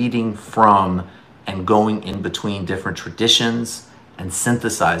deeply reading from and going in between different traditions and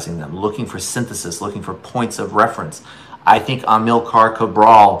synthesizing them, looking for synthesis, looking for points of reference. I think Amilcar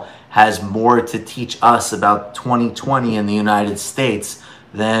Cabral has more to teach us about 2020 in the United States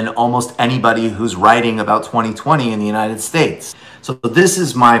than almost anybody who's writing about 2020 in the United States. So this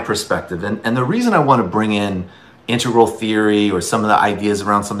is my perspective. And the reason I want to bring in integral theory or some of the ideas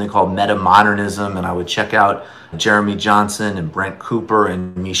around something called meta-modernism, and I would check out Jeremy Johnson and Brent Cooper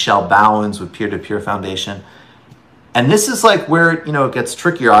and Michelle Bowens with Peer-to-Peer Foundation. And this is like where, you know, it gets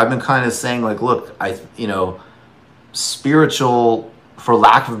trickier. I've been kind of saying like, look, spiritual, for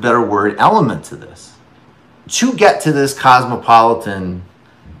lack of a better word, element to this. To get to this cosmopolitan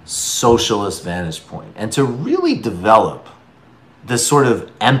socialist vantage point and to really develop this sort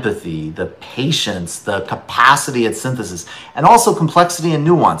of empathy, the patience, the capacity at synthesis, and also complexity and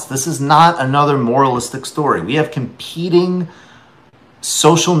nuance. This is not another moralistic story. We have competing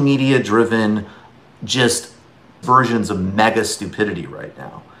social media driven just versions of mega stupidity right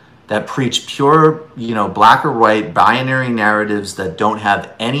now that preach pure, black or white binary narratives that don't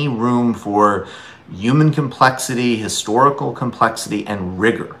have any room for human complexity, historical complexity, and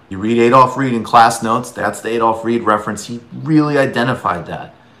rigor. You read Adolf Reed in class notes, that's the Adolf Reed reference. He really identified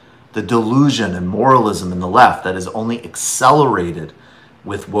that. The delusion and moralism in the left that is only accelerated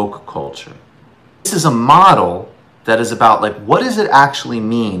with woke culture. This is a model that is about like, what does it actually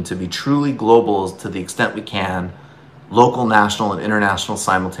mean to be truly global to the extent we can, local, national, and international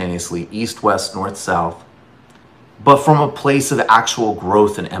simultaneously, east, west, north, south, but from a place of actual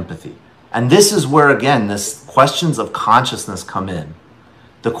growth and empathy. And this is where, again, this questions of consciousness come in.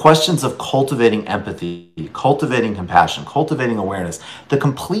 The questions of cultivating empathy, cultivating compassion, cultivating awareness, the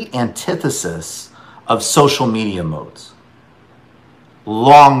complete antithesis of social media modes.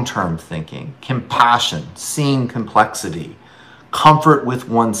 Long-term thinking, compassion, seeing complexity, comfort with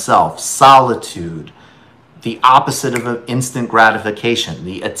oneself, solitude, the opposite of instant gratification,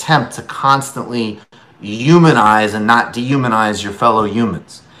 the attempt to constantly humanize and not dehumanize your fellow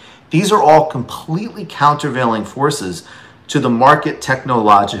humans. These are all completely countervailing forces to the market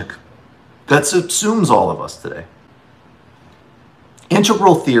technologic that subsumes all of us today.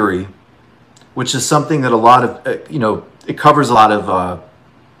 Integral theory, which is something that a lot of, it covers a lot of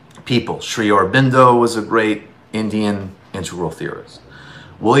people. Sri Aurobindo was a great Indian integral theorist.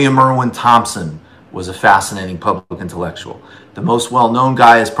 William Irwin Thompson was a fascinating public intellectual. The most well-known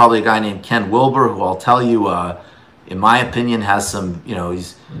guy is probably a guy named Ken Wilber, who I'll tell you, in my opinion, has some,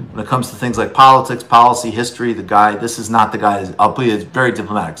 he's, when it comes to things like politics, policy, history, this is not the guy, I'll put it very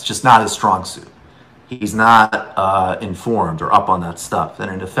diplomatic, it's just not his strong suit. He's not informed or up on that stuff, and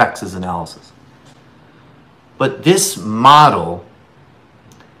it affects his analysis. But this model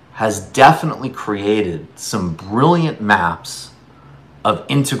has definitely created some brilliant maps of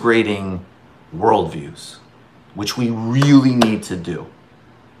integrating worldviews, which we really need to do.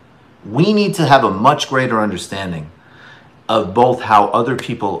 We need to have a much greater understanding of both how other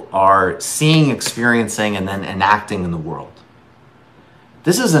people are seeing, experiencing, and then enacting in the world.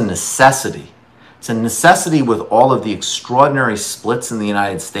 This is a necessity. It's a necessity with all of the extraordinary splits in the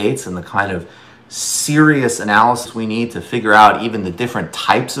United States and the kind of serious analysis we need to figure out even the different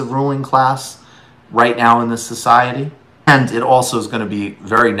types of ruling class right now in this society. And it also is going to be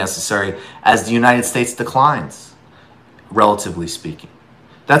very necessary as the United States declines, relatively speaking.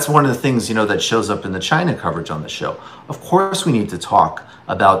 That's one of the things, that shows up in the China coverage on the show. Of course, we need to talk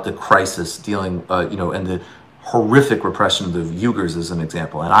about the crisis dealing, and the horrific repression of the Uyghurs as an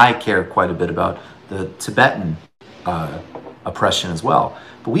example. And I care quite a bit about the Tibetan oppression as well.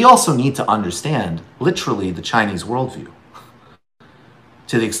 But we also need to understand, literally, the Chinese worldview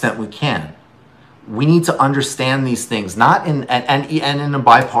to the extent we can. We need to understand these things, not in and in a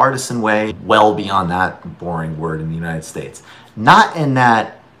bipartisan way, well beyond that boring word in the United States. Not in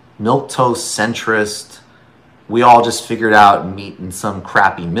that milquetoast centrist, we all just figured out and meet in some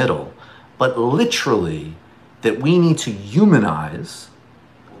crappy middle, but literally that we need to humanize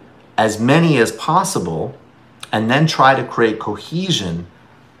as many as possible and then try to create cohesion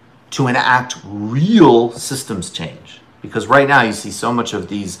to enact real systems change. Because right now you see so much of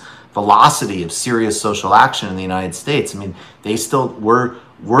these velocity of serious social action in the United States. I mean,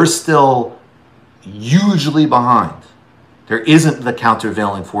 we're still hugely behind. There isn't the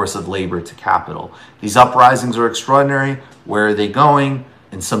countervailing force of labor to capital. These uprisings are extraordinary. Where are they going?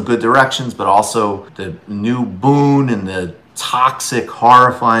 In some good directions, but also the new boon in the toxic,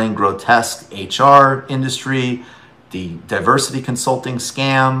 horrifying, grotesque HR industry, the diversity consulting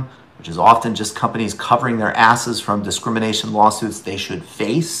scam, which is often just companies covering their asses from discrimination lawsuits they should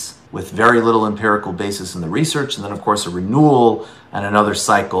face with very little empirical basis in the research, and then of course a renewal and another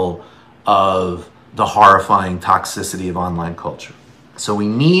cycle of the horrifying toxicity of online culture. So we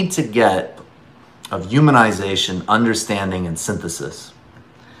need to get of humanization, understanding, and synthesis.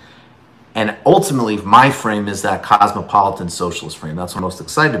 And ultimately, my frame is that cosmopolitan socialist frame. That's what I'm most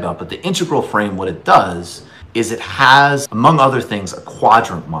excited about. But the integral frame, what it does is it has, among other things, a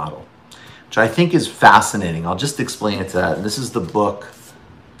quadrant model, which I think is fascinating. I'll just explain it to that. And this is the book.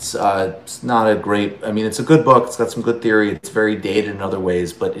 It's not a great, I mean, it's a good book. It's got some good theory. It's very dated in other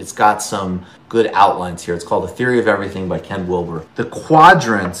ways, but it's got some good outlines here. It's called The Theory of Everything by Ken Wilber. The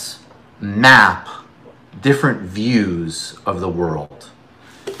quadrants map different views of the world.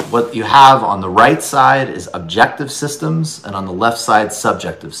 What you have on the right side is objective systems, and on the left side,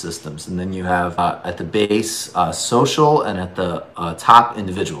 subjective systems. And then you have at the base, social, and at the top,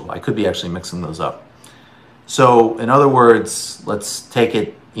 individual. I could be actually mixing those up. So in other words, let's take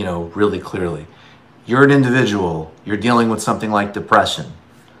it, you know, really clearly. You're an individual. You're dealing with something like depression,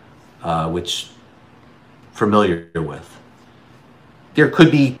 which familiar with. There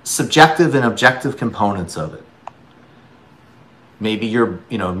could be subjective and objective components of it. Maybe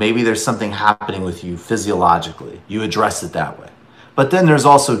maybe there's something happening with you physiologically. You address it that way. But then there's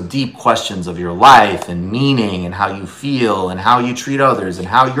also deep questions of your life and meaning and how you feel and how you treat others and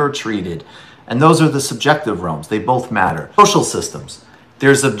how you're treated. And those are the subjective realms. They both matter. Social systems.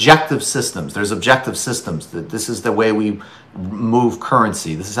 There's objective systems. There's objective systems. That this is the way we move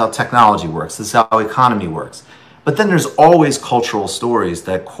currency. This is how technology works. This is how economy works. But then there's always cultural stories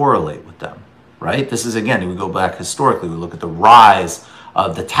that correlate with them. Right? This is, again, we go back historically, we look at the rise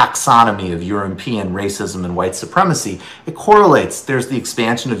of the taxonomy of European racism and white supremacy. It correlates. There's the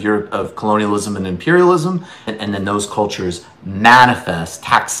expansion of colonialism and imperialism, and then those cultures manifest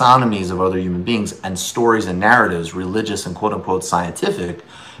taxonomies of other human beings and stories and narratives, religious and quote-unquote scientific,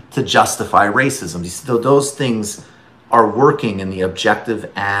 to justify racism. So those things are working in the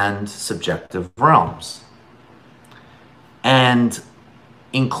objective and subjective realms. And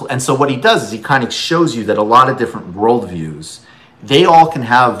so what he does is he kind of shows you that a lot of different worldviews, they all can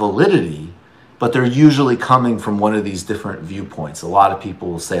have validity, but they're usually coming from one of these different viewpoints. A lot of people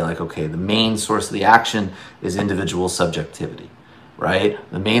will say, like, okay, the main source of the action is individual subjectivity, right?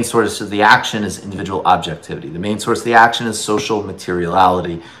 The main source of the action is individual objectivity. The main source of the action is social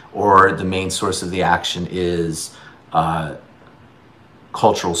materiality, or the main source of the action is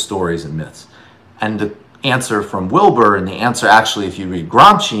cultural stories and myths. And the answer from Wilber, and the answer actually, if you read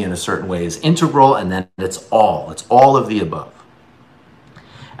Gramsci in a certain way, is integral, and then it's all of the above.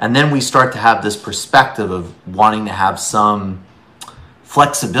 And then we start to have this perspective of wanting to have some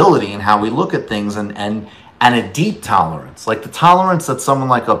flexibility in how we look at things, and a deep tolerance, like the tolerance that someone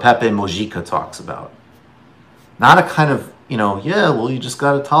like a Pepe Mojica talks about. Not a kind of, yeah, well, you just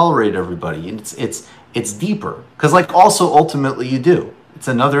got to tolerate everybody. It's deeper, because like also ultimately you do. It's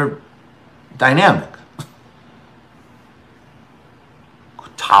another dynamic.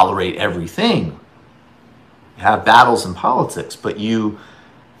 Tolerate everything. You have battles in politics, but you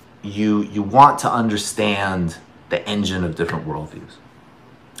want to understand the engine of different worldviews.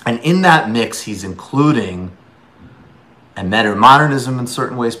 And in that mix, he's including, and meta-modernism in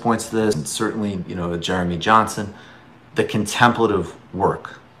certain ways points to this, and certainly, Jeremy Johnson, the contemplative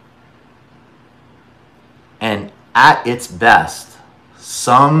work. And at its best,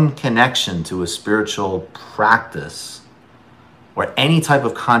 some connection to a spiritual practice or any type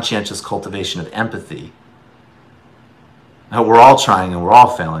of conscientious cultivation of empathy. Now, we're all trying and we're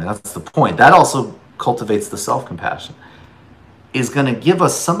all failing. That's the point. That also cultivates the self-compassion. Is going to give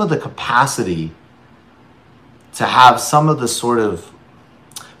us some of the capacity to have some of the sort of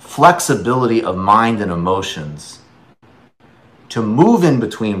flexibility of mind and emotions to move in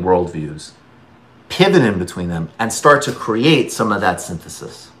between worldviews, pivot in between them, and start to create some of that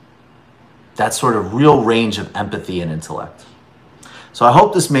synthesis. That sort of real range of empathy and intellect. So I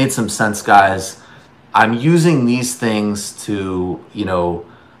hope this made some sense, guys. I'm using these things to,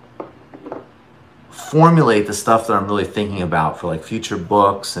 formulate the stuff that I'm really thinking about for like future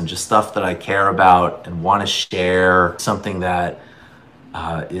books and just stuff that I care about and want to share, something that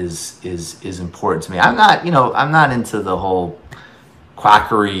is important to me. I'm not into the whole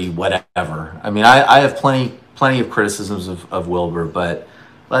quackery, whatever. I mean, I have plenty of criticisms of Wilber, but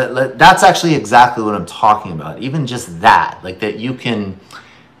that's actually exactly what I'm talking about. Even just that, like that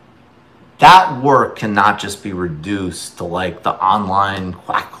work cannot just be reduced to like the online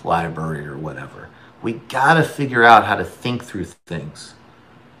quack library or whatever. We gotta figure out how to think through things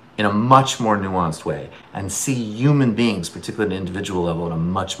in a much more nuanced way and see human beings, particularly at an individual level, in a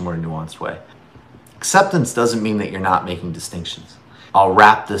much more nuanced way. Acceptance doesn't mean that you're not making distinctions. I'll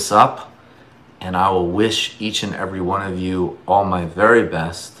wrap this up, and I will wish each and every one of you all my very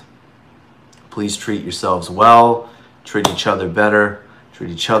best. Please treat yourselves well, treat each other better,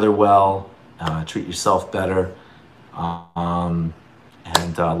 treat each other well, treat yourself better. And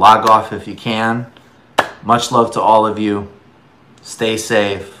And log off if you can. Much love to all of you. Stay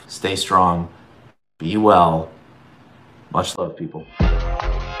safe, stay strong, be well. Much love, people.